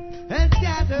and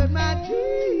scattered my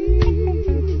dreams,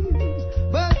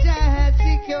 but I had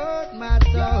secured my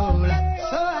soul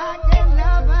so I can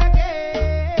love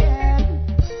again.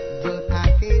 But I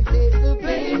can't take the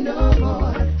pain no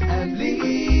more. I'm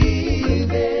leaving.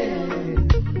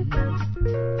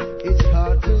 It's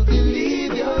hard to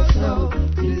believe you're so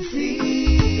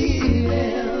deceiving,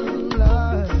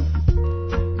 Lord.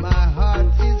 My heart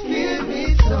is filled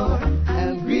with sorrow.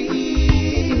 I'm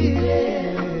grieving.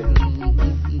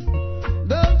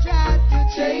 Don't try to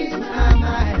change my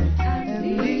mind. I'm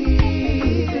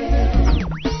leaving.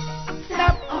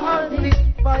 Stop all this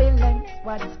violence,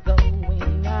 what's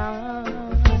going on?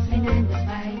 Fussing and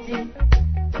fighting.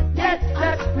 Let's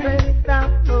just break down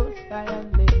those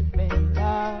and live in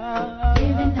love.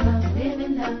 Living love,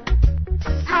 living love.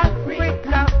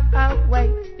 Africa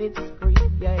awaits its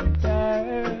creator.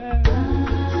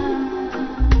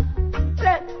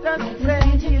 Let us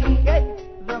educate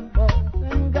the boys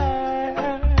and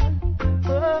girls.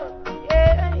 Oh,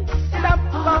 yeah. Stop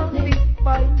all this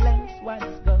violence,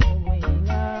 what's going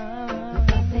on?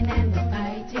 Fussing and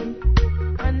fighting.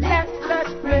 And let's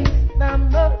just praise the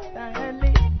most and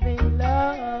live in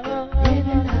love.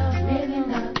 Living love, living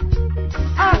love.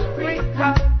 Africa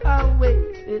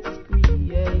awaits its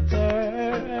creator.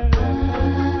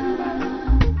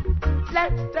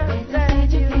 Let us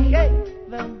educate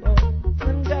the boys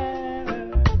and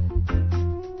girls.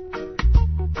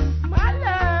 My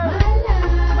love,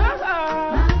 my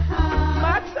heart,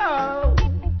 my soul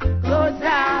goes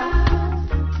out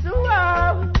to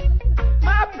all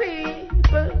my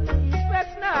people, express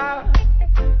now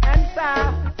and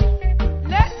south.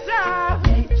 Let's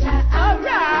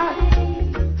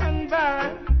arise and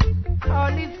burn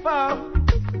all these foes.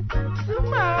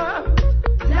 Tomorrow,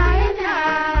 Zion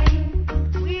high,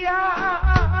 we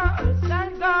are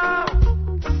stand gone.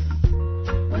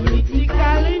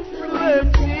 Political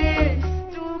influences,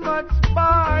 too much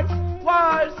bars,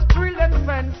 walls, brilliant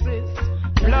fences,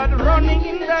 blood running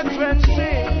in the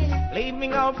trenches,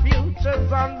 leaving our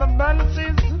futures on the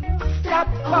benches. Stop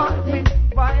all this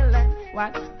violence,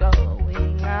 what's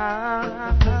going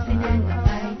on? Fussing and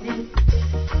fighting.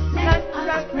 Let's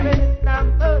just raise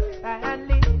numbers and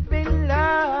live in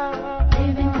love.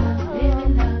 Living love,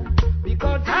 living love.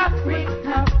 Because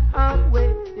Africa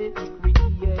awaits its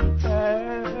creator.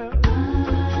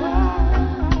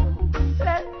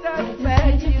 Let us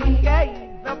educate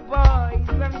the boys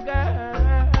and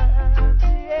girls.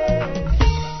 Yeah.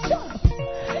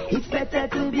 It's better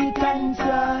to be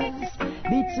conscious,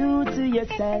 be true to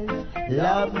yourself.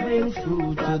 Love brings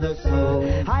fruit to the soul.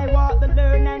 I walk the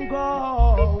learn and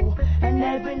grow, and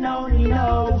never only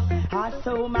know I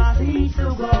sow my seeds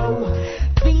to grow.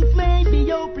 Things may be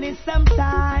hopeless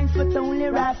sometimes, but only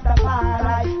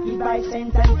Rastafari if I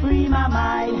sense and free my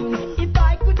mind. If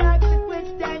I could ask a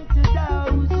question to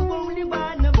those who only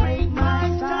wanna break my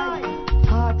stride,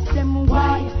 ask them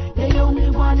why they only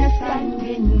wanna stand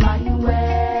in my way.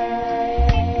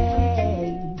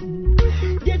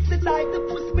 Just the type to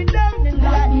push me down and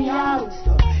let me out,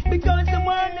 because they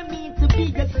wanted me to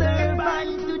be a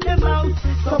servant to the most.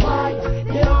 So why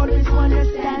they always wanna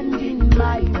stand in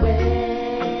my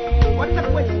way? What's the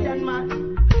question, man?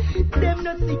 Them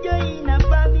not see you in a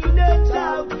family, no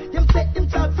doubt. Them set them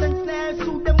traps and snares,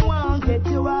 so them won't get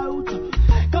you out.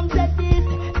 Come set this,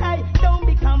 hey, don't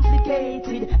be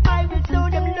complicated. I will show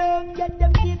them love, get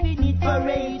them giving it for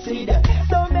rated.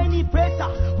 So many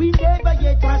pressure, we never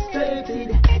get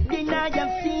frustrated. Then I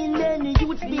have seen many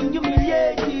youths being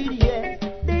humiliated, yeah.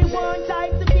 They want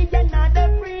life to be another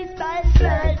freestyle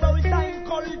slave. All time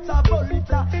culture,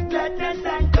 vulture, gladness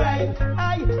and crime.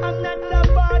 I am not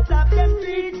a part of them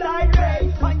freestyle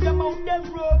race. Find them out them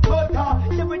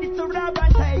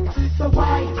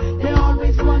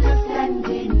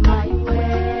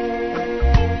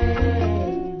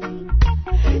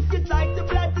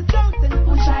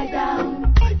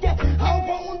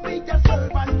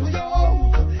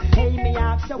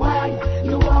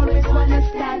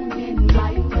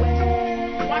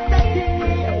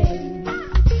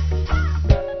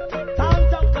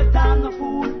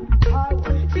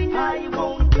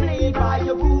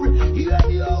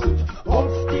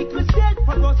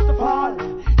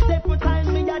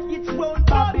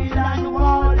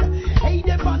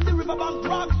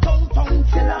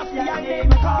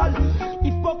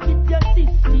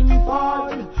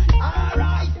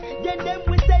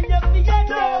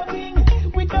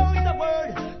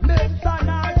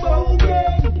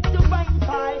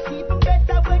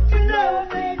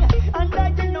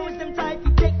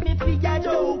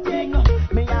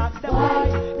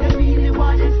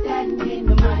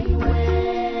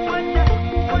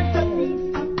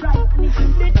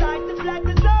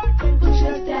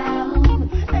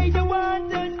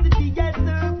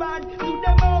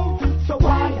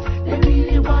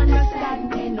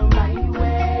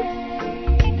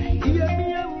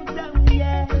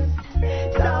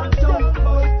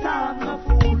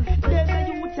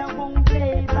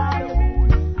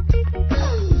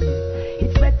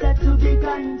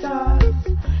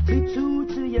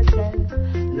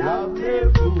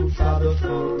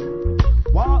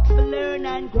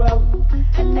and grow,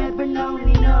 and heaven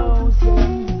only knows,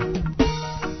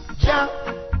 Jah,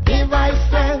 give my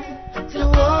strength to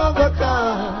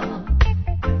overcome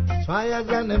trials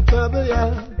and them trouble,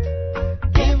 yeah.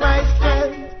 Give my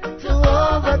strength to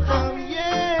overcome,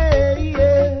 yeah,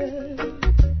 yeah.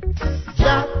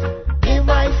 Jah, give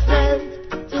my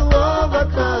strength to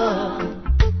overcome.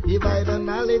 Give I the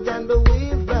knowledge and the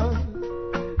wisdom.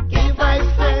 Give my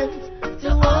strength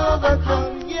to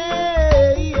overcome,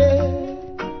 yeah, yeah.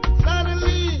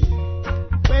 Suddenly,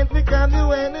 when we come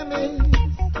new enemies,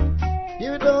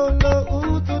 you don't know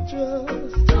who to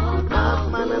trust.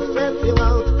 Half man will stress you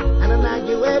out and I nag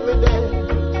you every day.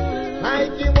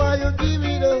 Like him while you give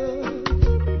it up.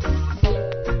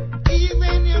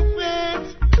 Even your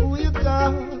friends who you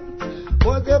thought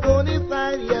was your bona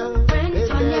fide, yeah. They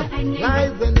say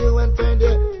lies on you and turn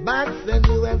their backs on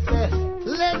you and say,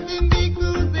 let him be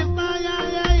crucified,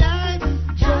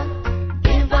 Just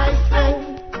give my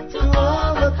strength to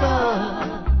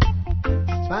overcome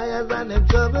trials and them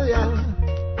trouble, yeah.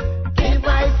 Give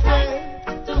my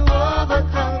strength to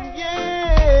overcome,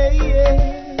 yeah, yeah.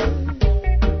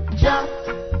 Just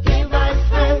give my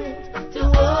strength to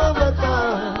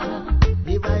overcome.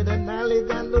 Give I the knowledge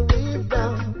and the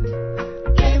wisdom.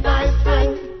 Give my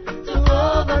strength to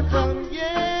overcome,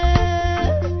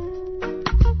 yeah.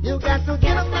 You got to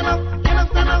get up, stand up, get up,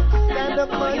 stand up. Stand up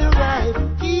for your right.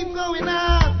 Keep going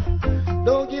on.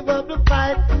 Don't give up the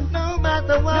fight, no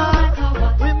matter what.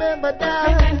 Remember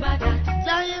that.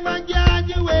 Giant again,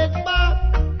 you wake back.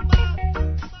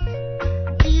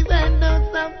 Even though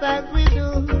sometimes we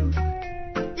do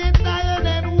get tired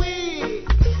and weak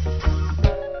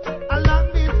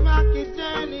along this rocky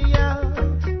journey, yeah.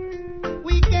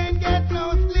 We can't get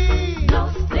no sleep. No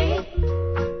sleep.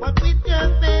 But with your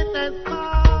faith as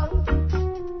small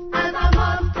as a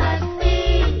mustard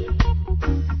seed,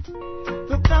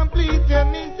 to complete your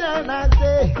mission, I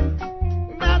say,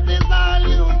 that is all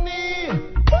you need.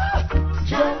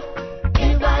 Just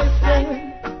give my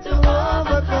strength to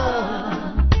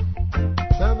overcome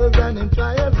troubles and in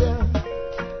trials, yeah.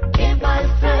 Give my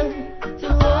strength to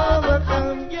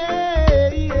overcome,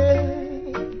 yeah, yeah.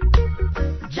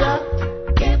 Just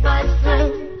give my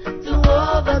strength to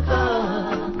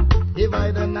overcome. Give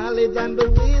I the knowledge and the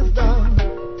wisdom.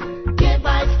 Give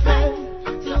my strength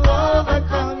to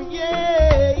overcome,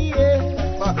 yeah,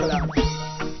 yeah. Buckle up.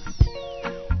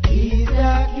 He's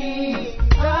the King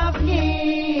of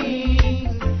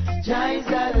Kings, Jah is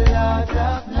the Lord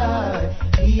of Lords.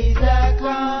 He's the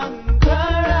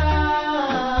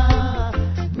conqueror,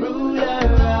 ruler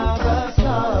of us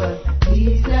all.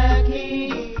 He's the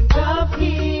King of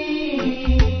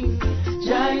Kings,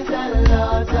 Jah is the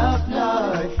Lord of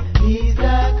Lords. He's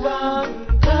the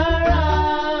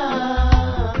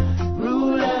conqueror,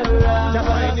 ruler of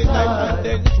us all.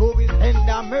 Then show his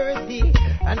tender mercy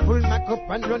and pull my cup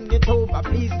and run it over.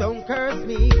 Please don't curse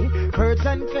me. Hurt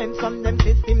and cleanse from them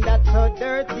system that's so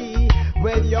dirty.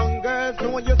 Well, young girls,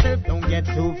 know yourself, don't get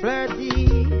too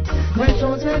flirty. When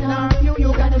children are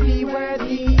you gotta be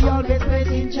worthy. Always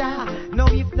praising Jah. No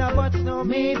if, no but, no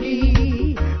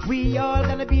maybe. We all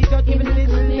gonna be judged, even a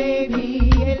little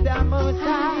baby. Elder Most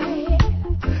High,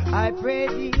 I pray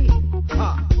thee.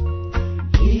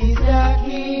 He's the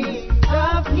King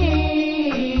of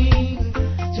Kings,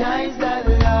 Jah is the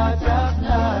Lord of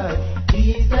Lords.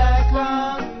 He's the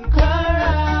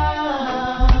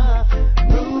conqueror,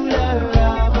 ruler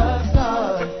of us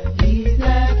all. He's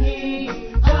the King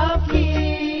of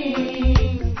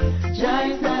Kings, Jah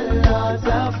is the Lord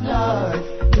of Lords.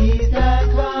 He's the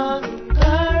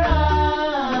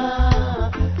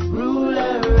conqueror,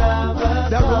 ruler of us all.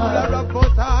 The ruler of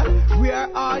us all. We are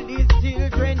all these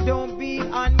children. Don't be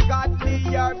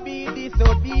ungodly or be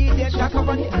disobedient. Jack up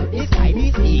on it, it's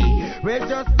IBC. Well,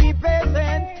 just be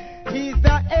patient. He's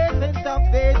the essence of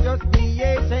faith. Just be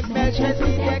patient.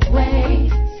 Melchizedek way.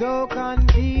 So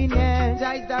convenient.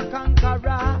 Jah is the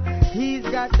conqueror. He's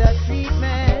got the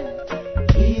treatment.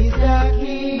 He's the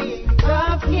King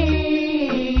of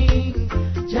Kings,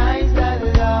 Jah is the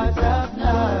Lord of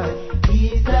Lords.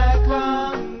 He's the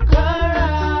conqueror,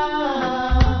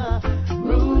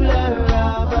 ruler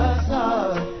of us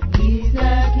all. He's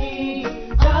the King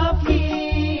of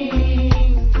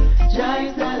Kings, Jah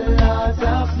is the Lord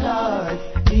of Lords.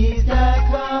 He's the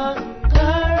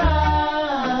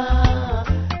conqueror,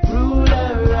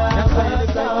 ruler of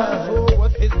us all. Show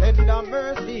us his tender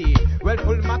mercy. Well,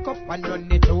 pull my cup and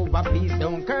run it over. Please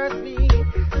don't curse me.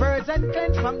 Birds and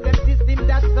cleanse from them system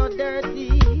that's so dirty.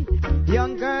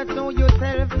 Young girls, know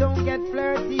yourself, don't get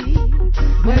flirty.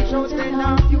 Well, children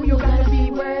of you gotta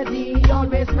be worthy.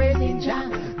 Always praising Jah.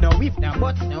 No if, no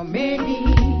but, no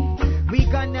maybe. We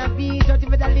gonna be judged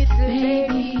with a little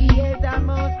baby, is the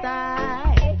most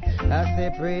high. I say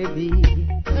pray thee.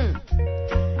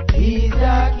 He's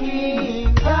the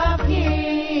King of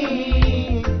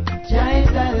kings, Jah is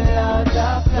the Lord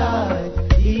of lords,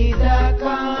 He's the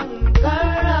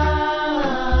conqueror.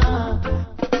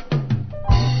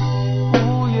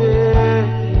 Ooh yeah,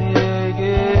 yeah,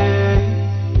 yeah.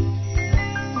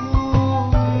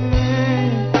 Ooh yeah.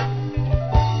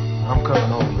 I'm coming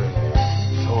home, baby.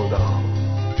 Just hold on.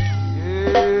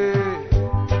 Yeah.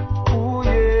 Ooh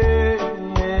yeah,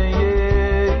 yeah,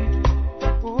 yeah.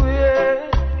 Ooh yeah.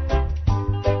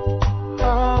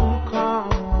 I'm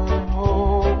coming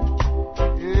home.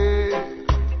 Yeah.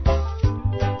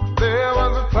 There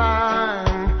was a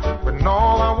time when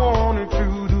all I wanted to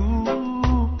do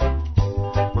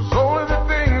was only the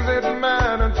things that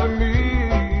mattered to me.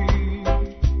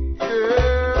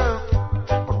 Yeah.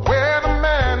 But when a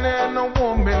man and a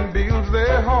woman builds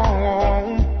their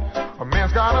home, a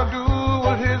man's gotta do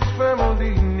what his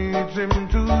family needs him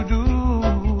to do.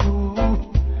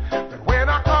 That when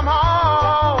I come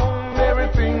home,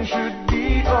 everything should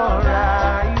be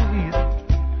alright.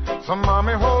 So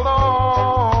mommy, hold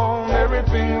on,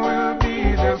 everything will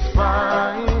be just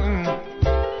fine.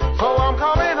 So I'm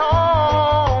coming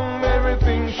home,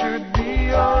 everything should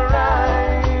be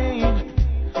alright.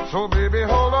 So baby,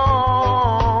 hold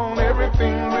on,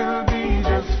 everything will be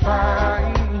just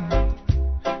fine.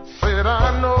 Said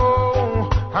I know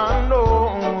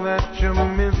that you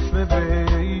miss me,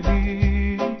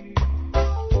 baby.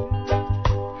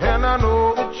 And I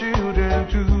know the children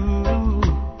too.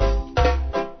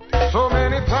 So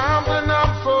many times and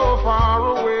I'm so far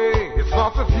away. It's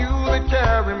thoughts of you that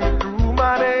carry me through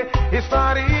my day. It's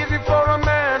not easy for a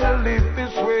man to live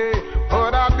this way,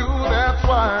 but I do, that's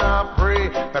why I pray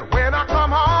that when I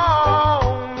come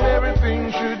home,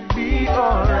 everything should be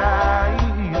alright.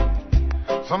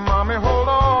 So mommy, hold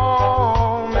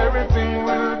on, everything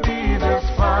will be just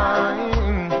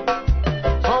fine.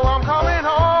 So I'm coming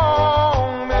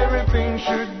home, everything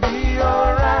should be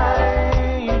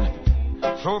alright.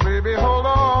 So baby, hold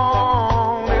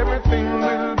on, everything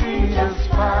will be just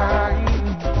fine.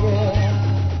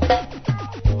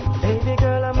 Baby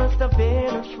girl, I must have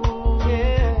been a fool.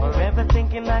 Forever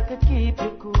thinking I could keep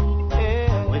you cool.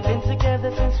 We've been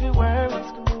together since we were in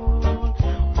school.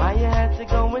 Why you had to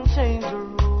go and change the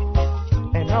rules?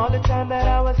 And all the time that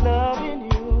I was loving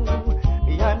you,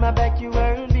 behind my back you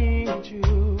weren't being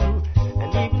true.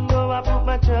 And even though I put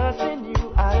my trust in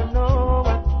you, I don't know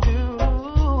what to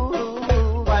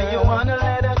do. Why you wanna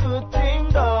let a good thing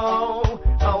go?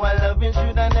 Our loving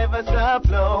should have never stop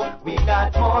flow. We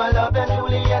got more love than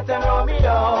Juliet and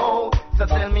Romeo. So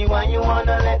tell me why you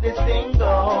wanna let this thing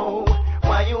go?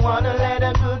 Why you wanna let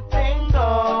a good thing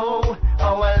go?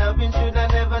 Our loving should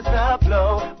have never stop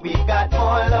flow. We got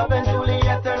more love than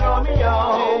Juliet and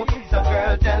Romeo. So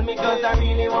girl, tell me 'cause I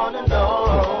really wanna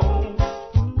know.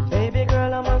 Baby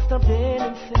girl, I must have been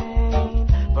insane,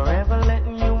 forever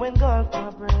letting you engulf my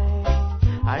brain.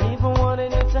 I even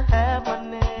wanted it to have my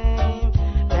name.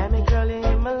 Damn it, girl, you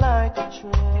hit me like a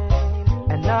train.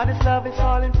 And now this love is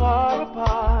falling far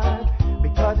apart,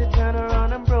 because you turned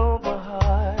around and broke my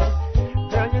heart.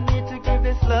 Girl, you need to give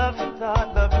this love some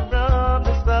thought, love it from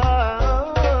the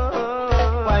start.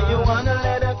 Why you wanna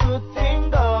let a good thing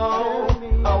go?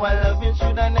 Our loving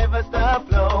should have never stop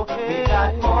flow. We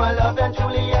got more love than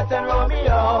Juliet and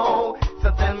Romeo.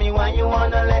 So tell me why you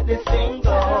wanna let this thing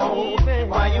go?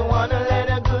 Why you wanna let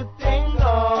a good thing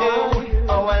go?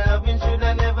 Our loving should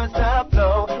have never stop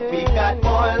flow. We got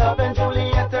more love than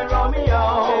Juliet and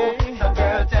Romeo. So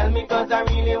girl, tell me 'cause I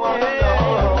really wanna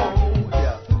know.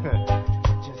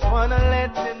 Just wanna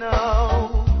let you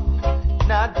know,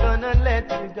 not gonna let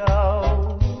you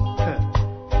go.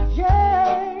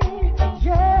 Yeah,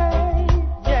 yeah,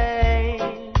 yeah.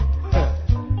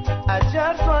 I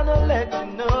just wanna let you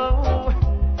know,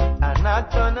 I'm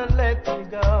not gonna let you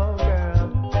go, girl.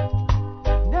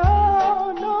 No,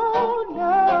 no,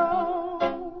 no.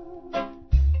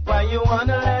 Why you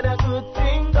wanna let a good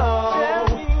thing go?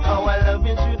 Our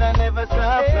loving should have never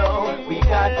stop flow. We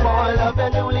got more love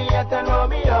than Juliet and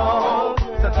Romeo.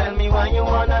 So tell me why you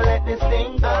wanna let this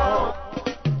thing go?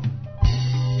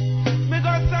 Me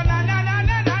go so na na na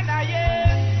na na na yeah.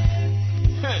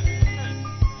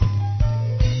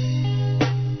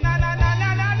 Na na na na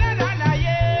na na na na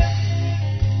yeah.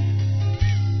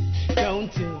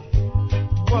 Don't you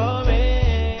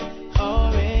worry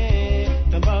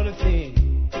about a thing.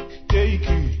 Take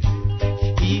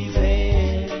it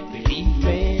easy, believe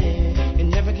me, and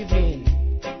never give in.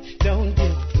 Don't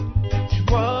you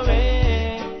worry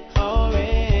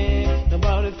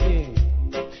about a thing.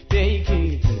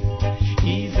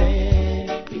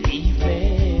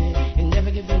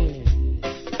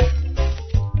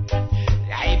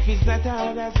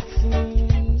 not hard as it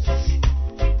seems.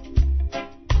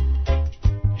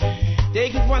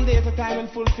 Take it one day at a time and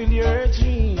fulfill your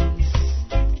dreams.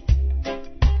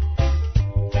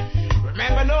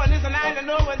 Remember, no one is an island,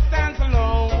 no one stands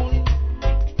alone.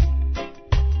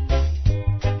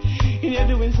 In your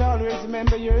doings, always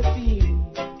remember your theme.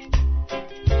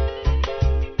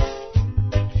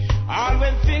 All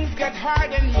when things get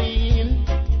hard and mean,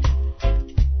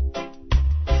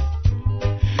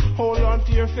 hold on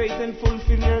to your faith and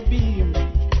fulfill your beam.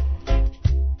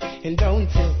 And don't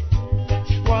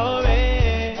worry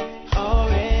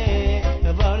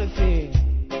about a thing.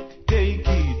 Take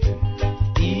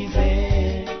it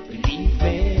easy, believe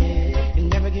me, and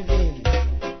never give in.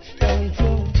 Don't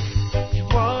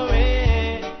worry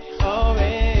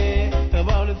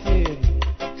about a thing.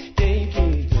 Take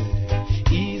it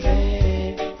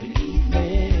easy, believe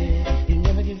me, and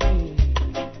never give in.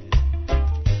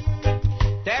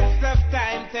 Test of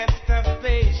time, test of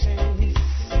patience.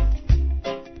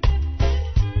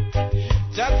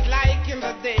 Just like in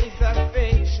the days of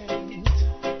patience.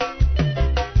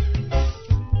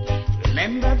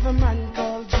 Remember the man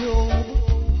called Job?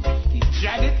 He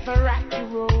dreaded the rocky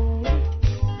road.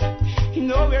 He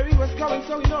knew where he was going,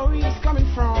 so he knew where he was coming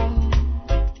from.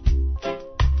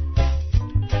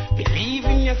 Believe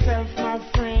in yourself, my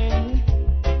friend,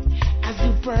 as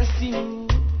you pursue.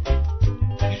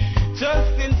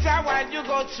 Just inside what you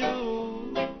go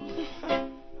through.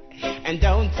 And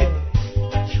don't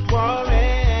worry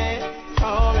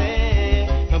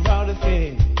about a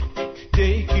thing.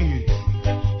 Take it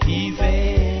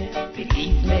easy,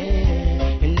 believe me,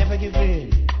 and never give in.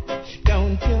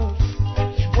 Don't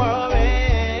worry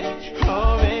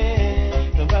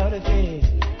about a thing.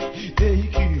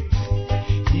 Take it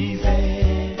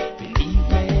easy, believe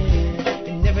me,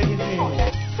 and never give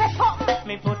in.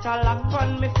 Me put a lock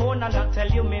on me phone and I tell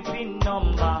you me pin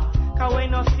number. Cause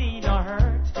when no see no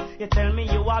hurt, you tell me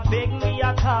you are beg me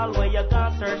a call where you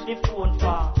gonna search the phone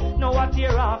for. Know what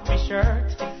tear off me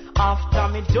shirt. After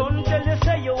me done tell you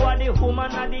say you are the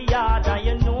woman of the yard, and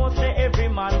you know say every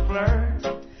man flirt.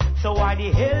 So why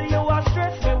the hell you are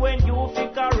stress me when you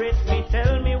think caress me?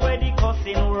 Tell me where the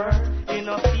cussing word. You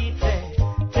know see say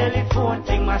telephone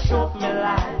thing mash up me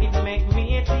life. It make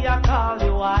me see a call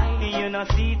you why. You know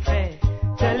see say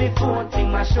telephone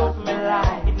thing mash up me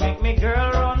life. It make me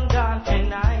girl run down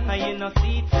tonight. And you know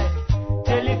see say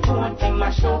telephone thing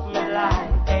mash up me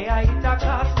life. Hey, I hit a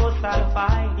cast for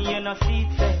sulfide. You know see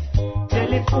say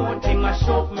telephone thing mash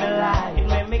up me life. It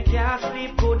make me can't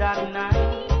sleep good at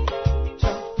night.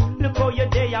 Look how you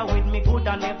there with me good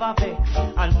and never vex.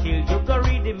 Until you go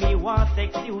read me one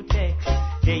sex you text.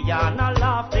 They are not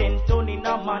laugh then turn in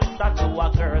a monster to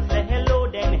a girl. Say hello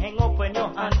then hang up when you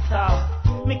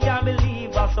answer. Me can't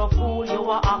believe I so fool you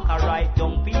are I write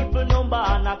down people number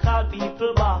and I call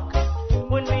people back.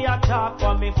 When we a talk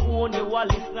on me phone you a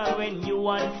listen. When you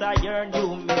answer you're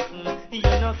new missing. You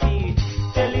know see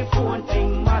telephone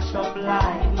thing mash up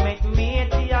line. Make me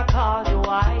see a call you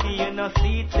why. You know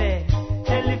see say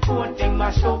telephone thing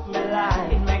mash up me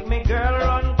line. It make me girl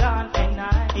run down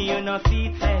tonight. You know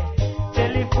see say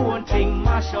telephone thing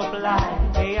mash up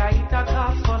line. Hey I hit a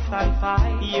cast for stand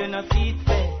fight. You know see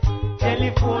say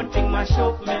telephone thing mash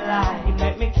up me life. It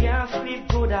make me can't sleep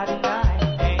good at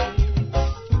night. Hey.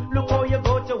 Look how you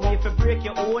go to way to break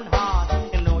your own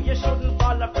heart. You know you shouldn't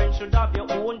fall a friend, should have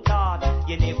your own thought.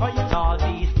 You never use all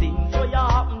these things, so you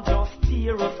happen just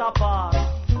tear us apart.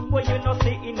 Well you know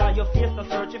say in your face no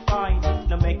search you find.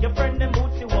 Now make your friend them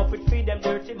boots you up with feed them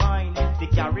dirty mind. They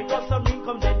carry us some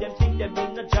income, then them think them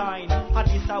in the giant. And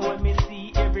this is what me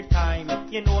see every time.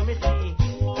 You know me see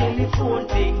telephone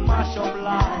thing mash up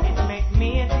line. It make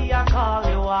me see a call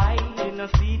you why. You know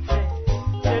see say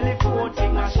telephone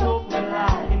thing mash up me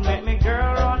line. It make me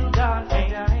girl run down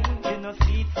tonight. You know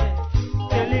see say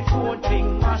telephone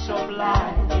thing mash up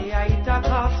line. Yeah, it a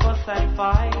cost for side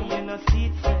five. You know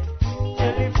see say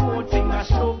telephone thing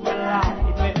mash up me line.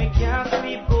 It make me can't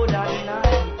sleep good at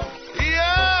night.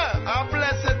 Yeah,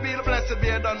 blessed be,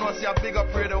 I don't know, see a big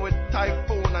up radio with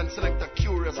Taiyefoon and Selector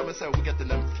Kurious. I'm say we getting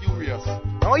them furious.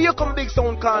 Now here come big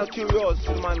sound called Kurious.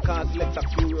 The man called Selector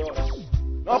Kurious.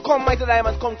 Now come Mighty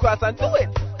Diamonds, come cross and do it.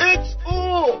 It's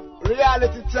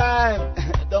reality time.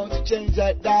 Don't you change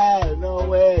that dial, no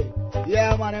way.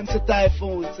 Yeah man, MC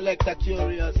Taiyefoon, Selector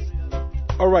Kurious.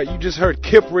 Alright, you just heard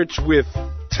Kiprich with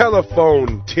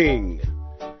Telephone Ting.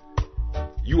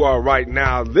 You are right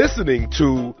now listening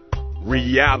to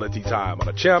Reality Time on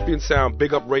a Champion Sound,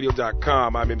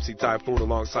 BigUpRadio.com. I'm MC Taiyefoon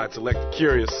alongside Selector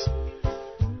Kurious.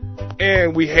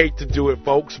 And we hate to do it,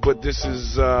 folks, but this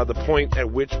is the point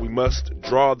at which we must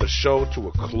draw the show to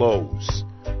a close.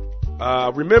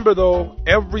 Remember, though,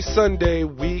 every Sunday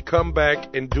we come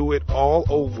back and do it all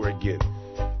over again.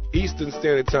 Eastern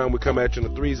Standard Time, we come at you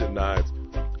on the 3s and 9s.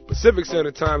 Pacific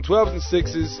Standard Time, 12s and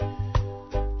 6s.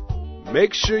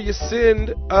 Make sure you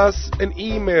send us an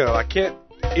email. I can't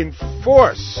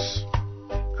enforce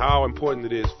how important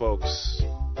it is, folks,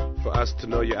 for us to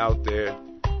know you're out there.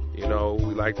 You know,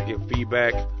 we like to get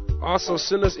feedback. Also,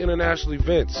 send us international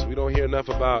events. We don't hear enough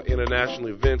about international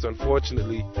events,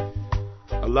 unfortunately.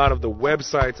 A lot of the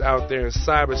websites out there in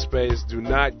cyberspace do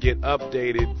not get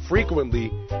updated frequently.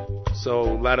 So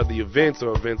a lot of the events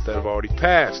are events that have already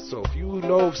passed. So if you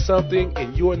know of something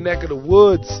in your neck of the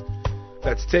woods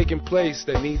that's taking place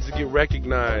that needs to get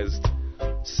recognized,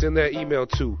 send that email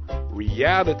to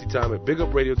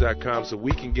realitytime@bigupradio.com so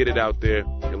we can get it out there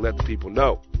and let the people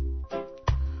know.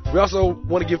 We also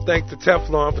want to give thanks to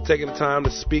Teflon for taking the time to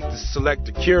speak to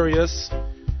Selector Kurious.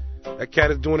 That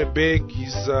cat is doing it big.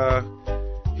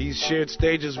 He's shared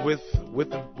stages with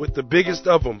the biggest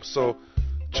of them. So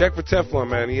check for Teflon,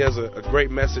 man. He has a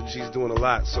great message. He's doing a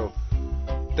lot. So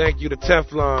thank you to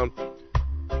Teflon.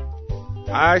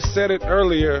 I said it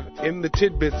earlier in the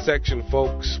tidbit section,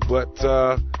 folks, but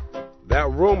that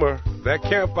rumor, that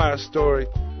campfire story,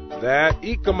 that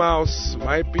Ika Mouse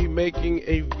might be making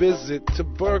a visit to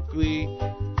Berkeley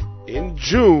in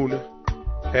June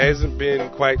hasn't been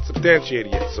quite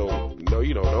substantiated yet. So,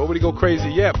 nobody go crazy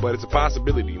yet, but it's a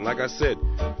possibility. And like I said,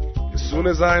 as soon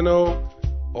as I know,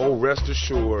 rest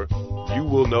assured, you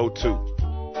will know too.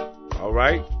 All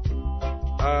right?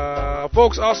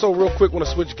 Folks, also real quick, want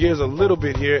to switch gears a little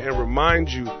bit here and remind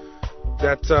you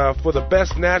that for the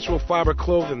best natural fiber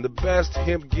clothing, the best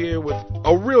hemp gear with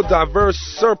a real diverse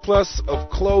surplus of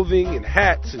clothing and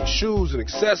hats and shoes and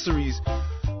accessories,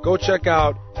 go check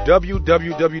out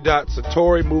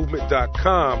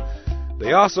www.satorimovement.com.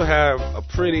 They also have a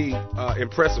pretty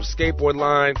impressive skateboard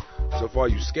line. So for all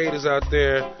you skaters out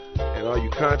there and all you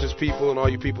conscious people and all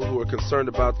you people who are concerned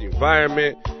about the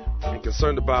environment and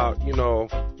concerned about,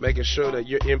 making sure that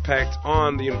your impact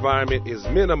on the environment is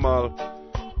minimal,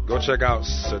 go check out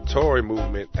Satori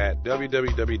Movement at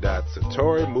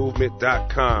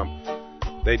www.satorimovement.com.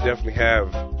 They definitely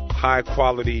have high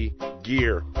quality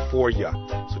gear for you.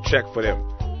 So check for them.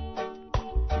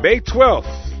 May 12th,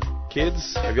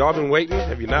 kids, have y'all been waiting?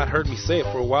 Have you not heard me say it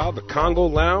for a while? The Congo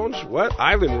Lounge? What?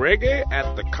 Island Reggae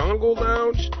at the Congo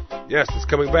Lounge? Yes, it's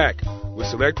coming back with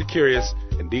Selector Kurious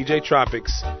and DJ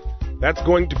Tropics. That's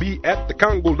going to be at the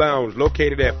Congo Lounge,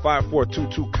 located at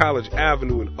 5422 College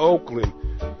Avenue in Oakland.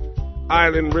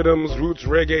 Island rhythms, roots,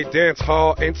 reggae,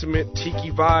 dancehall, intimate, tiki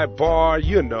vibe, bar.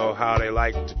 You know how they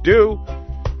like to do.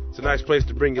 It's a nice place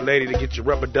to bring your lady to get your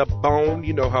rubber-dup bone.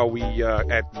 You know how we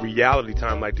at Reality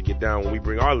Time like to get down when we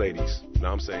bring our ladies. You know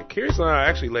what I'm saying? Kurious and I,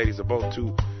 actually, ladies, are both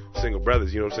two single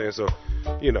brothers. You know what I'm saying? So,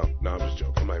 no, I'm just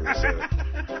joking. I'm not even saying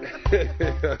that.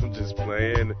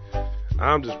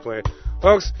 I'm just playing.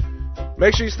 Folks,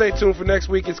 make sure you stay tuned for next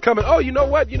week. It's coming. Oh, you know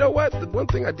what? The one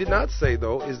thing I did not say,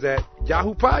 though, is that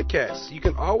Yahoo Podcasts. You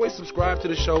can always subscribe to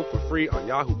the show for free on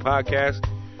Yahoo Podcasts.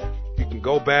 You can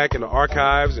go back in the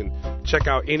archives and check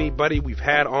out anybody we've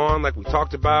had on, like we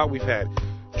talked about. We've had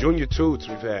Junior Toots.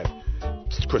 We've had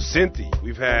Crescenti.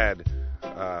 We've had,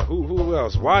 who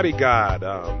else? Waddy God.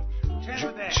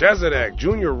 Chesedek.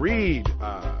 Junior Reed.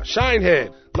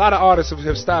 Shinehead. A lot of artists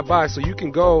have stopped by, so you can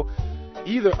go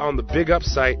either on the Big Up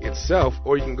site itself,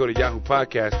 or you can go to Yahoo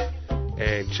Podcast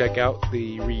and check out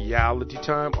the Reality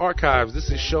Time archives. This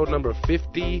is show number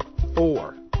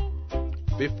 54.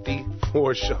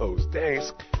 54 shows. Dang,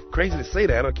 it's crazy to say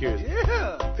that. I'm curious.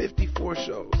 Yeah. 54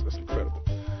 shows. That's incredible.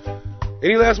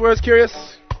 Any last words,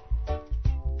 Kurious?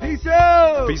 Peace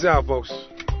out. Peace out, folks.